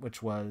him,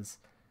 which was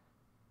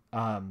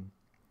because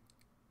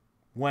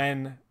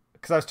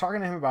I was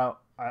talking to him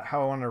about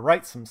how I wanted to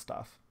write some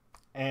stuff,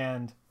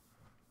 and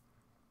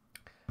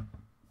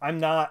I'm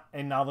not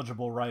a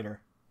knowledgeable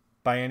writer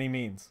by any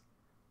means,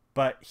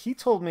 but he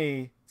told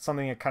me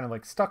something that kind of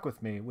like stuck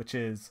with me, which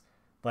is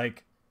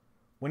like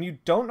when you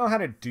don't know how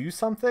to do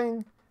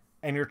something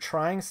and you're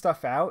trying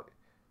stuff out,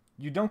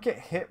 you don't get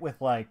hit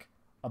with like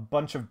a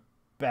bunch of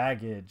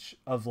baggage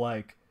of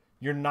like,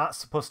 you're not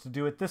supposed to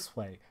do it this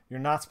way. You're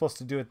not supposed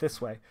to do it this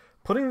way.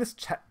 Putting this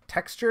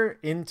texture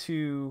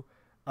into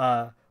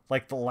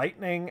like the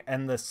lightning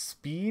and the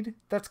speed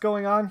that's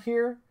going on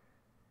here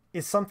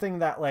is something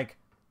that like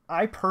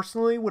I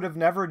personally would have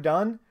never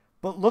done,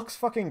 but looks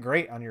fucking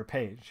great on your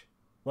page.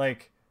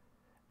 Like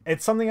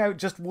it's something I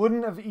just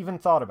wouldn't have even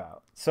thought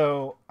about.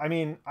 So, I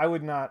mean, I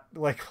would not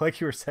like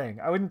you were saying,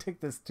 I wouldn't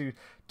take this too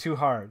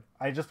hard.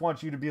 I just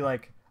want you to be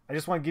like, I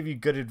just want to give you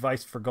good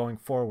advice for going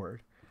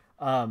forward.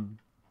 But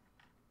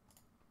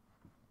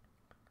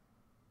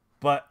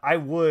I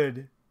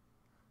would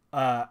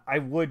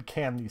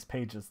cam these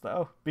pages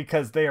though,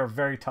 because they are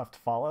very tough to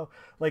follow.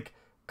 Like,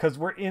 cause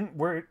we're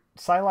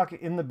Psylocke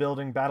in the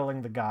building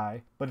battling the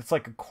guy, but it's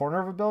like a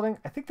corner of a building.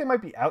 I think they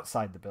might be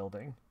outside the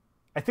building.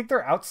 I think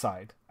they're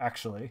outside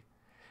actually.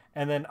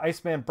 And then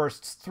Iceman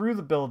bursts through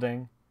the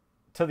building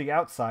to the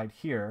outside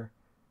here.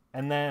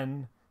 And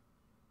then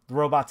the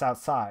robot's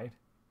outside,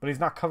 but he's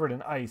not covered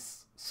in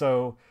ice.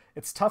 So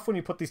it's tough when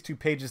you put these two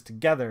pages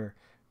together,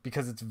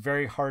 because it's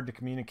very hard to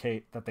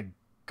communicate that they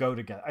go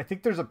together. I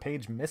think there's a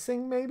page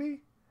missing,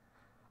 maybe.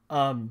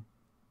 At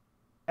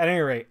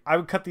any rate, I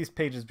would cut these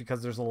pages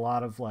because there's a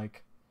lot of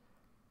like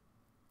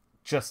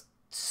just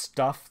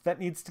stuff that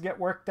needs to get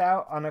worked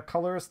out on a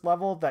colorist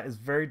level that is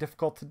very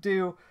difficult to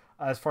do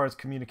as far as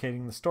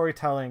communicating the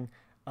storytelling.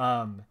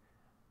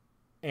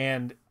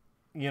 and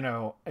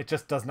it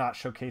just does not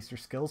showcase your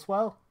skills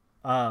well.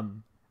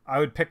 I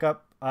would pick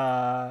up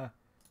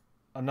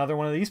another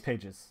one of these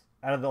pages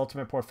out of the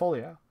Ultimate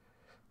Portfolio.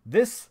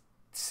 This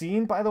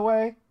scene, by the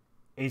way,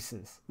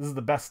 aces. This is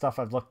the best stuff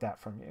I've looked at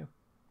from you.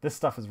 This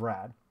stuff is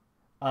rad.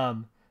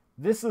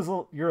 This is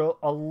you're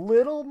a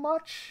little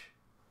much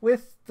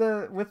with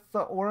the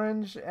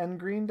orange and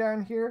green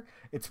down here.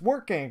 It's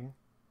working,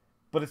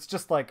 but it's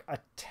just like a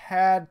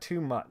tad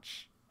too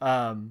much.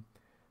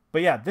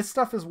 But yeah, this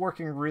stuff is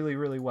working really,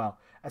 really well.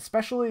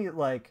 Especially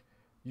like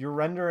you're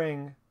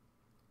doing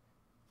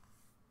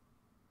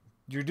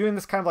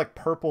this kind of like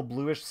purple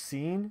bluish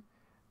scene,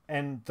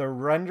 and the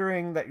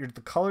rendering that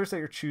the colors that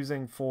you're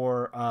choosing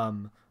for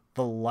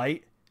the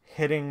light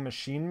hitting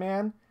Machine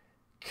Man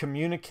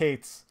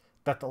communicates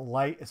that the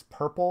light is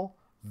purple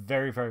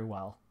very, very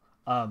well.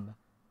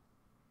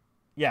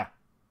 Yeah,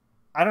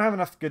 I don't have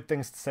enough good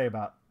things to say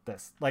about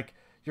this. Like,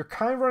 you're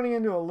kind of running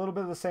into a little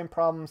bit of the same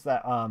problems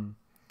that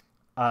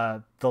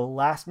the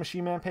last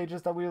Machine Man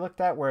pages that we looked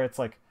at, where it's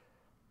like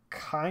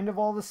kind of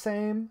all the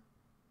same,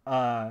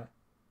 where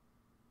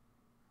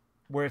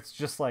it's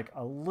just like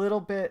a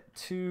little bit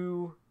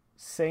too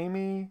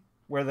samey,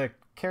 where the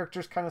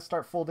characters kind of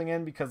start folding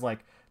in, because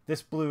like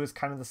this blue is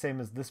kind of the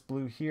same as this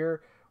blue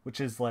here,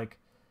 which is like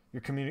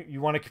you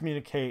want to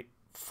communicate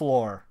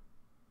floor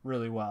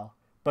really well.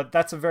 But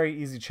that's a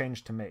very easy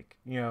change to make.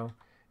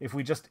 If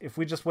we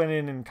just went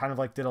in and kind of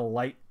like did a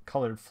light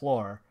colored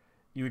floor,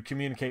 you would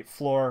communicate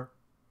floor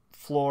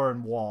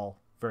and wall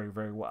very,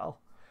 very well.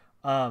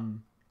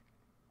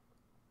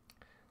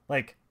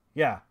 Like,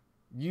 yeah,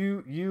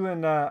 you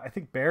and I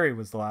think Barry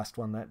was the last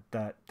one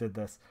that did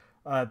this.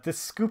 This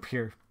scoop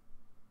here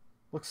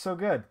looks so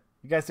good.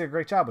 You guys did a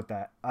great job with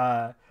that.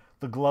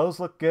 The glows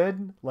look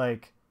good.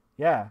 Like,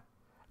 yeah.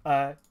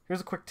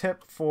 Here's a quick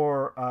tip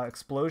for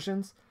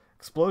explosions.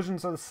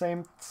 Explosions are the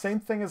same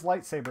thing as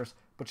lightsabers,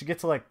 but you get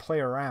to like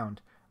play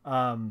around.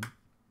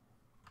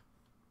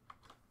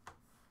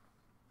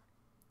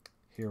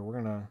 Here, we're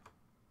gonna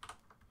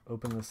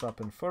open this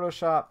up in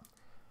Photoshop.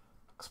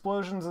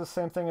 Explosions are the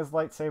same thing as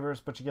lightsabers,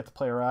 but you get to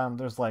play around.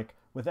 There's like,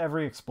 with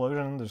every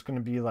explosion, there's going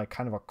to be like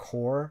kind of a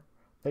core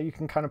that you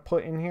can kind of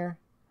put in here.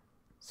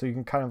 So you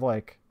can kind of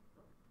like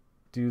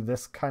do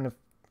this kind of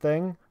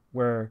thing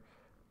where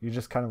you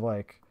just kind of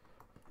like,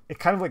 it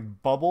kind of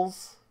like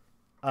bubbles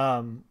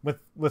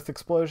with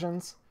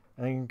explosions,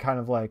 and you can kind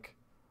of like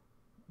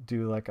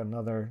do like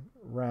another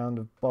round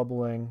of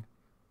bubbling,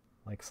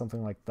 like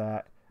something like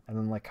that, and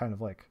then like kind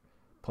of like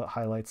put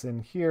highlights in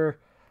here.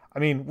 I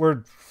mean,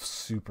 we're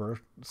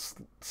super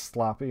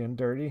sloppy and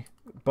dirty,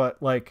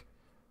 but like,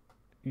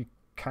 you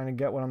kind of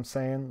get what I'm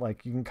saying.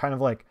 Like, you can kind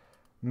of like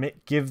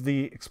give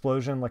the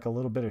explosion like a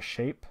little bit of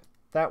shape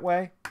that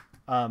way,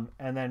 and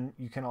then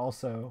you can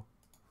also,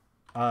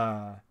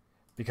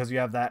 because you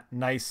have that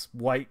nice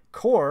white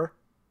core,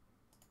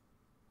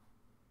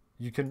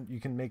 you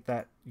can make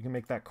that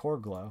core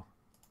glow,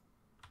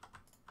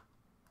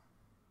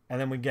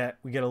 and then we get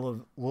a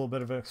little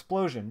bit of an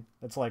explosion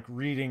that's like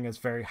reading as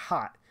very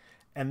hot.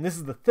 And this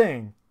is the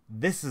thing.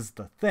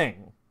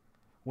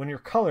 When you're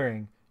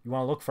coloring, you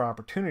want to look for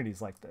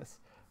opportunities like this,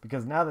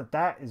 because now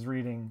that is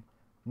reading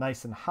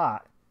nice and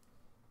hot,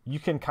 you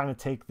can kind of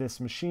take this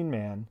Machine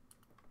Man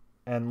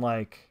and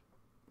like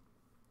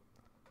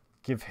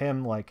give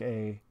him like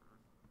a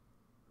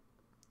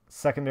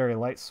secondary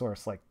light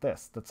source like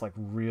this. That's like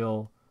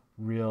real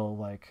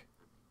like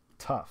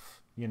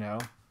tough,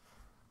 and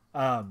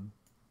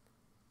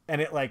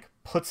it like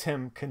puts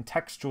him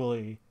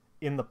contextually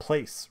in the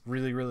place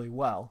really, really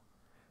well.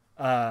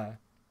 But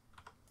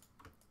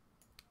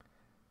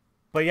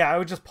yeah, I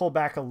would just pull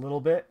back a little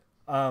bit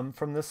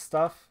from this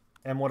stuff.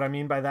 And what I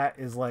mean by that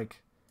is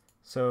like,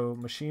 so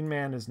Machine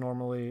Man is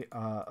normally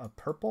a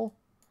purple,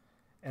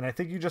 and I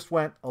think you just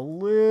went a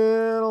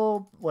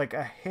little, like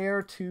a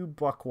hair too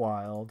buck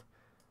wild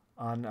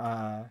on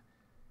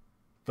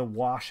the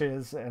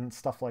washes and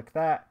stuff like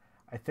that.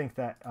 I think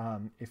that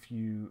if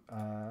you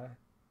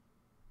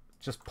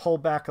just pull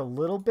back a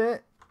little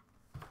bit,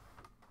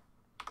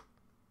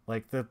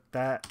 like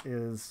that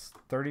is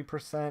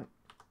 30%.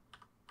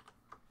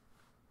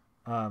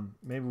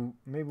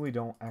 Maybe we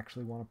don't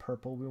actually want a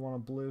purple, we want a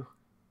blue.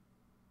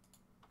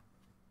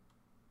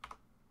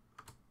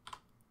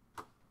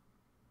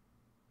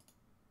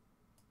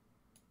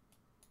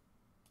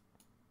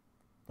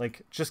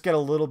 Like, just get a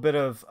little bit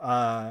of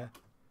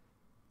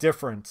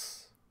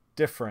difference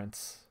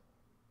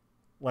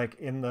like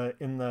in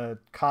the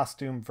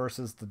costume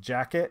versus the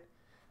jacket,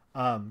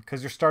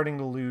 because you're starting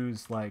to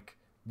lose like,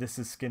 this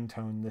is skin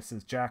tone, this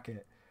is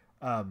jacket,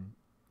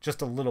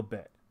 just a little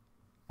bit.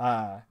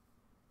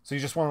 So you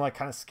just want to like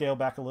kind of scale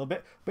back a little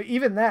bit. But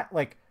even that,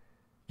 like,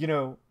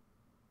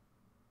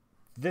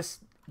 this,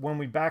 when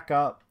we back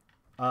up,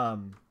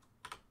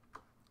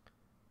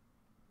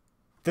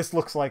 this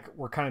looks like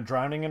we're kind of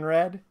drowning in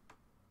red.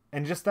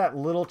 And just that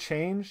little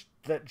change,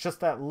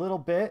 that little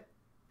bit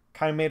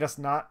kind of made us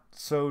not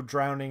so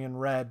drowning in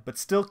red, but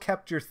still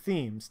kept your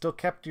theme, still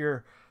kept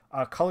your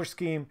color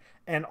scheme,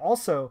 and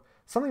also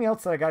something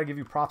else that I got to give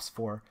you props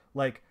for.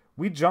 Like,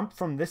 we jump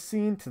from this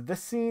scene to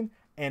this scene,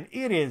 and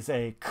it is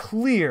a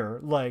clear,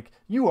 like,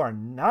 you are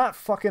not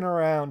fucking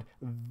around.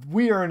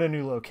 We are in a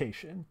new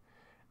location.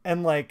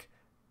 And, like,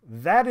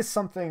 that is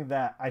something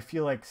that I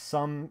feel like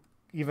some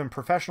even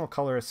professional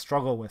colorists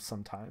struggle with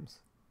sometimes.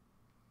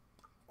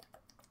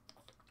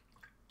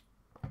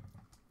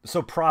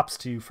 So props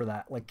to you for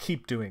that. Like,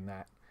 keep doing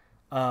that.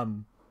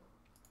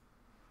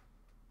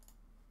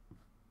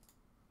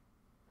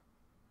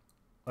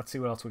 Let's see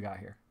what else we got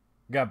here.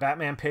 We got a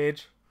Batman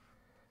page.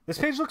 This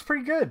page looks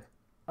pretty good.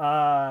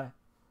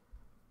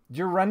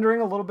 You're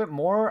rendering a little bit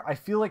more. I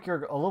feel like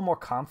you're a little more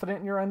confident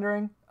in your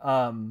rendering.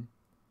 I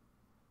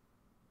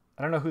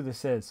don't know who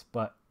this is,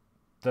 but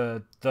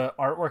the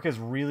artwork is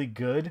really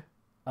good.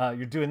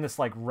 You're doing this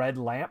like red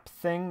lamp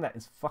thing that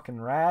is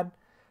fucking rad.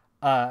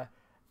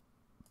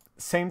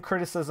 Same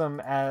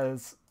criticism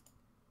as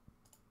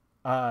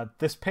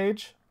this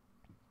page.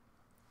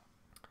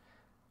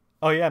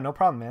 Oh yeah, no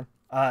problem, man.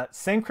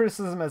 Same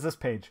criticism as this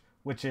page,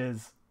 which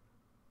is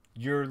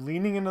you're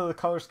leaning into the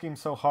color scheme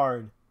so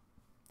hard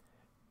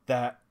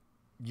that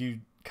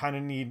you kind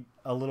of need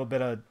a little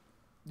bit of,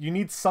 you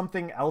need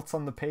something else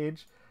on the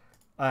page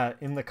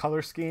in the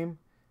color scheme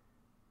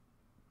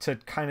to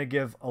kind of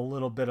give a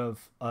little bit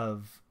of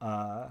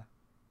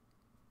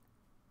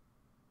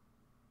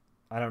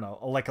I don't know,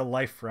 like a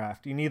life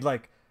raft. You need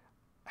like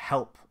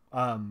help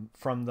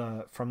for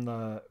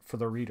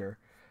the reader.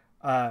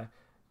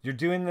 You're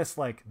doing this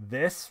like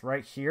this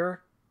right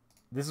here.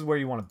 This is where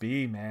you want to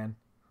be, man.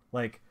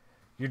 Like,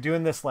 you're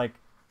doing this like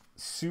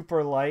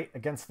super light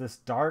against this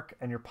dark,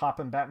 and you're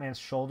popping Batman's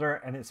shoulder,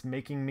 and it's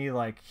making me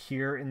like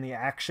here in the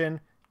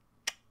action.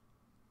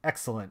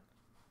 Excellent.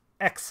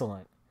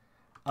 Excellent.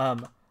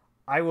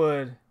 I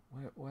would,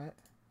 what?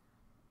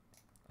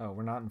 Oh,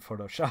 we're not in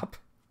Photoshop.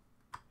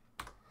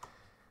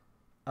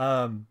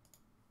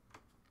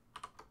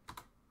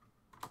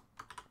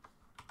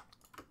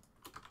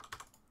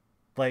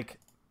 Like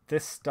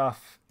this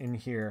stuff in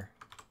here.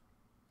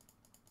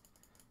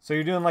 So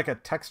you're doing like a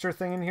texture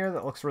thing in here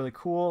that looks really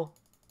cool.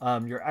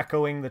 You're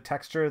echoing the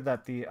texture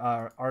that the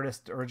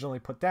artist originally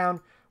put down,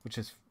 which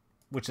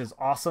is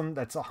awesome.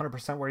 That's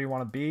 100% where you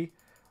want to be.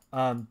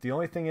 The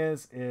only thing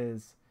is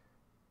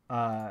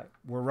we're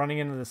running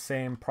into the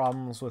same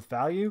problems with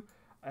value,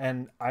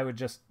 and I would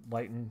just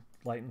lighten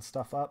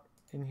stuff up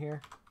in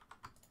here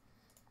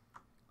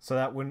so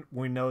that when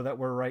we know that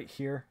we're right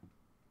here,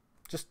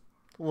 just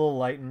a little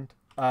lightened.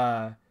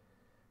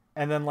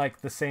 And then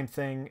like the same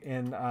thing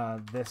in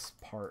this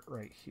part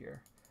right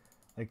here.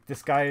 Like,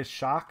 this guy is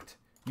shocked.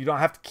 You don't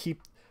have to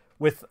keep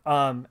with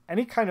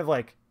any kind of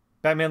like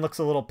Batman looks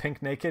a little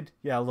pink naked.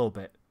 Yeah, a little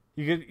bit.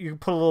 You can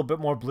put a little bit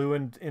more blue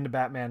into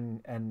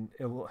Batman, and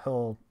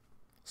he'll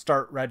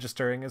start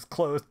registering as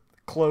clothed.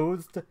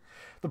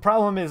 The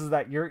problem is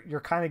that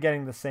you're kind of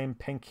getting the same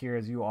pink here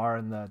as you are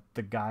in the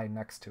guy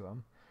next to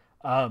him.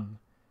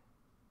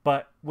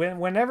 But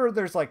whenever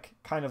there's like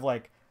kind of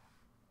like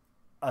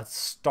a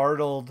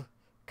startled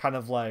kind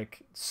of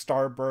like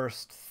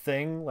starburst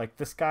thing like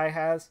this guy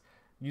has,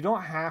 you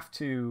don't have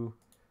to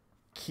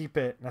keep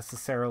it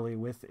necessarily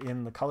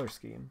within the color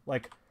scheme.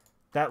 Like,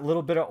 that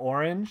little bit of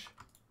orange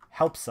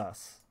helps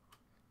us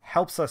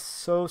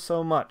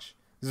so much.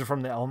 This is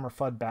from the Elmer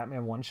Fudd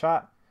Batman one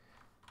shot.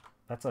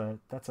 That's a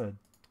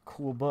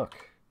cool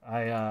book.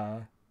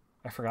 I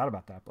forgot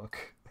about that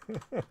book.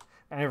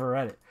 I never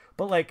read it.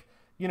 But like,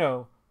 you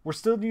know, we're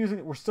still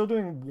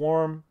doing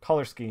warm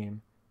color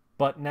scheme,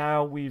 but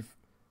now we've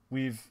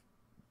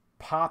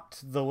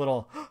popped the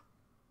little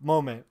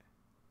moment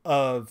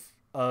of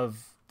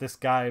this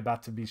guy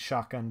about to be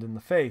shotgunned in the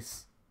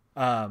face.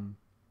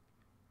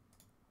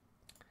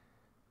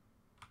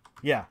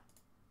 Yeah.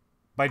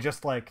 By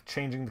just like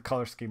changing the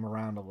color scheme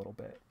around a little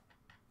bit.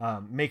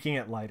 Making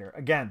it lighter.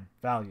 Again,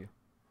 value.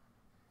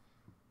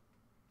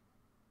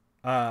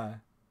 Let's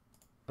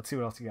see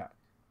what else you got.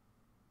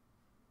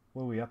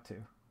 What are we up to?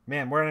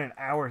 Man, we're at an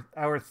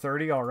hour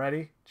 30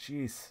 already.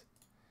 Jeez.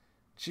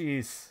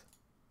 Is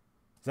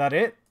that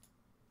it?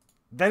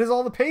 That is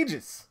all the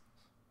pages.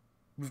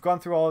 We've gone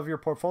through all of your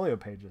portfolio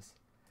pages.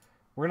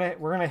 We're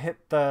gonna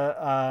hit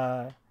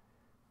the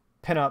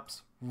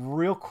pinups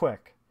real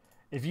quick.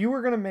 If you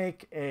were gonna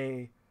make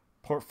a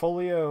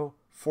portfolio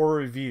for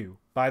review,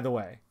 by the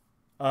way,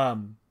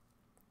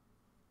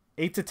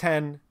 8 to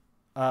 10.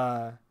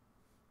 Hello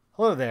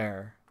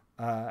there.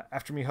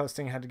 After me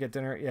hosting, had to get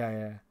dinner.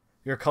 Yeah.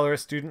 You're a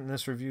colorist student, and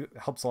this review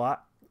helps a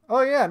lot.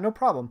 Oh yeah, no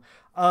problem.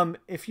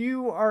 If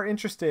you are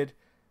interested,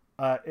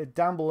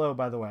 down below,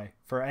 by the way,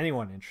 for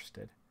anyone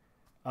interested,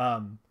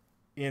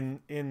 in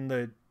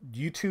the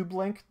YouTube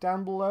link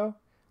down below,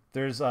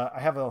 there's I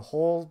have a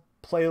whole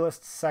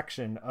playlist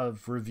section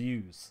of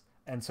reviews,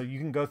 and so you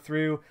can go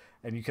through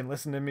and you can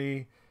listen to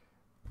me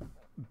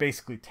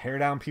basically tear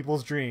down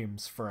people's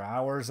dreams for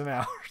hours and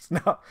hours.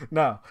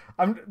 No.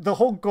 The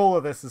whole goal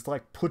of this is to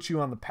like put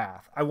you on the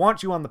path. I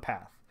want you on the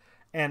path.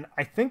 And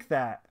I think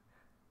that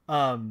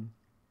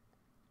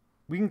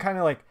we can kind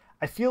of like,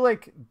 I feel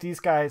like these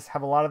guys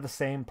have a lot of the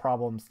same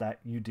problems that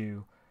you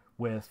do,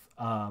 with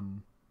a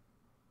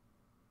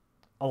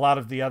lot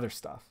of the other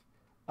stuff,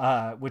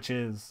 which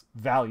is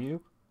value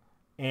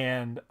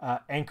and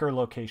anchor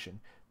location.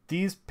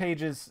 These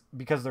pages,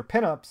 because they're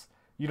pinups,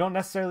 you don't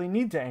necessarily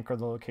need to anchor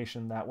the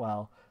location that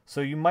well.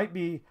 So you might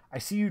be, I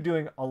see you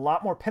doing a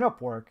lot more pinup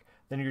work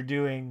than you're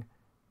doing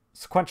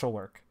sequential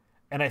work.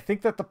 And I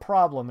think that the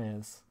problem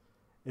is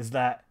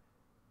that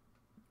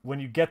when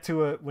you get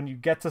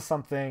to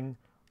something,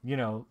 you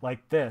know,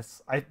 like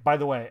this, by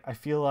the way, I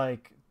feel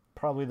like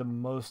probably the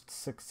most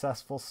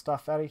successful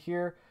stuff out of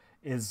here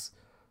is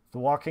the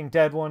Walking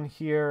Dead one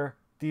here,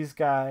 these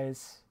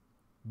guys,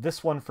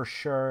 this one for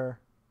sure.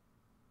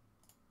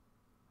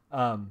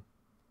 You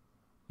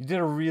did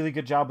a really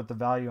good job with the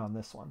value on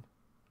this one.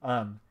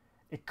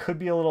 It could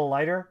be a little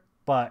lighter,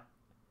 but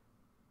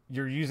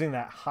you're using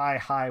that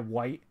high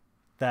white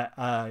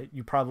that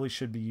you probably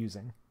should be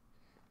using.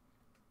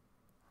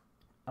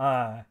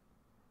 Yeah,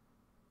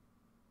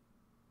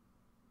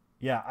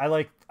 I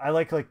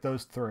like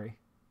those three.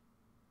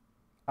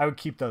 I would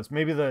keep those.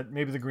 Maybe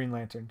the Green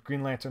Lantern.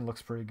 Green Lantern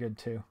looks pretty good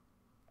too.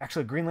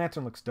 Actually, Green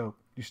Lantern looks dope.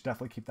 You should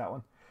definitely keep that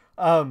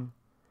one.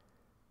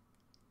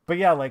 But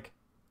yeah, like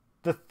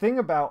the thing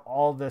about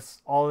all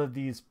of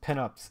these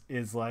pinups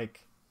is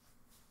like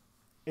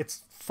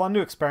it's fun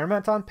to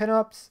experiment on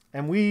pinups,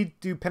 and we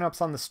do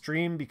pinups on the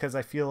stream because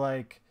I feel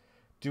like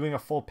doing a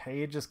full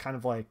page is kind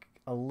of like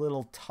a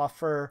little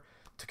tougher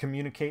to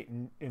communicate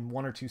in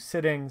one or two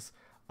sittings.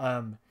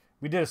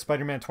 We did a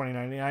Spider-Man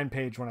 2099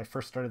 page when I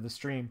first started the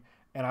stream,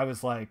 and I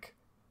was like,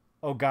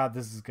 oh God,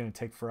 this is going to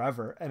take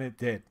forever. And it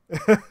did.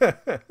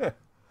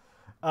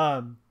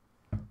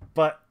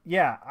 But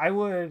yeah,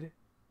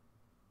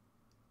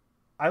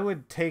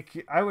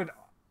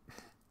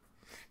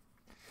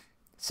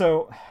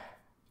 so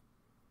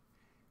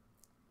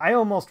I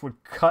almost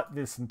would cut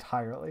this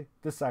entirely.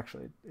 This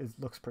actually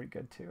looks pretty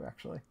good too,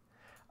 actually.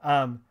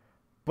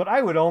 But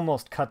I would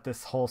almost cut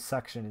this whole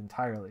section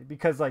entirely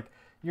because like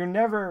you're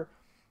never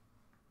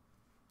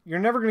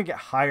going to get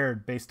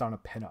hired based on a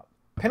pinup.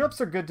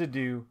 Pinups are good to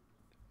do.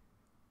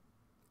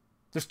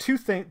 There's two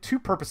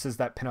purposes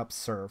that pinups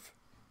serve.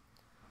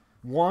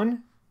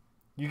 One,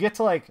 you get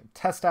to like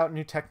test out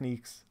new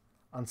techniques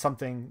on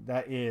something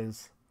that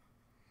is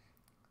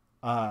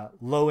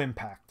low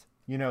impact.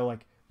 You know,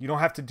 like you don't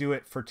have to do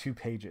it for 2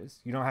 pages.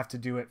 You don't have to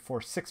do it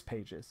for 6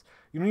 pages.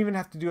 You don't even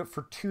have to do it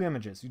for 2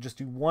 images. You just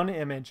do 1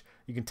 image.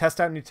 You can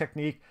test out new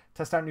technique,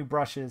 test out new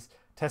brushes,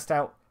 test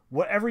out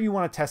whatever you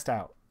want to test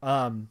out.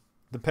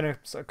 The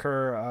pinups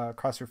occur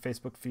across your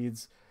Facebook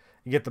feeds.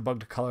 You get the bug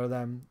to color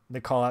them.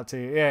 They call out to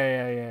you.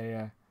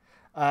 Yeah.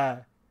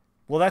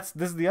 Well, this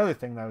is the other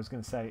thing that I was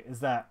going to say is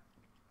that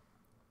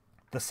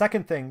the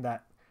second thing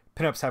that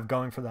pinups have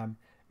going for them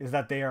is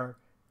that they are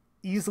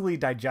easily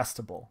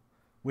digestible,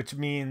 which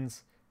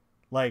means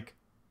like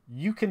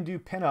you can do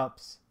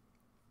pinups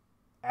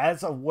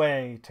as a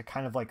way to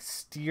kind of like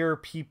steer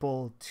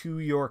people to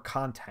your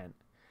content.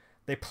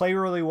 They play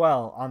really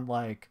well on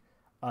like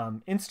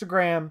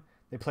Instagram.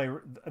 They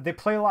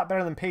play a lot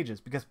better than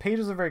pages because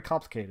pages are very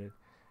complicated.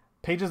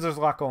 Pages, there's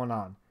a lot going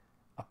on.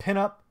 A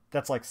pinup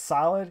that's like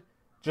solid,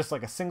 just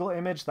like a single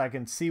image that I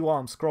can see while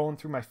I'm scrolling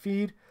through my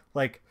feed,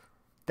 like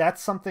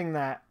that's something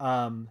that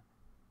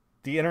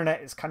the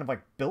internet is kind of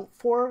like built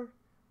for.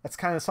 That's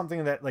kind of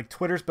something that like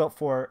Twitter's built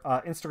for,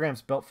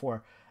 Instagram's built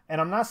for.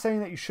 And I'm not saying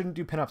that you shouldn't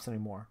do pinups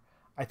anymore.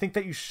 I think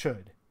that you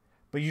should,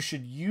 but you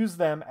should use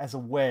them as a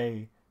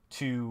way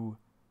to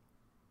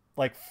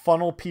like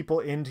funnel people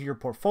into your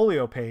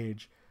portfolio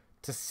page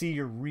to see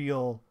your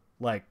real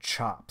like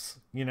chops.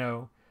 You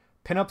know,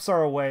 pinups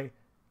are a way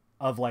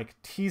of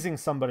like teasing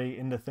somebody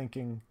into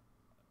thinking,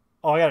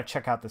 oh, I got to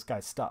check out this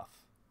guy's stuff.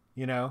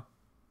 You know,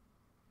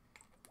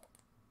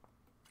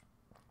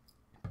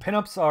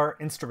 pinups are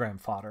Instagram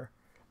fodder,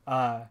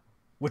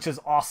 which is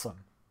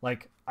awesome.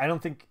 Like, I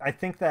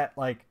think that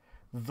like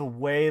the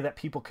way that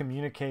people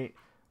communicate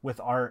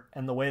with art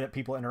and the way that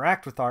people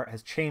interact with art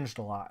has changed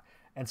a lot.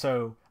 And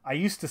so I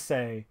used to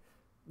say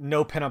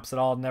no pinups at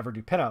all, never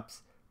do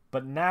pinups.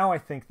 But now I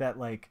think that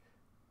like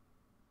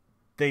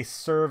they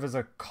serve as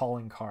a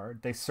calling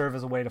card. They serve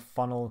as a way to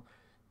funnel,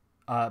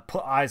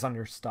 put eyes on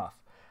your stuff.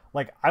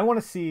 Like I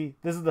want to see,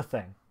 this is the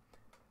thing.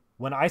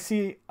 When I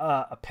see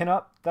a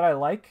pinup that I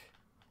like,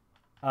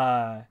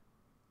 I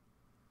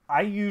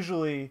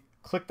usually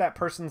click that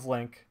person's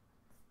link,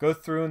 go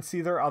through and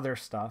see their other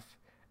stuff,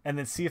 and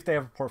then see if they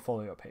have a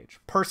portfolio page.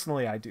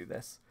 Personally, I do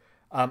this.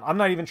 I'm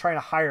not even trying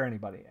to hire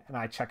anybody, and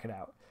I check it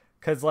out.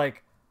 Because,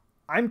 like,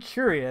 I'm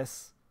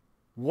curious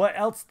what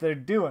else they're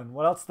doing,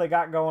 what else they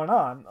got going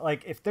on.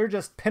 Like, if they're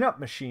just pinup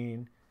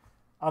machine,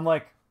 I'm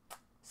like,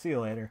 see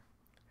you later.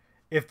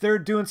 If they're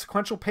doing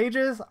sequential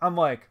pages, I'm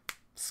like,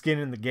 skin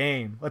in the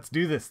game. Let's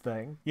do this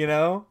thing, you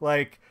know?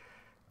 Like,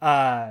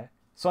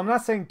 so I'm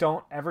not saying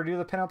don't ever do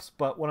the pinups,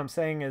 but what I'm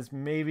saying is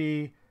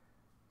maybe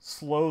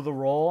slow the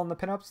roll on the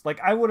pinups.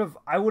 Like, I would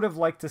have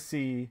liked to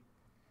see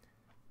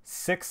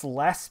 6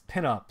 less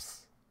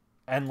pinups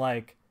and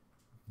like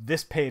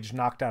this page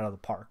knocked out of the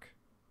park,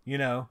 you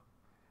know?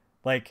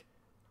 Like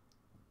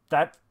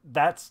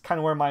that's kind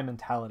of where my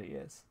mentality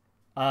is.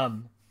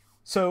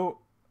 So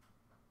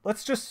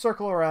let's just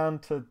circle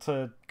around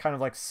to kind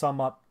of like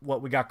sum up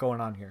what we got going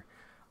on here.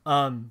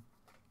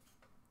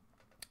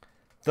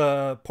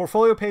 The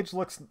portfolio page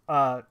looks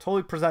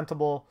totally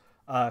presentable,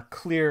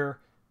 clear,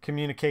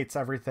 communicates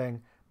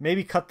everything.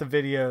 Maybe cut the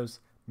videos,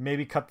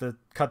 maybe cut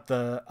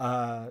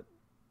the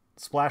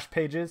splash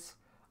pages.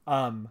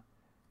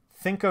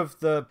 Think of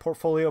the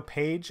portfolio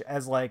page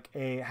as like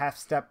a half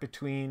step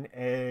between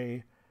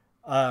a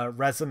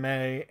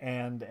resume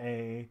and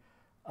a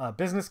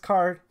business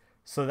card.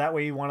 So that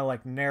way you want to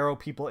like narrow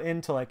people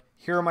into like,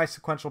 here are my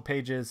sequential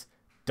pages,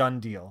 done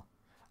deal.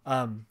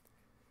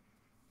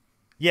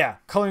 Yeah,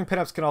 coloring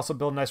pinups can also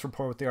build nice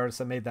rapport with the artists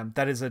that made them.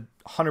 That is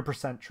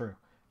 100% true.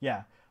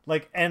 Yeah,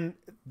 like, and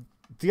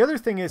the other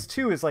thing is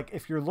too, is like,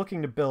 if you're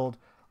looking to build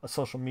a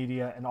social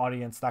media, an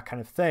audience, that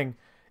kind of thing,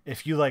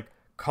 if you like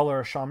color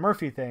a Sean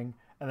Murphy thing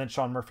and then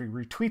Sean Murphy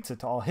retweets it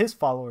to all his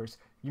followers,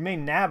 you may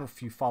nab a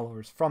few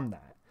followers from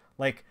that.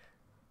 Like,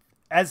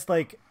 as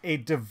like a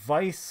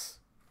device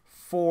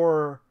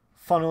for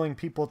funneling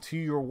people to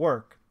your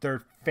work,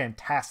 they're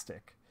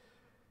fantastic.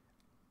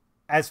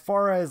 As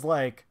far as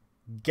like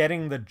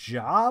getting the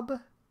job,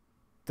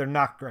 they're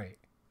not great.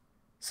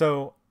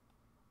 So,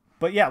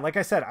 but yeah, like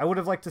I said, I would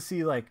have liked to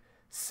see like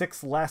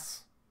 6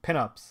 less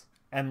pinups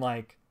and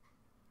like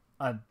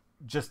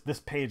just this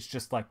page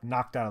just like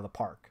knocked out of the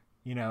park,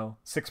 you know,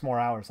 6 more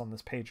hours on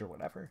this page or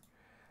whatever.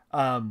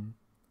 I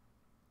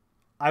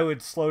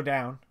would slow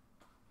down,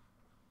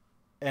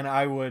 and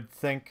I would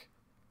think,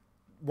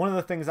 one of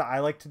the things that I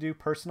like to do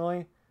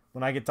personally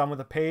when I get done with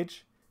a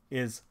page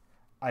is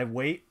I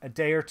wait a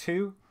day or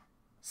two,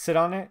 sit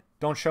on it,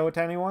 don't show it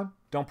to anyone,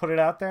 don't put it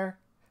out there,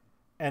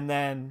 and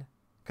then,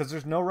 because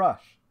there's no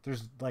rush,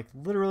 there's like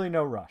literally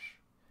no rush,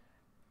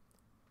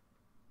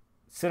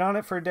 sit on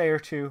it for a day or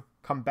two,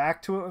 come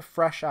back to it with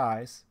fresh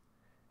eyes,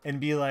 and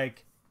be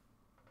like,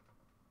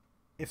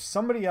 if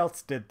somebody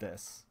else did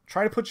this,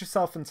 try to put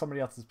yourself in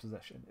somebody else's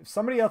position. If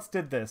somebody else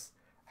did this,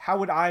 how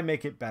would I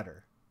make it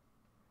better?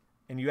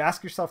 And you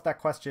ask yourself that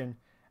question,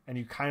 and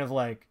you kind of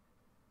like,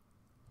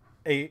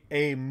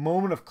 a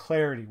moment of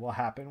clarity will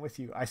happen with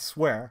you. I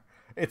swear.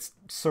 It's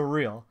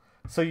surreal.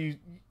 So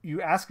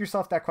you ask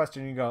yourself that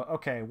question, and you go,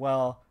 okay,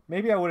 well,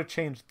 maybe I would have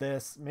changed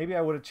this. Maybe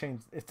I would have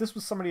changed, if this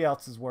was somebody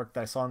else's work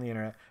that I saw on the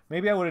internet,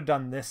 maybe I would have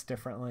done this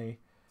differently.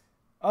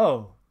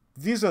 Oh,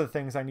 these are the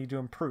things I need to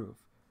improve.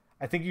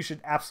 I think you should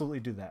absolutely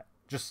do that.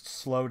 Just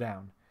slow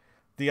down.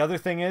 The other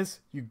thing is,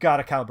 you got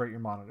to calibrate your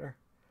monitor.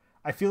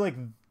 I feel like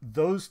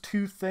those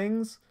two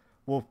things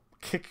will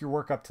kick your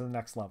work up to the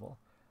next level.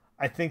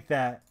 I think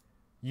that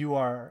you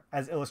are,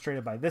 as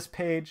illustrated by this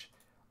page,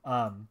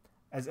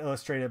 as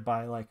illustrated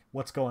by like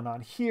what's going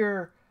on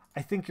here,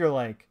 I think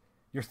you're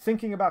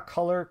thinking about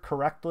color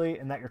correctly,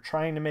 and that you're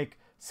trying to make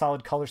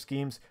solid color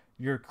schemes.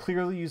 You're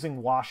clearly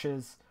using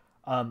washes.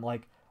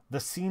 Like the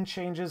scene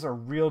changes are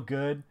real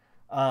good.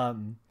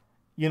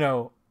 You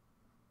know,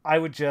 I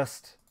would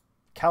just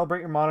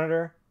calibrate your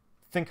monitor,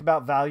 think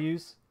about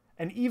values,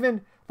 and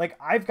even like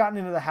I've gotten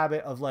into the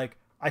habit of like,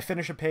 I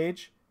finish a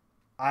page,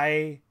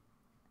 I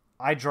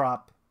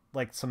drop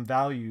like some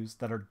values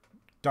that are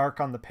dark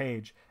on the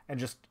page and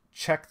just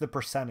check the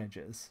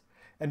percentages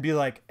and be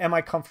like, am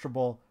I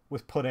comfortable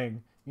with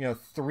putting, you know,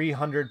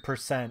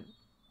 300%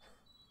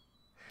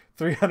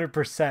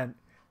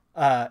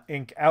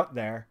 ink out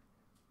there,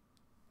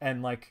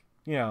 and like,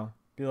 you know,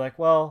 be like,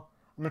 well,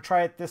 I'm gonna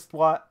try it this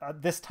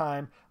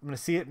time. I'm gonna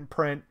see it in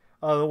print.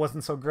 Oh, it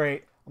wasn't so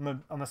great.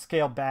 I'm gonna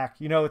scale back.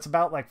 You know, it's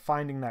about like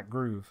finding that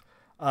groove.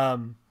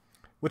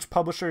 Which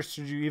publishers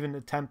should you even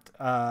attempt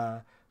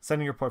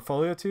sending your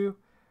portfolio to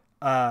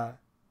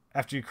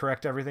after you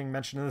correct everything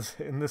mentioned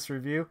in this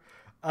review?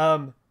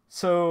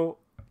 So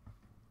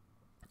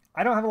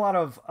I don't have a lot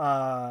of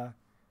I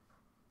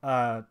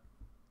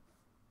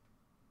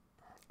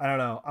don't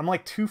know. I'm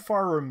like too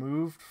far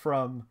removed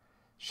from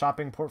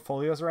shopping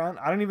portfolios around.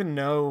 I don't even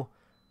know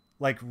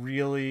like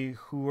really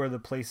who are the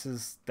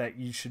places that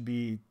you should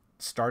be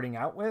starting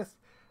out with.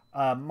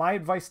 My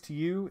advice to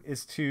you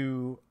is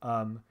to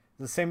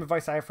the same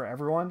advice I have for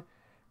everyone.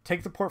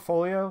 Take the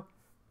portfolio,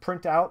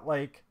 print out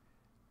like,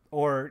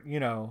 or,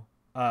 you know,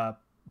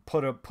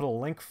 put a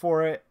link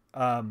for it,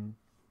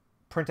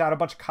 print out a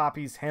bunch of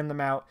copies, hand them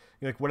out,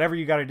 like whatever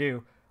you got to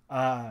do.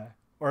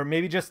 Or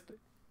maybe just,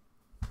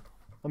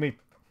 let me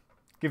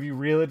give you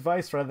real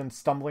advice rather than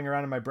stumbling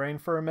around in my brain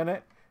for a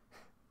minute.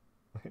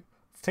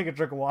 Let's take a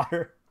drink of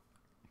water.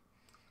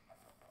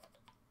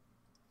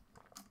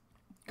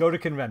 Go to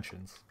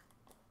conventions.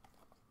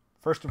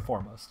 First and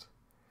foremost.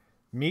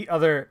 Meet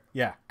other,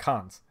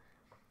 cons.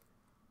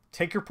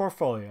 Take your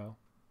portfolio,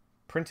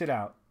 print it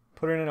out,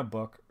 put it in a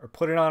book, or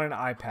put it on an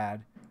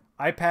iPad.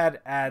 iPad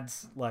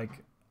adds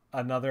like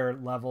another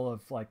level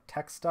of like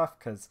tech stuff,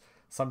 because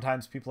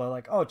sometimes people are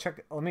like, oh,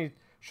 let me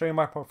show you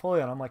my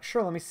portfolio. And I'm like,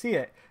 sure, let me see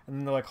it. And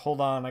then they're like, hold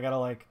on, I gotta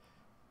like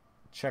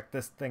check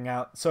this thing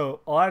out.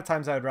 So a lot of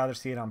times I would rather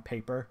see it on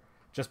paper,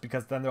 just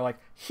because then they're like,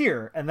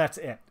 here, and that's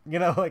it. You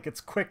know, like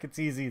it's quick, it's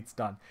easy, it's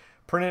done.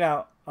 print it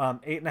out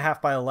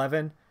 8.5 by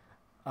 11.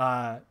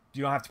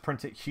 You don't have to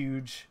print it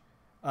huge.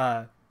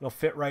 It'll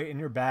fit right in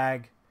your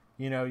bag.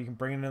 You know, you can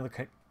bring it into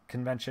the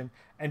convention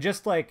and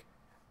just like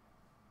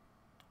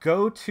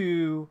go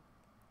to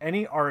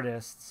any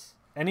artists,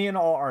 any and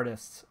all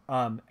artists,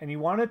 and you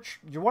want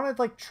to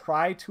like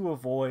try to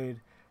avoid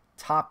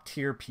top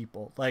tier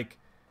people. Like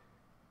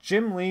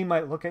Jim Lee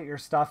might look at your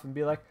stuff and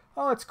be like,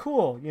 "Oh, it's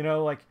cool," you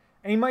know, like,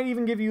 and he might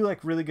even give you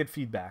like really good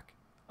feedback.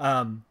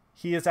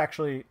 He is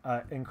actually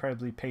an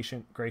incredibly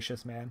patient,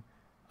 gracious man.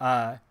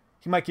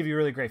 He might give you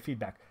really great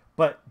feedback,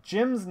 but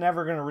Jim's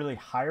never gonna really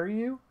hire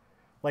you.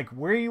 Like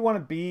where you want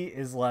to be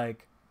is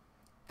like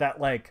that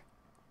like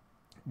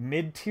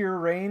mid-tier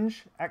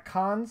range at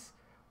cons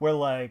where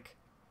like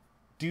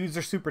dudes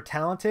are super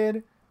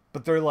talented,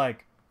 but they're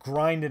like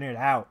grinding it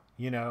out,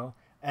 you know?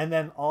 And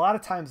then a lot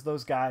of times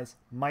those guys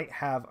might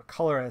have a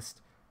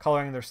colorist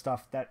coloring their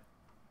stuff that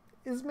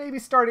is maybe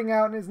starting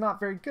out and is not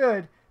very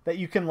good, that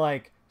you can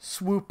like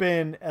swoop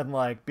in and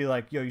like be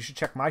like, yo, you should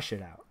check my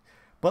shit out.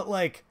 But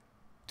like,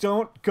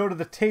 don't go to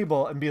the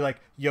table and be like,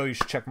 yo, you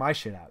should check my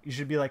shit out. You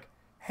should be like,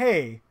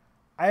 hey,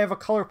 I have a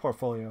color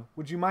portfolio.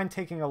 Would you mind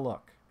taking a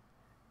look?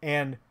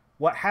 And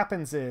what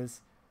happens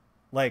is,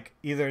 like,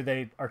 either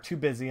they are too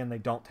busy and they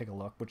don't take a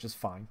look, which is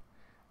fine.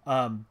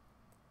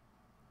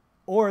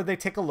 Or they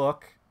take a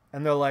look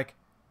and they're like,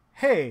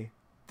 hey,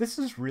 this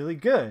is really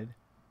good.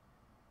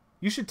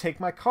 You should take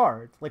my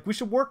card. Like, we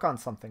should work on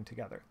something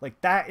together. Like,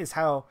 that is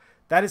how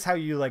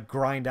you, like,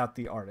 grind out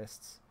the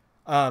artists.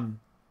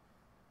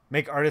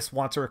 Make artists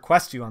want to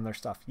request you on their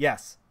stuff.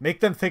 Yes. Make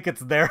them think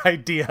it's their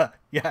idea.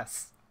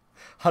 Yes.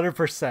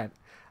 100%.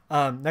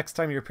 Next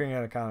time you're appearing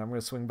at a con, I'm going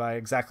to swing by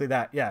exactly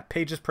that. Yeah,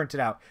 pages printed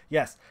out.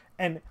 Yes.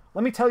 And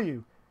let me tell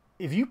you,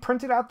 if you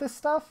printed out this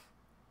stuff,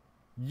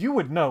 you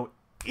would know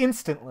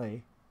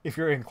instantly if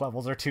your ink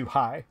levels are too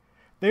high.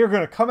 They are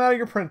going to come out of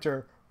your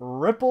printer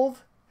rippled,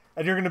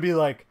 and you're going to be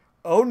like,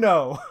 oh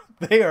no,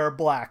 they are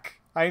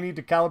black. I need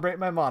to calibrate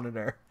my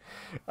monitor.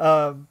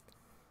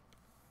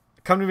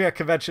 Come to me at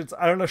conventions.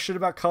 I don't know shit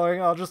about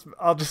coloring. I'll just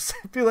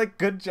be like,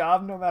 good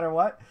job no matter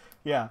what.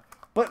 Yeah.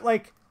 But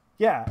like,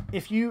 yeah,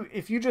 if you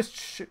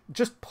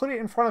just put it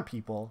in front of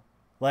people,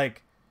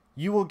 like,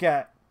 you will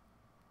get,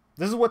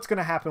 this is what's going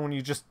to happen when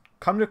you just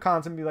come to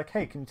cons and be like,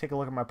 hey, can you take a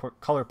look at my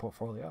color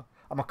portfolio?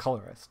 I'm a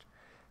colorist.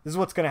 This is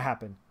what's going to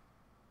happen.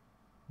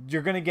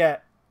 You're going to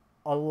get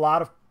a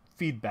lot of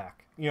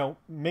feedback, you know,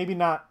 maybe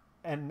not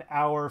an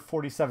hour,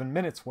 47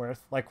 minutes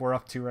worth like we're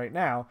up to right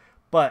now,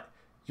 but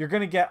you're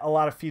going to get a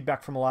lot of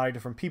feedback from a lot of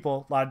different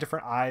people, a lot of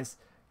different eyes,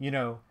 you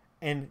know,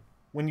 and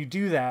when you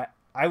do that,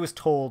 I was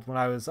told when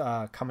I was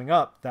coming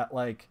up that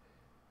like,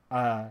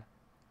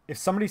 if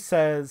somebody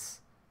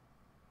says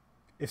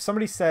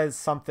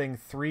something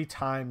 3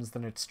 times,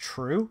 then it's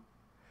true.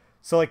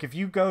 So like if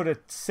you go to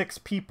 6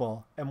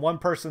 people and one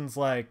person's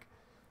like,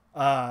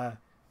 I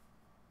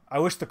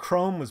wish the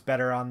chrome was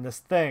better on this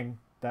thing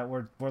that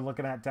we're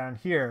looking at down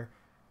here,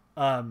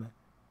 and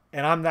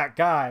I'm that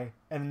guy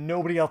and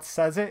nobody else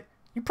says it,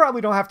 you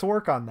probably don't have to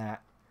work on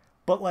that.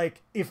 But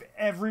like if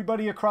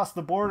everybody across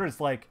the board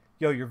is like,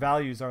 yo, your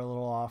values are a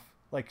little off,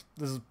 like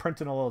this is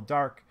printing a little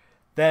dark,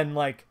 then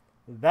like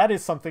that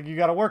is something you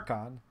got to work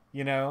on,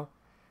 you know?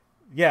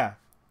 Yeah.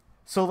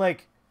 So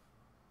like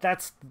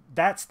that's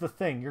the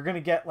thing. You're going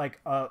to get like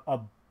a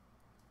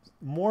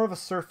more of a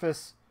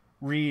surface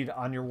read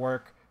on your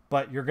work,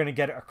 but you're going to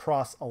get it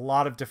across a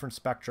lot of different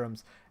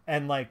spectrums,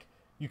 and like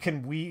you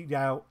can weed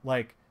out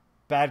like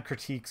bad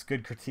critiques,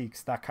 good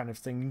critiques, that kind of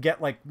thing. You can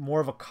get like more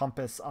of a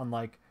compass on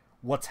like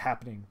what's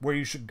happening, where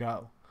you should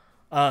go.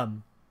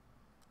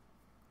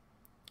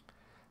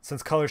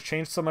 Since colors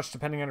change so much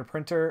depending on your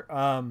printer,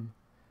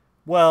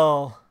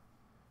 well,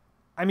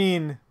 I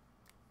mean,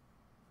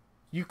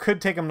 you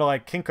could take them to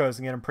like Kinko's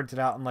and get them printed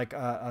out in like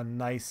a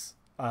nice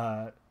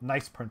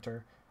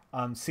printer.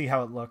 See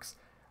how it looks.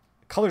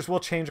 Colors will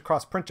change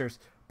across printers,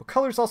 but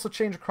colors also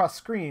change across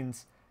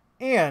screens,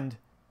 and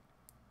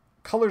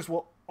colors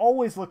will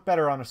always look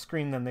better on a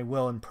screen than they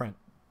will in print.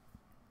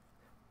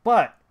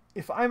 But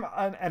if I'm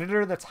an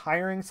editor that's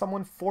hiring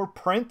someone for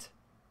print,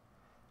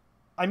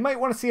 I might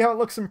want to see how it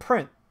looks in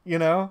print, you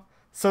know?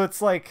 So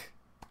it's like,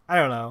 I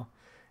don't know.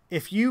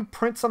 If you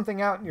print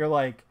something out and you're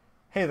like,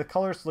 hey, the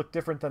colors look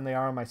different than they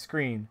are on my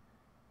screen,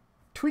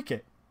 tweak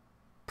it.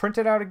 Print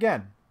it out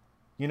again.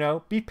 You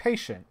know, be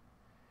patient.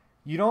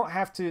 You don't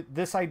have to,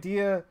 this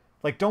idea,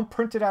 like, don't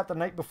print it out the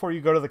night before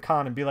you go to the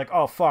con and be like,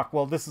 oh, fuck,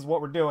 well, this is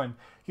what we're doing.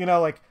 You know,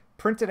 like,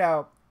 print it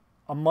out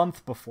a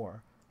month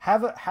before.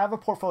 Have a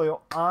portfolio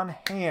on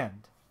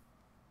hand,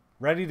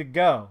 ready to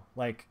go.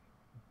 Like,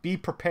 be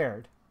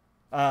prepared.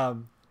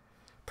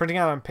 Printing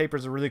out on paper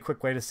is a really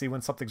quick way to see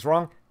when something's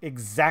wrong.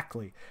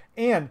 Exactly.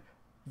 And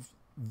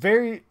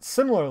very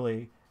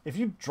similarly, if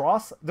you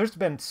draw, there's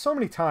been so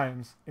many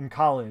times in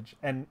college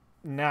and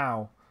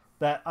now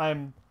that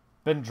I'm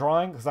been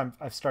drawing, because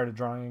I've started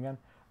drawing again.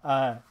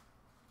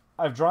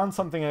 I've drawn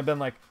something and I've been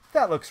like,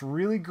 that looks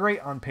really great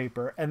on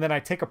paper. And then I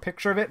take a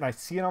picture of it and I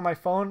see it on my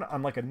phone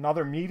on like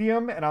another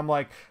medium, and I'm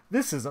like,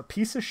 this is a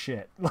piece of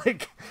shit.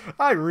 Like,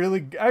 I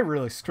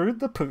really screwed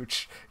the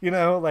pooch. You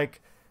know,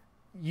 like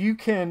you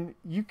can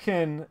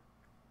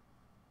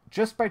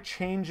just by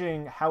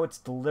changing how it's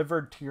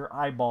delivered to your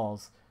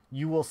eyeballs,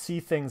 you will see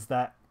things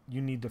that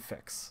you need to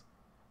fix.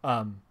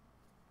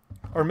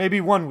 Or maybe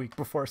 1 week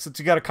before, since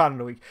you got a con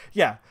in a week.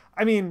 Yeah,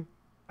 I mean,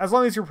 as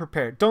long as you're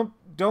prepared.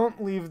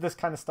 Don't leave this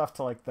kind of stuff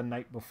to like the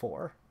night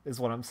before, is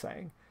what I'm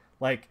saying.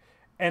 Like,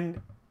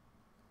 and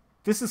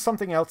this is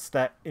something else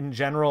that in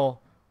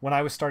general, when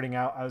I was starting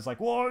out, I was like,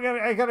 well,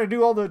 I gotta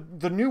do all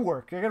the new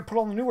work. I gotta put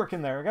all the new work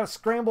in there. I gotta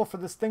scramble for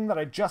this thing that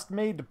I just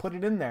made to put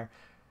it in there.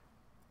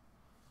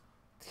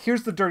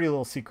 Here's the dirty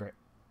little secret.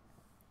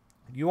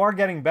 You are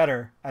getting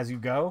better as you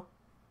go,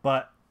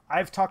 but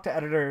I've talked to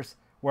editors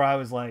where I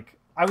was like,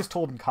 I was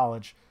told in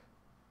college,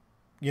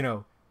 you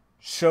know,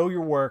 show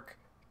your work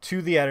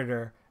to the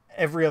editor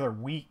every other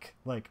week,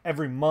 like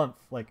every month,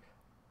 like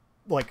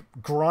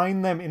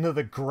grind them into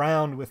the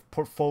ground with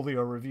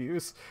portfolio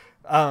reviews.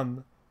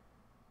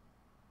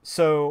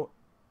 So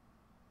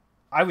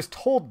I was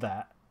told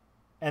that,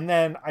 and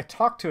then I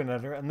talked to an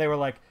editor and they were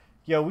like,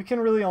 yo, we can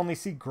really only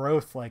see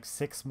growth like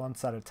 6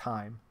 months at a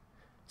time.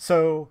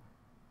 So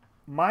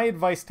my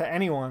advice to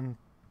anyone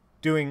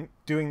doing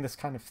this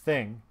kind of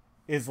thing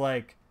is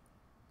like,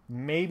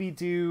 maybe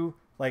do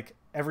like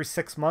every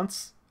 6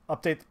 months,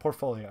 update the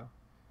portfolio.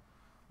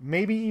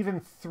 Maybe even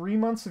 3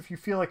 months if you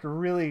feel like you're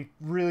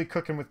really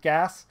cooking with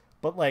gas,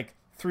 but like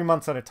 3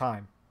 months at a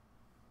time.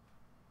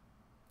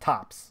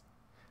 Tops.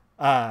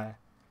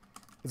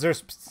 Is there a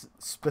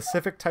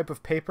specific type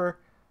of paper?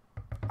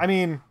 I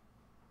mean,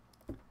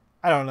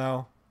 I don't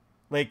know.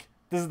 Like,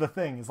 this is the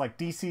thing. Is like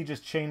DC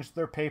just changed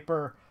their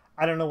paper.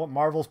 I don't know what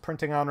Marvel's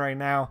printing on right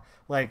now.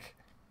 Like,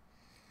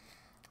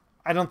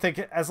 I don't think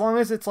as long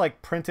as it's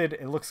like printed,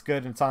 it looks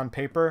good and it's on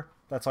paper,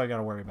 that's all you got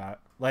to worry about.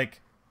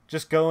 Like,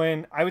 just go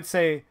in. I would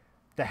say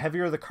the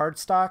heavier the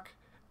cardstock,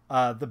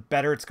 the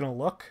better it's going to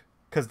look,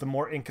 because the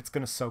more ink it's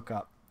going to soak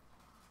up.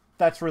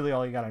 That's really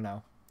all you got to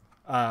know.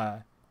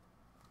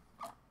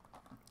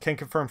 Can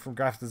confirm from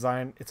graphic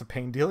design, it's a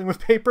pain dealing with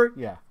paper.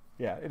 Yeah,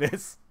 it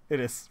is. It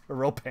is a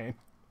real pain.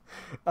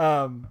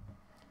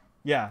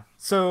 Yeah.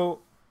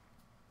 So,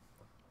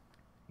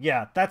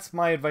 yeah, that's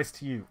my advice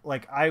to you.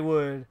 Like, I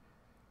would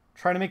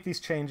try to make these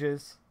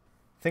changes.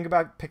 Think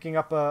about picking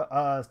up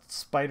a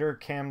spider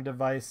cam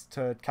device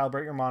to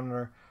calibrate your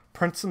monitor.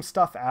 Print some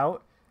stuff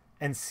out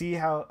and see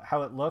how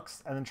it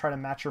looks, and then try to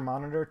match your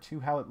monitor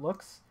to how it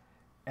looks,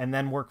 and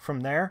then work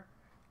from there.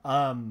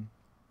 And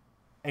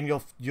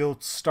you'll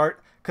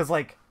start, because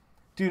like,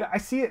 dude, I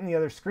see it in the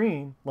other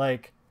screen.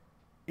 Like,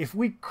 if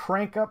we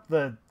crank up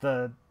the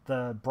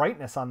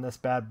brightness on this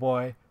bad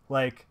boy,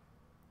 like,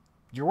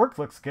 your work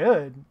looks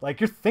good. Like,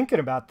 you're thinking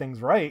about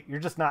things right. You're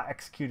just not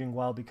executing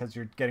well because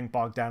you're getting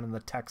bogged down in the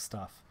tech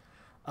stuff.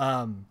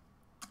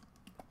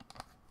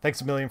 Thanks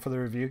a million for the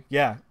review.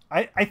 Yeah,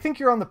 I think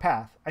you're on the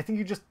path. I think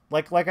you just,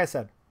 like I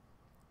said,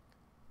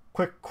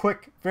 very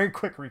quick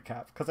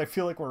recap, because I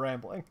feel like we're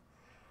rambling.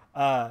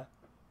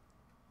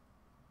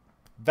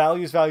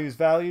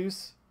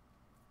 Values.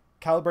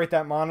 Calibrate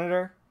that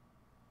monitor.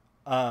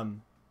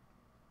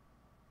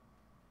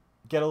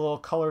 Get a little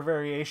color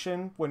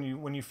variation when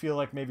you feel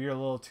like maybe you're a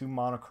little too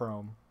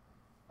monochrome,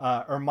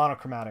 or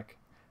monochromatic.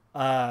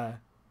 Cut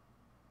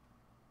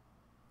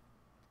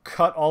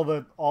all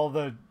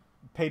the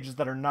pages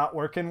that are not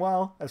working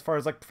well as far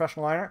as like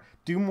professional line art.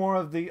 Do more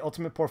of the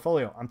ultimate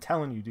portfolio. I'm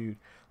telling you, dude.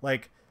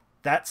 Like,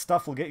 that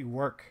stuff will get you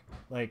work.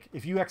 Like,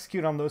 if you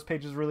execute on those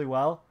pages really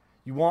well,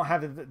 you won't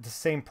have the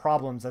same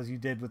problems as you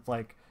did with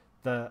like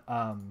the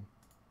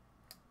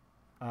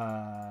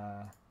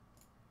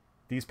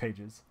these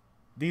pages.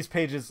 These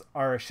pages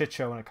are a shit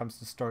show when it comes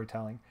to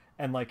storytelling,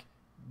 and like,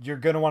 you're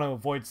gonna want to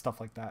avoid stuff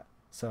like that.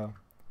 So,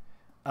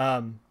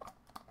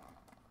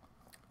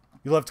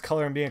 you love to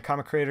color, and being a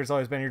comic creator has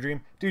always been your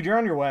dream, dude. You're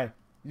on your way.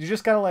 You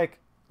just gotta like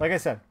I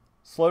said,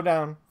 slow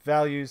down,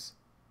 values,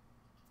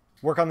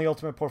 work on the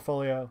ultimate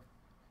portfolio,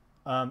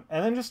 and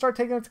then just start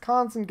taking it to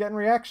cons and getting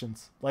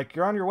reactions. Like,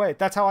 you're on your way.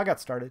 That's how I got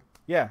started.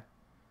 Yeah,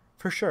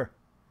 for sure.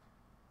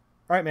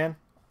 All right, man.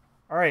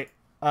 All right.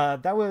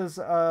 That was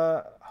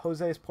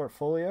Jose's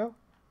portfolio.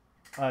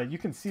 You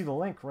can see the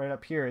link right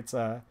up here. It's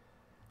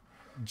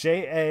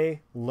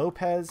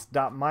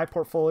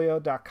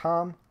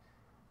jalopez.myportfolio.com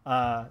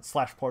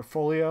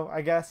 /portfolio,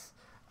 I guess.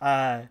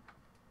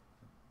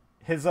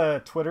 His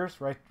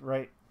Twitter's right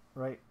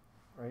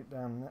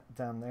down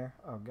there.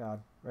 Oh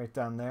God, right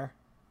down there,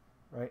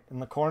 right in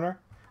the corner.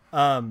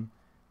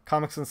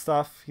 Comics and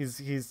stuff.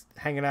 He's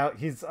hanging out.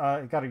 He's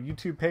got a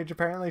YouTube page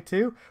apparently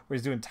too, where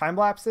he's doing time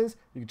lapses.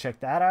 You can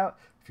check that out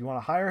if you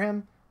want to hire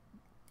him.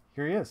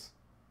 Here he is.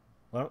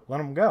 Let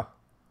him go.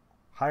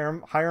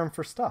 Hire him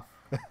for stuff.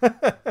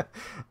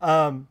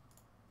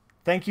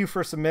 Thank you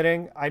for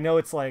submitting. I know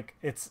it's like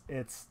it's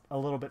a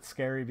little bit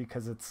scary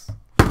because it's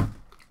I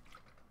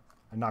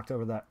knocked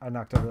over that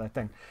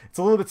thing. It's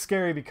a little bit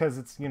scary because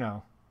it's, you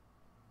know,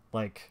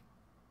 like,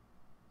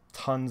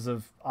 tons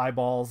of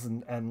eyeballs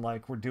and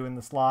like we're doing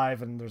this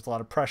live and there's a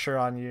lot of pressure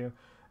on you.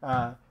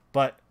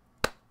 But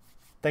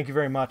thank you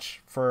very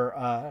much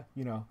for,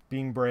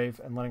 being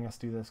brave and letting us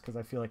do this, because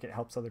I feel like it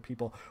helps other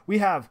people. We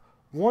have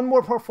one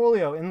more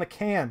portfolio in the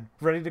can,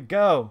 ready to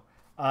go.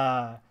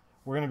 We're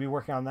going to be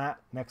working on that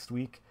next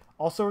week.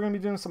 Also, we're going to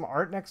be doing some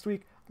art next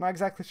week. I'm not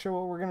exactly sure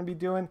what we're going to be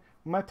doing.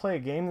 We might play a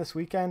game this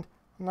weekend.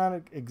 I'm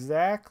not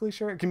exactly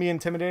sure. It can be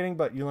intimidating,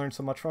 but you learn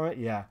so much from it.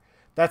 Yeah,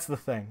 that's the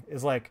thing.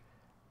 Is like,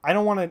 I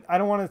don't want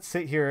to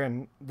sit here,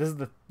 and this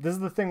is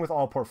the thing with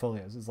all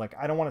portfolios. Is like,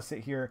 I don't want to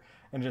sit here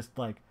and just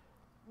like,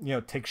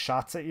 take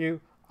shots at you.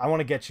 I want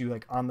to get you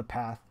like on the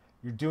path.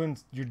 You're doing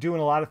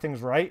a lot of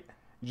things right.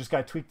 You just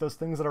got to tweak those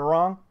things that are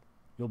wrong.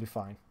 You'll be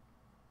fine.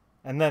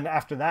 And then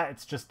after that,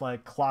 it's just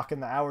like clocking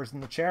the hours in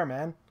the chair,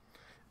 man.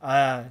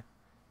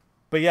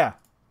 But yeah,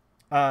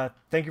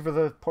 thank you for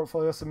the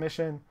portfolio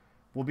submission.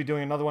 We'll be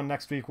doing another one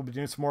next week. We'll be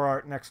doing some more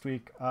art next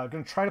week.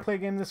 Going to try to play a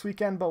game this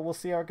weekend, but we'll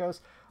see how it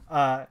goes.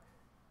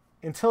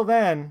 Until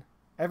then,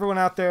 everyone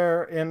out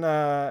there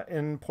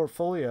in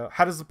portfolio,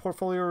 how does the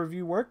portfolio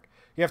review work?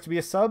 You have to be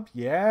a sub?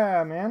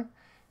 Yeah, man.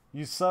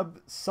 You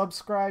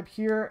subscribe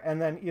here,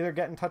 and then either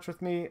get in touch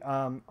with me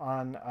on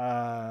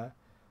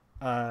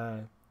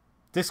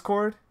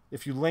Discord.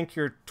 If you link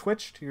your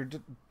Twitch to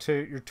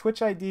your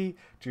Twitch ID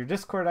to your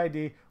Discord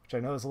ID, which I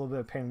know is a little bit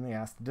of a pain in the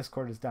ass. The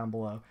Discord is down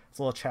below. It's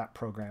a little chat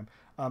program.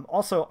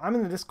 Also, I'm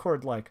in the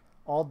Discord like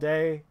all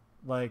day,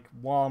 like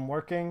while I'm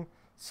working.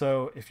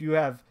 So if you're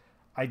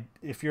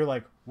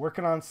like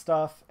working on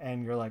stuff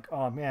and you're like,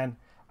 oh man,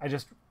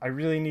 I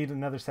really need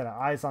another set of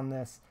eyes on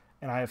this,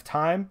 and I have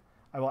time,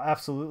 I will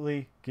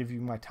absolutely give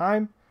you my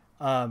time.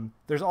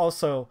 There's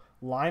also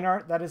line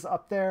art that is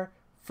up there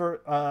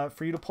for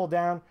you to pull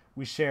down.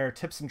 We share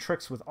tips and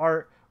tricks with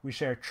art. We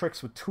share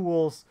tricks with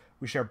tools.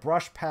 We share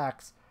brush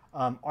packs,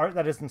 art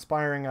that is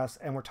inspiring us,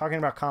 and we're talking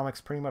about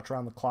comics pretty much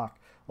around the clock.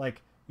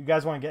 Like, you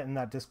guys want to get in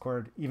that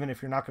Discord, even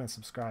if you're not going to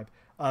subscribe.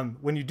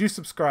 When you do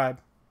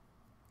subscribe,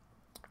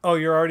 oh,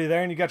 you're already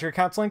there and you got your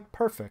accounts linked?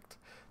 Perfect.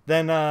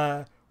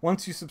 Then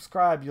once you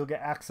subscribe, you'll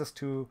get access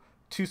to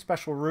 2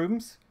 special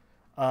rooms.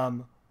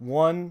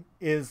 One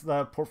is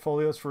the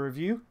portfolios for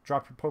review.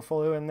 Drop your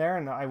portfolio in there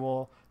and I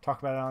will talk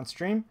about it on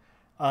stream.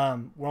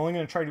 We're only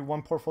going to try to do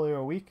 1 portfolio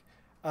a week.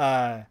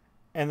 And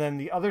then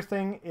the other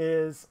thing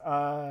is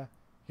your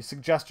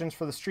suggestions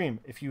for the stream.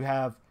 If you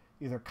have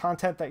either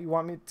content that you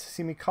want me to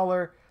see me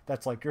color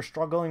that's like you're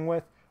struggling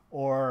with,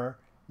 or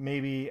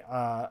maybe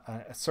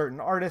a certain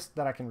artist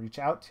that I can reach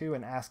out to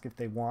and ask if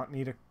they want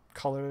me to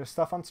color their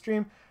stuff on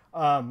stream,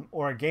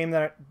 or a game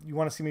that you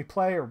want to see me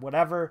play, or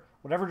whatever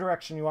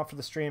direction you want for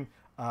the stream.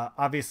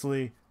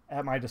 Obviously,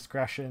 at my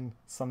discretion.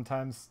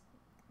 Sometimes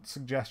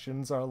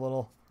suggestions are a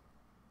little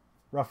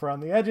rough around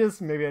the edges.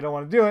 Maybe I don't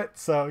want to do it,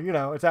 so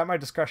it's at my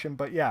discretion.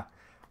 But yeah,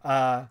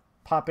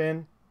 pop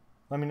in,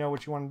 let me know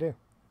what you want to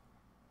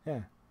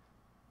do.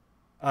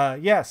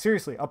 Yeah,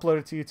 seriously, upload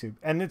it to YouTube,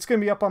 and it's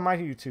gonna be up on my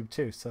YouTube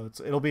too, so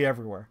it'll be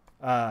everywhere.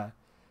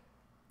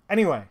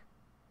 Anyway,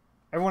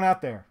 everyone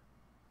out there,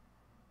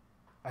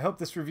 I hope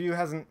this review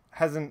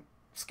hasn't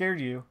scared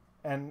you,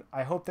 and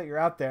I hope that you're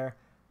out there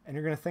and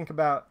you're gonna think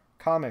about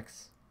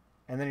comics,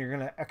 and then you're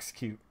gonna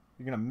execute.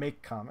 You're gonna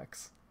make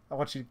comics. I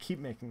want you to keep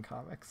making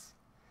comics.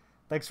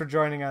 Thanks for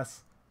joining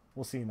us.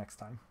 We'll see you next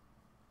time.